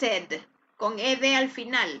connected. Con ed al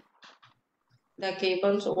final. The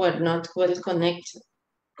cables were not well connected.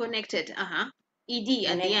 Connected, ajá. Ed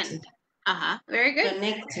at the end. Ajá, very good.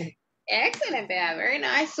 Connected. Excellent, Bea. Very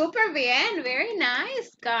nice. Super bien. Very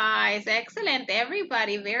nice, guys. Excellent,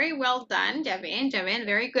 everybody. Very well done. Ya ven,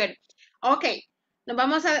 very good. Ok, nos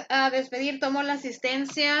vamos a despedir. Tomo la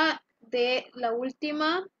asistencia de la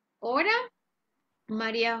última hora.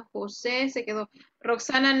 María José se quedó.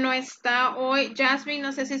 Roxana no está hoy. Jasmine,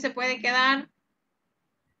 no sé si se puede quedar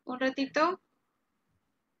un ratito.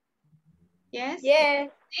 Yes.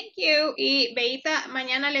 Yes. Thank you. Y Beita,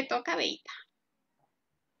 mañana le toca a Beita.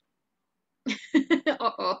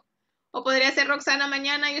 O podría ser Roxana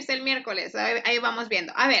mañana y usted el miércoles. Ahí vamos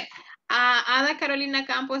viendo. A ver, Ada Carolina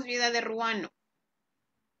Campos, Vida de Ruano.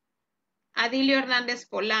 Adilio Hernández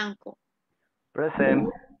Polanco. Present.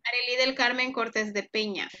 Arely del Carmen Cortés de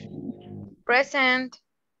Peña. Present.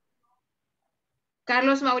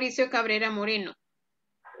 Carlos Mauricio Cabrera Moreno.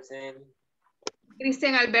 Present.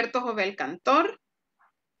 Cristian Alberto Jovel Cantor.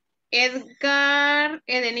 Edgar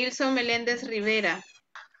Edenilson Meléndez Rivera.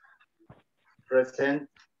 Present.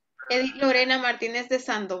 Edith Lorena Martínez de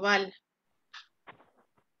Sandoval.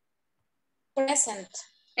 Present.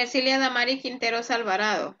 Ercilia Damari Quinteros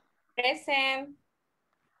Alvarado. Present.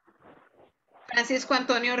 Francisco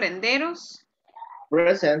Antonio Renderos.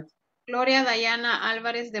 Present. Gloria Dayana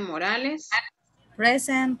Álvarez de Morales.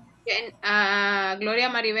 Present. Gloria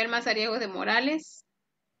Maribel Mazariego de Morales.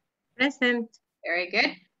 Present. Very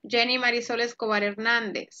good. Jenny Marisol Escobar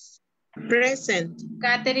Hernández. Present.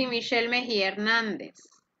 Catherine Michelle Mejía Hernández.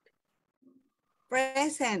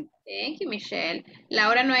 Present. Thank you, Michelle.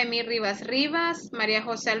 Laura Noemí Rivas Rivas. María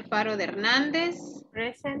José Alfaro de Hernández.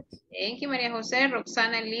 Present. Thank you, María José.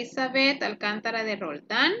 Roxana Elizabeth Alcántara de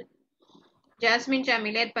Roldán. Jasmine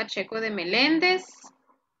Yamilet Pacheco de Meléndez.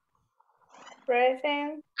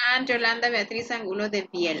 Present. And Yolanda Beatriz Angulo de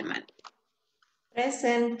Bielman.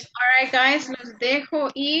 Present. All right, guys, los dejo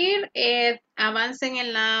ir. Avancen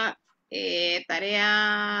en la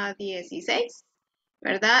tarea 16,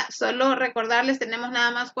 ¿verdad? Solo recordarles, tenemos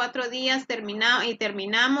nada más 4 días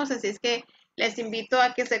terminamos, así es que les invito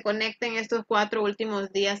a que se conecten estos 4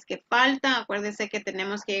 últimos días que faltan. Acuérdense que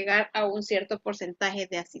tenemos que llegar a un cierto porcentaje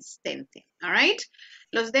de asistencia. All right.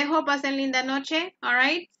 Los dejo, pasen linda noche. All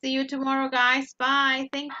right. See you tomorrow, guys. Bye.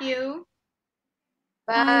 Thank you.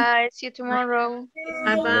 Bye. See you tomorrow.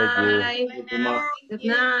 Bye-bye. Good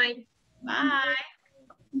night. Bye.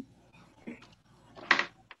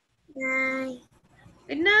 Bye.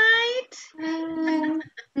 Good night.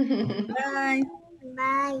 Bye.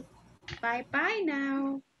 Bye. Bye-bye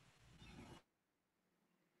now.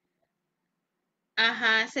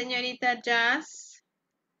 Ajá, señorita Jazz.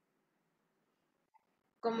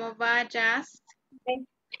 ¿Cómo va, Jazz?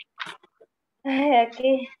 Ay,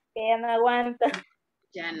 aquí, que ya no aguanto.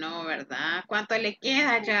 Ya no, ¿verdad? ¿Cuánto le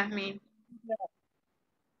queda, Jasmine?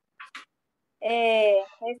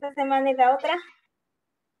 Esta semana y la otra.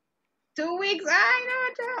 2 weeks. Ay, no,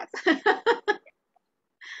 Jazz.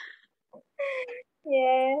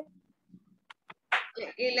 Yes.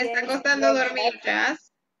 Y le está Yes, costando yes, dormir,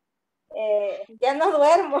 Jazz. ya no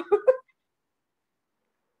duermo.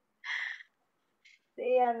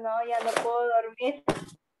 Sí, ya no puedo dormir.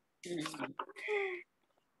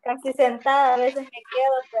 Casi sentada, a veces me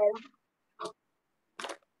quedo, pero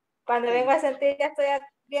cuando vengo a sentir ya estoy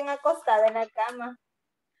bien acostada en la cama.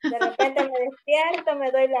 De repente me despierto,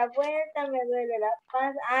 me doy la vuelta, me duele la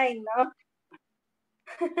panza. Ay, no.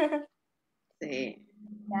 Sí.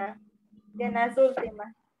 Ya en las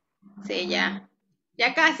últimas. Sí, ya.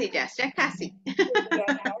 Ya casi, Jazz, ya casi.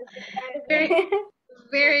 Very,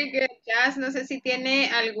 very good, Jazz. No sé si tiene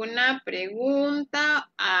alguna pregunta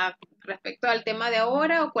respecto al tema de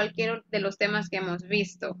ahora o cualquier de los temas que hemos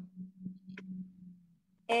visto.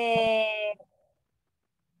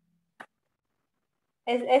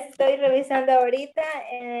 Estoy revisando ahorita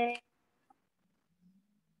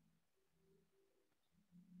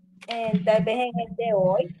tal vez en el de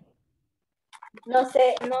hoy. No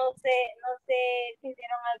sé si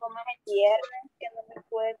hicieron algo más el viernes que no me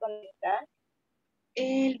pude conectar.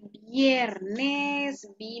 El viernes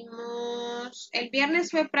vimos, el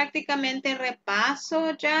viernes fue prácticamente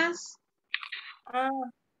repaso, Jazz,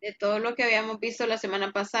 de todo lo que habíamos visto la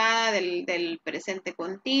semana pasada, del presente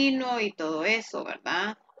continuo y todo eso,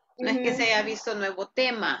 ¿verdad? No es que se haya visto nuevo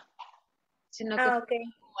tema, sino que fue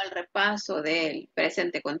como el repaso del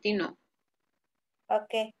presente continuo.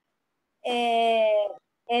 Ok.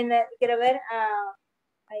 Quiero ver,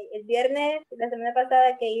 el viernes, la semana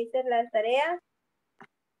pasada que hice las tareas,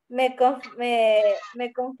 me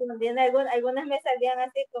confundí en algunas me salían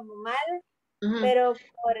así como mal, pero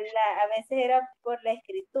a veces era por la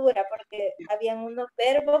escritura, porque habían unos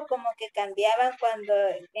verbos como que cambiaban cuando,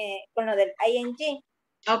 con lo del ing.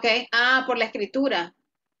 Ok, por la escritura.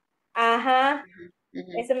 Ajá,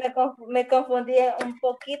 eso me confundí un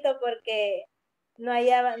poquito porque no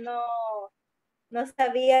hallaba, no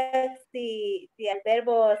sabía si al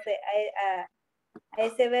verbo, a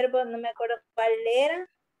ese verbo, no me acuerdo cuál era,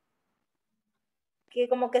 que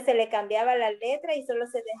como que se le cambiaba la letra y solo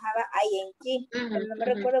se dejaba ing, pero no me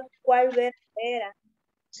recuerdo cuál verbo era.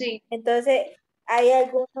 Sí. Entonces, hay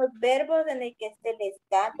algunos verbos en el que se les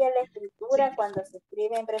cambia la escritura cuando se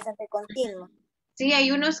escribe en presente continuo. Sí,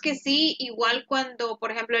 hay unos que sí, igual cuando,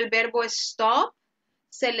 por ejemplo, el verbo stop,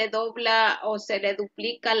 se le dobla o se le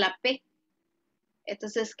duplica la P.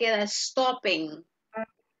 Entonces queda stopping.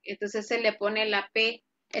 Entonces se le pone la P.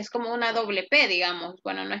 Es como una doble P, digamos.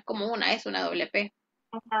 Bueno, no es como una, es una doble P.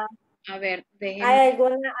 Ajá. A ver, déjenme. ¿Hay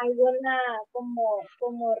alguna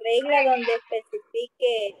como regla donde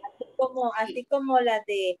especifique, así como las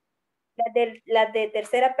de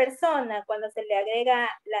tercera persona, cuando se le agrega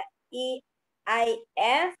la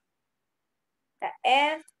IIS, la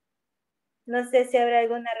S? No sé si habrá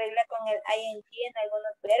alguna regla con el ing en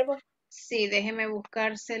algunos verbos. Sí, déjeme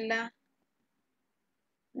buscársela.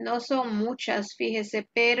 No son muchas, fíjese,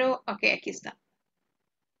 pero... Ok, aquí está.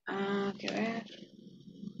 Que ver.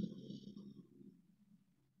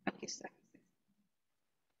 Aquí está.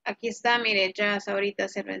 Aquí está, mire, ya ahorita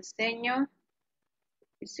se lo enseño.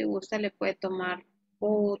 Y si gusta le puede tomar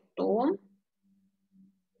foto.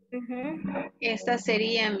 Esta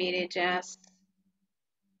sería, mire, ya.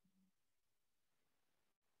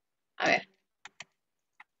 A ver.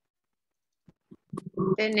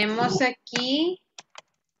 Tenemos aquí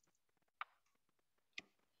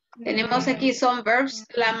son verbs.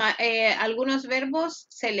 Algunos verbos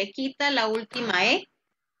se le quita la última E.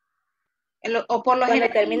 O por lo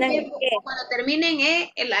general, cuando termina en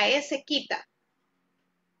E, la E se quita.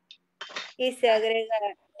 Y se agrega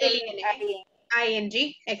el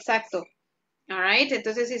ing, exacto. All right,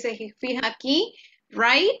 entonces si se fija aquí,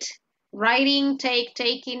 write, writing, take,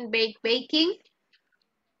 taking, bake, baking,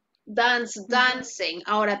 dance, dancing.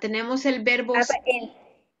 Ahora tenemos el verbo.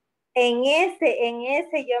 En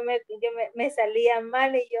ese yo me salía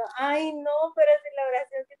mal y yo, ay no, pero si la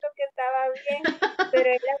oración siento que estaba bien, pero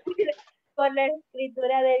era por la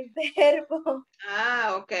escritura del verbo.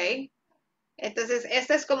 Ok. Entonces,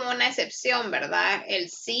 esta es como una excepción, ¿verdad? El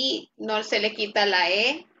sí no se le quita la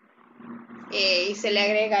E y se le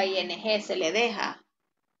agrega ing, se le deja.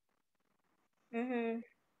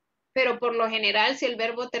 Pero por lo general, si el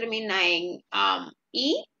verbo termina en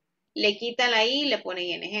I, le quitan la I y le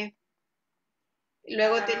ponen ing.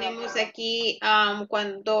 Luego tenemos aquí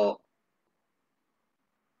cuando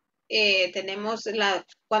tenemos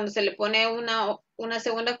cuando se le pone una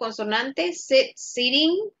segunda consonante, sit,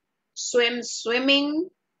 sitting, swim, swimming,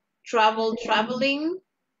 travel, traveling.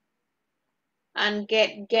 and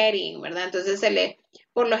getting, ¿verdad? Entonces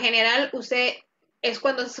por lo general usted es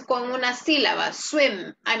cuando es con una sílaba,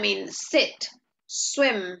 swim, sit,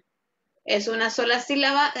 swim, es una sola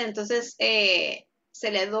sílaba, entonces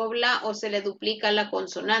se le dobla o se le duplica la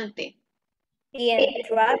consonante. Y en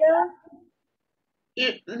travel.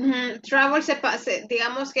 Travel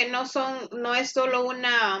digamos que no es solo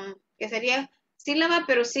una, que sería sílaba,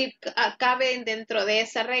 pero sí cabe dentro de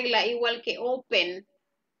esa regla, igual que open.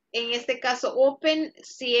 En este caso, open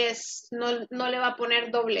sí no le va a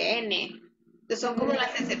poner doble N. Entonces son como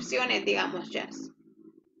las excepciones, digamos, Jazz.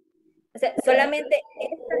 O sea, solamente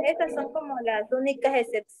estas son como las únicas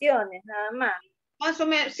excepciones, nada más. Más o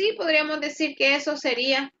menos, sí, podríamos decir que eso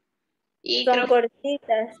sería. Y son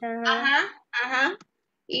cortitas. Ajá.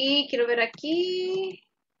 Y quiero ver aquí.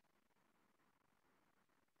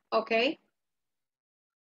 Ok.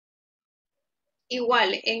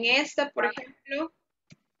 Igual, en esta, por ejemplo,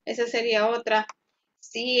 esa sería otra.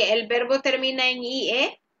 Si el verbo termina en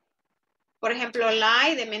IE, por ejemplo,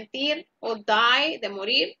 lie, de mentir, o die, de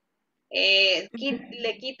morir,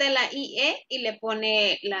 le quita la IE y le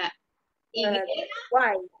pone la Y.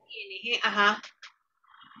 Ajá.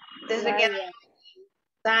 Entonces le queda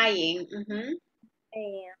dying.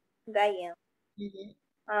 Dying.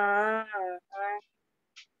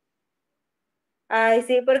 Ay,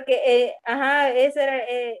 sí, porque, eso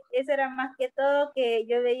era más que todo que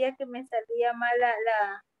yo veía que me salía mal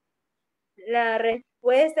la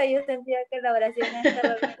respuesta, yo sentía que la oración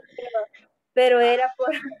estaba bien, pero era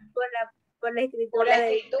por la escritura. Por la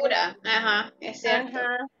escritura, ajá, es cierto.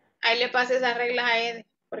 Ajá. Ahí le pasa esas reglas a Ed,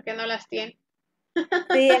 porque no las tiene.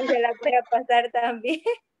 Sí, él se la puede pasar también.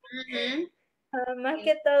 Más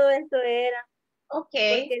que todo eso era. Ok.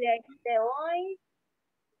 Porque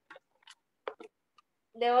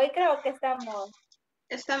de hoy creo que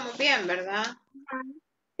estamos bien, ¿verdad?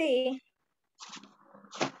 Sí.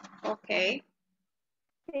 Ok.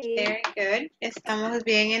 Sí. Very good. Estamos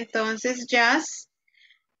bien entonces, Jazz.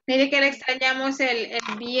 Mire que le extrañamos el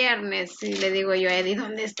viernes y le digo yo a Eddie,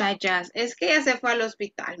 ¿dónde está Jazz? Es que ella se fue al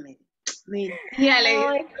hospital, ya le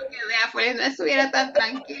dije que vea, pues no estuviera tan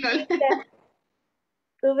tranquilo.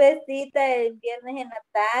 Tuve cita el viernes en la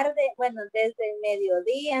tarde, bueno, desde el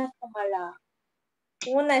mediodía, como a la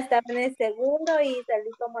 1 estaba en el segundo y salí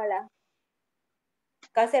como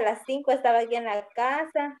casi a las 5 estaba aquí en la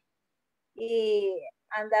casa y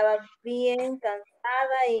andaba bien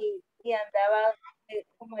cansada y andaba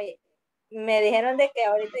como me dijeron de que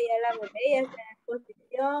ahorita ya la bebé ya está en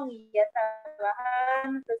posición y ya está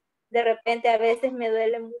bajando, entonces, de repente a veces me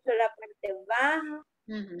duele mucho la parte baja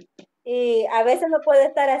y a veces no puedo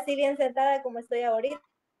estar así bien sentada como estoy ahorita.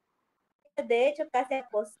 De hecho, casi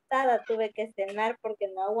acostada tuve que cenar porque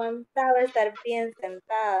no aguantaba estar bien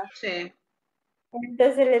sentada. Sí.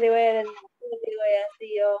 Entonces le digo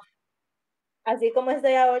así como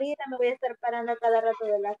estoy ahorita, me voy a estar parando cada rato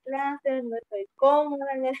de la clase, no estoy cómoda.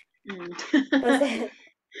 Entonces,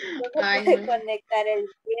 no se puede conectar el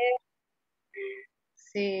pie.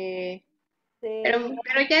 Sí. Sí. Pero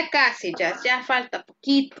ya casi, ya falta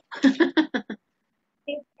poquito.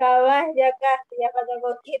 Sí, cabal, ya casi, ya falta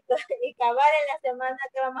poquito. Y cabal en la semana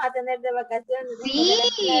que vamos a tener de vacaciones. Sí,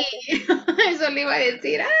 eso le iba a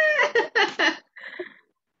decir.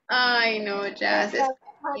 Ay, no, ya.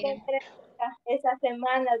 Esa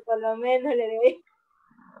semana por lo menos le doy.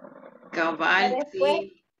 Cabal,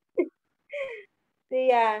 sí. Sí,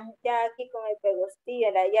 ya aquí con el pegostillo,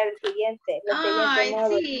 ya el siguiente. Ay,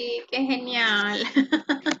 sí, qué genial.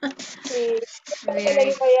 Sí, le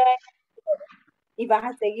digo yo, y vas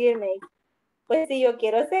a seguirme. Pues sí, yo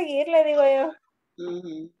quiero seguir, le digo yo.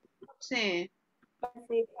 Sí.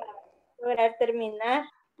 Sí, para lograr terminar.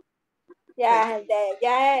 Ya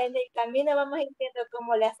en el camino vamos a ir viendo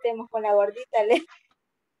cómo le hacemos con la gordita.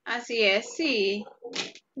 Así es, sí.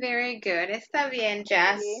 Very good. Está bien,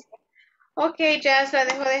 Jazz. Sí. Ok, Jazz, la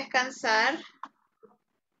dejo descansar.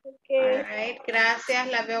 Okay. All right, gracias.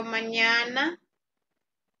 La veo mañana.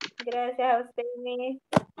 Gracias a usted, Miss.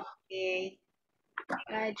 Okay.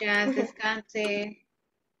 Bye, Jazz. Descanse.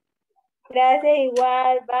 Gracias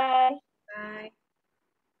igual. Bye. Bye.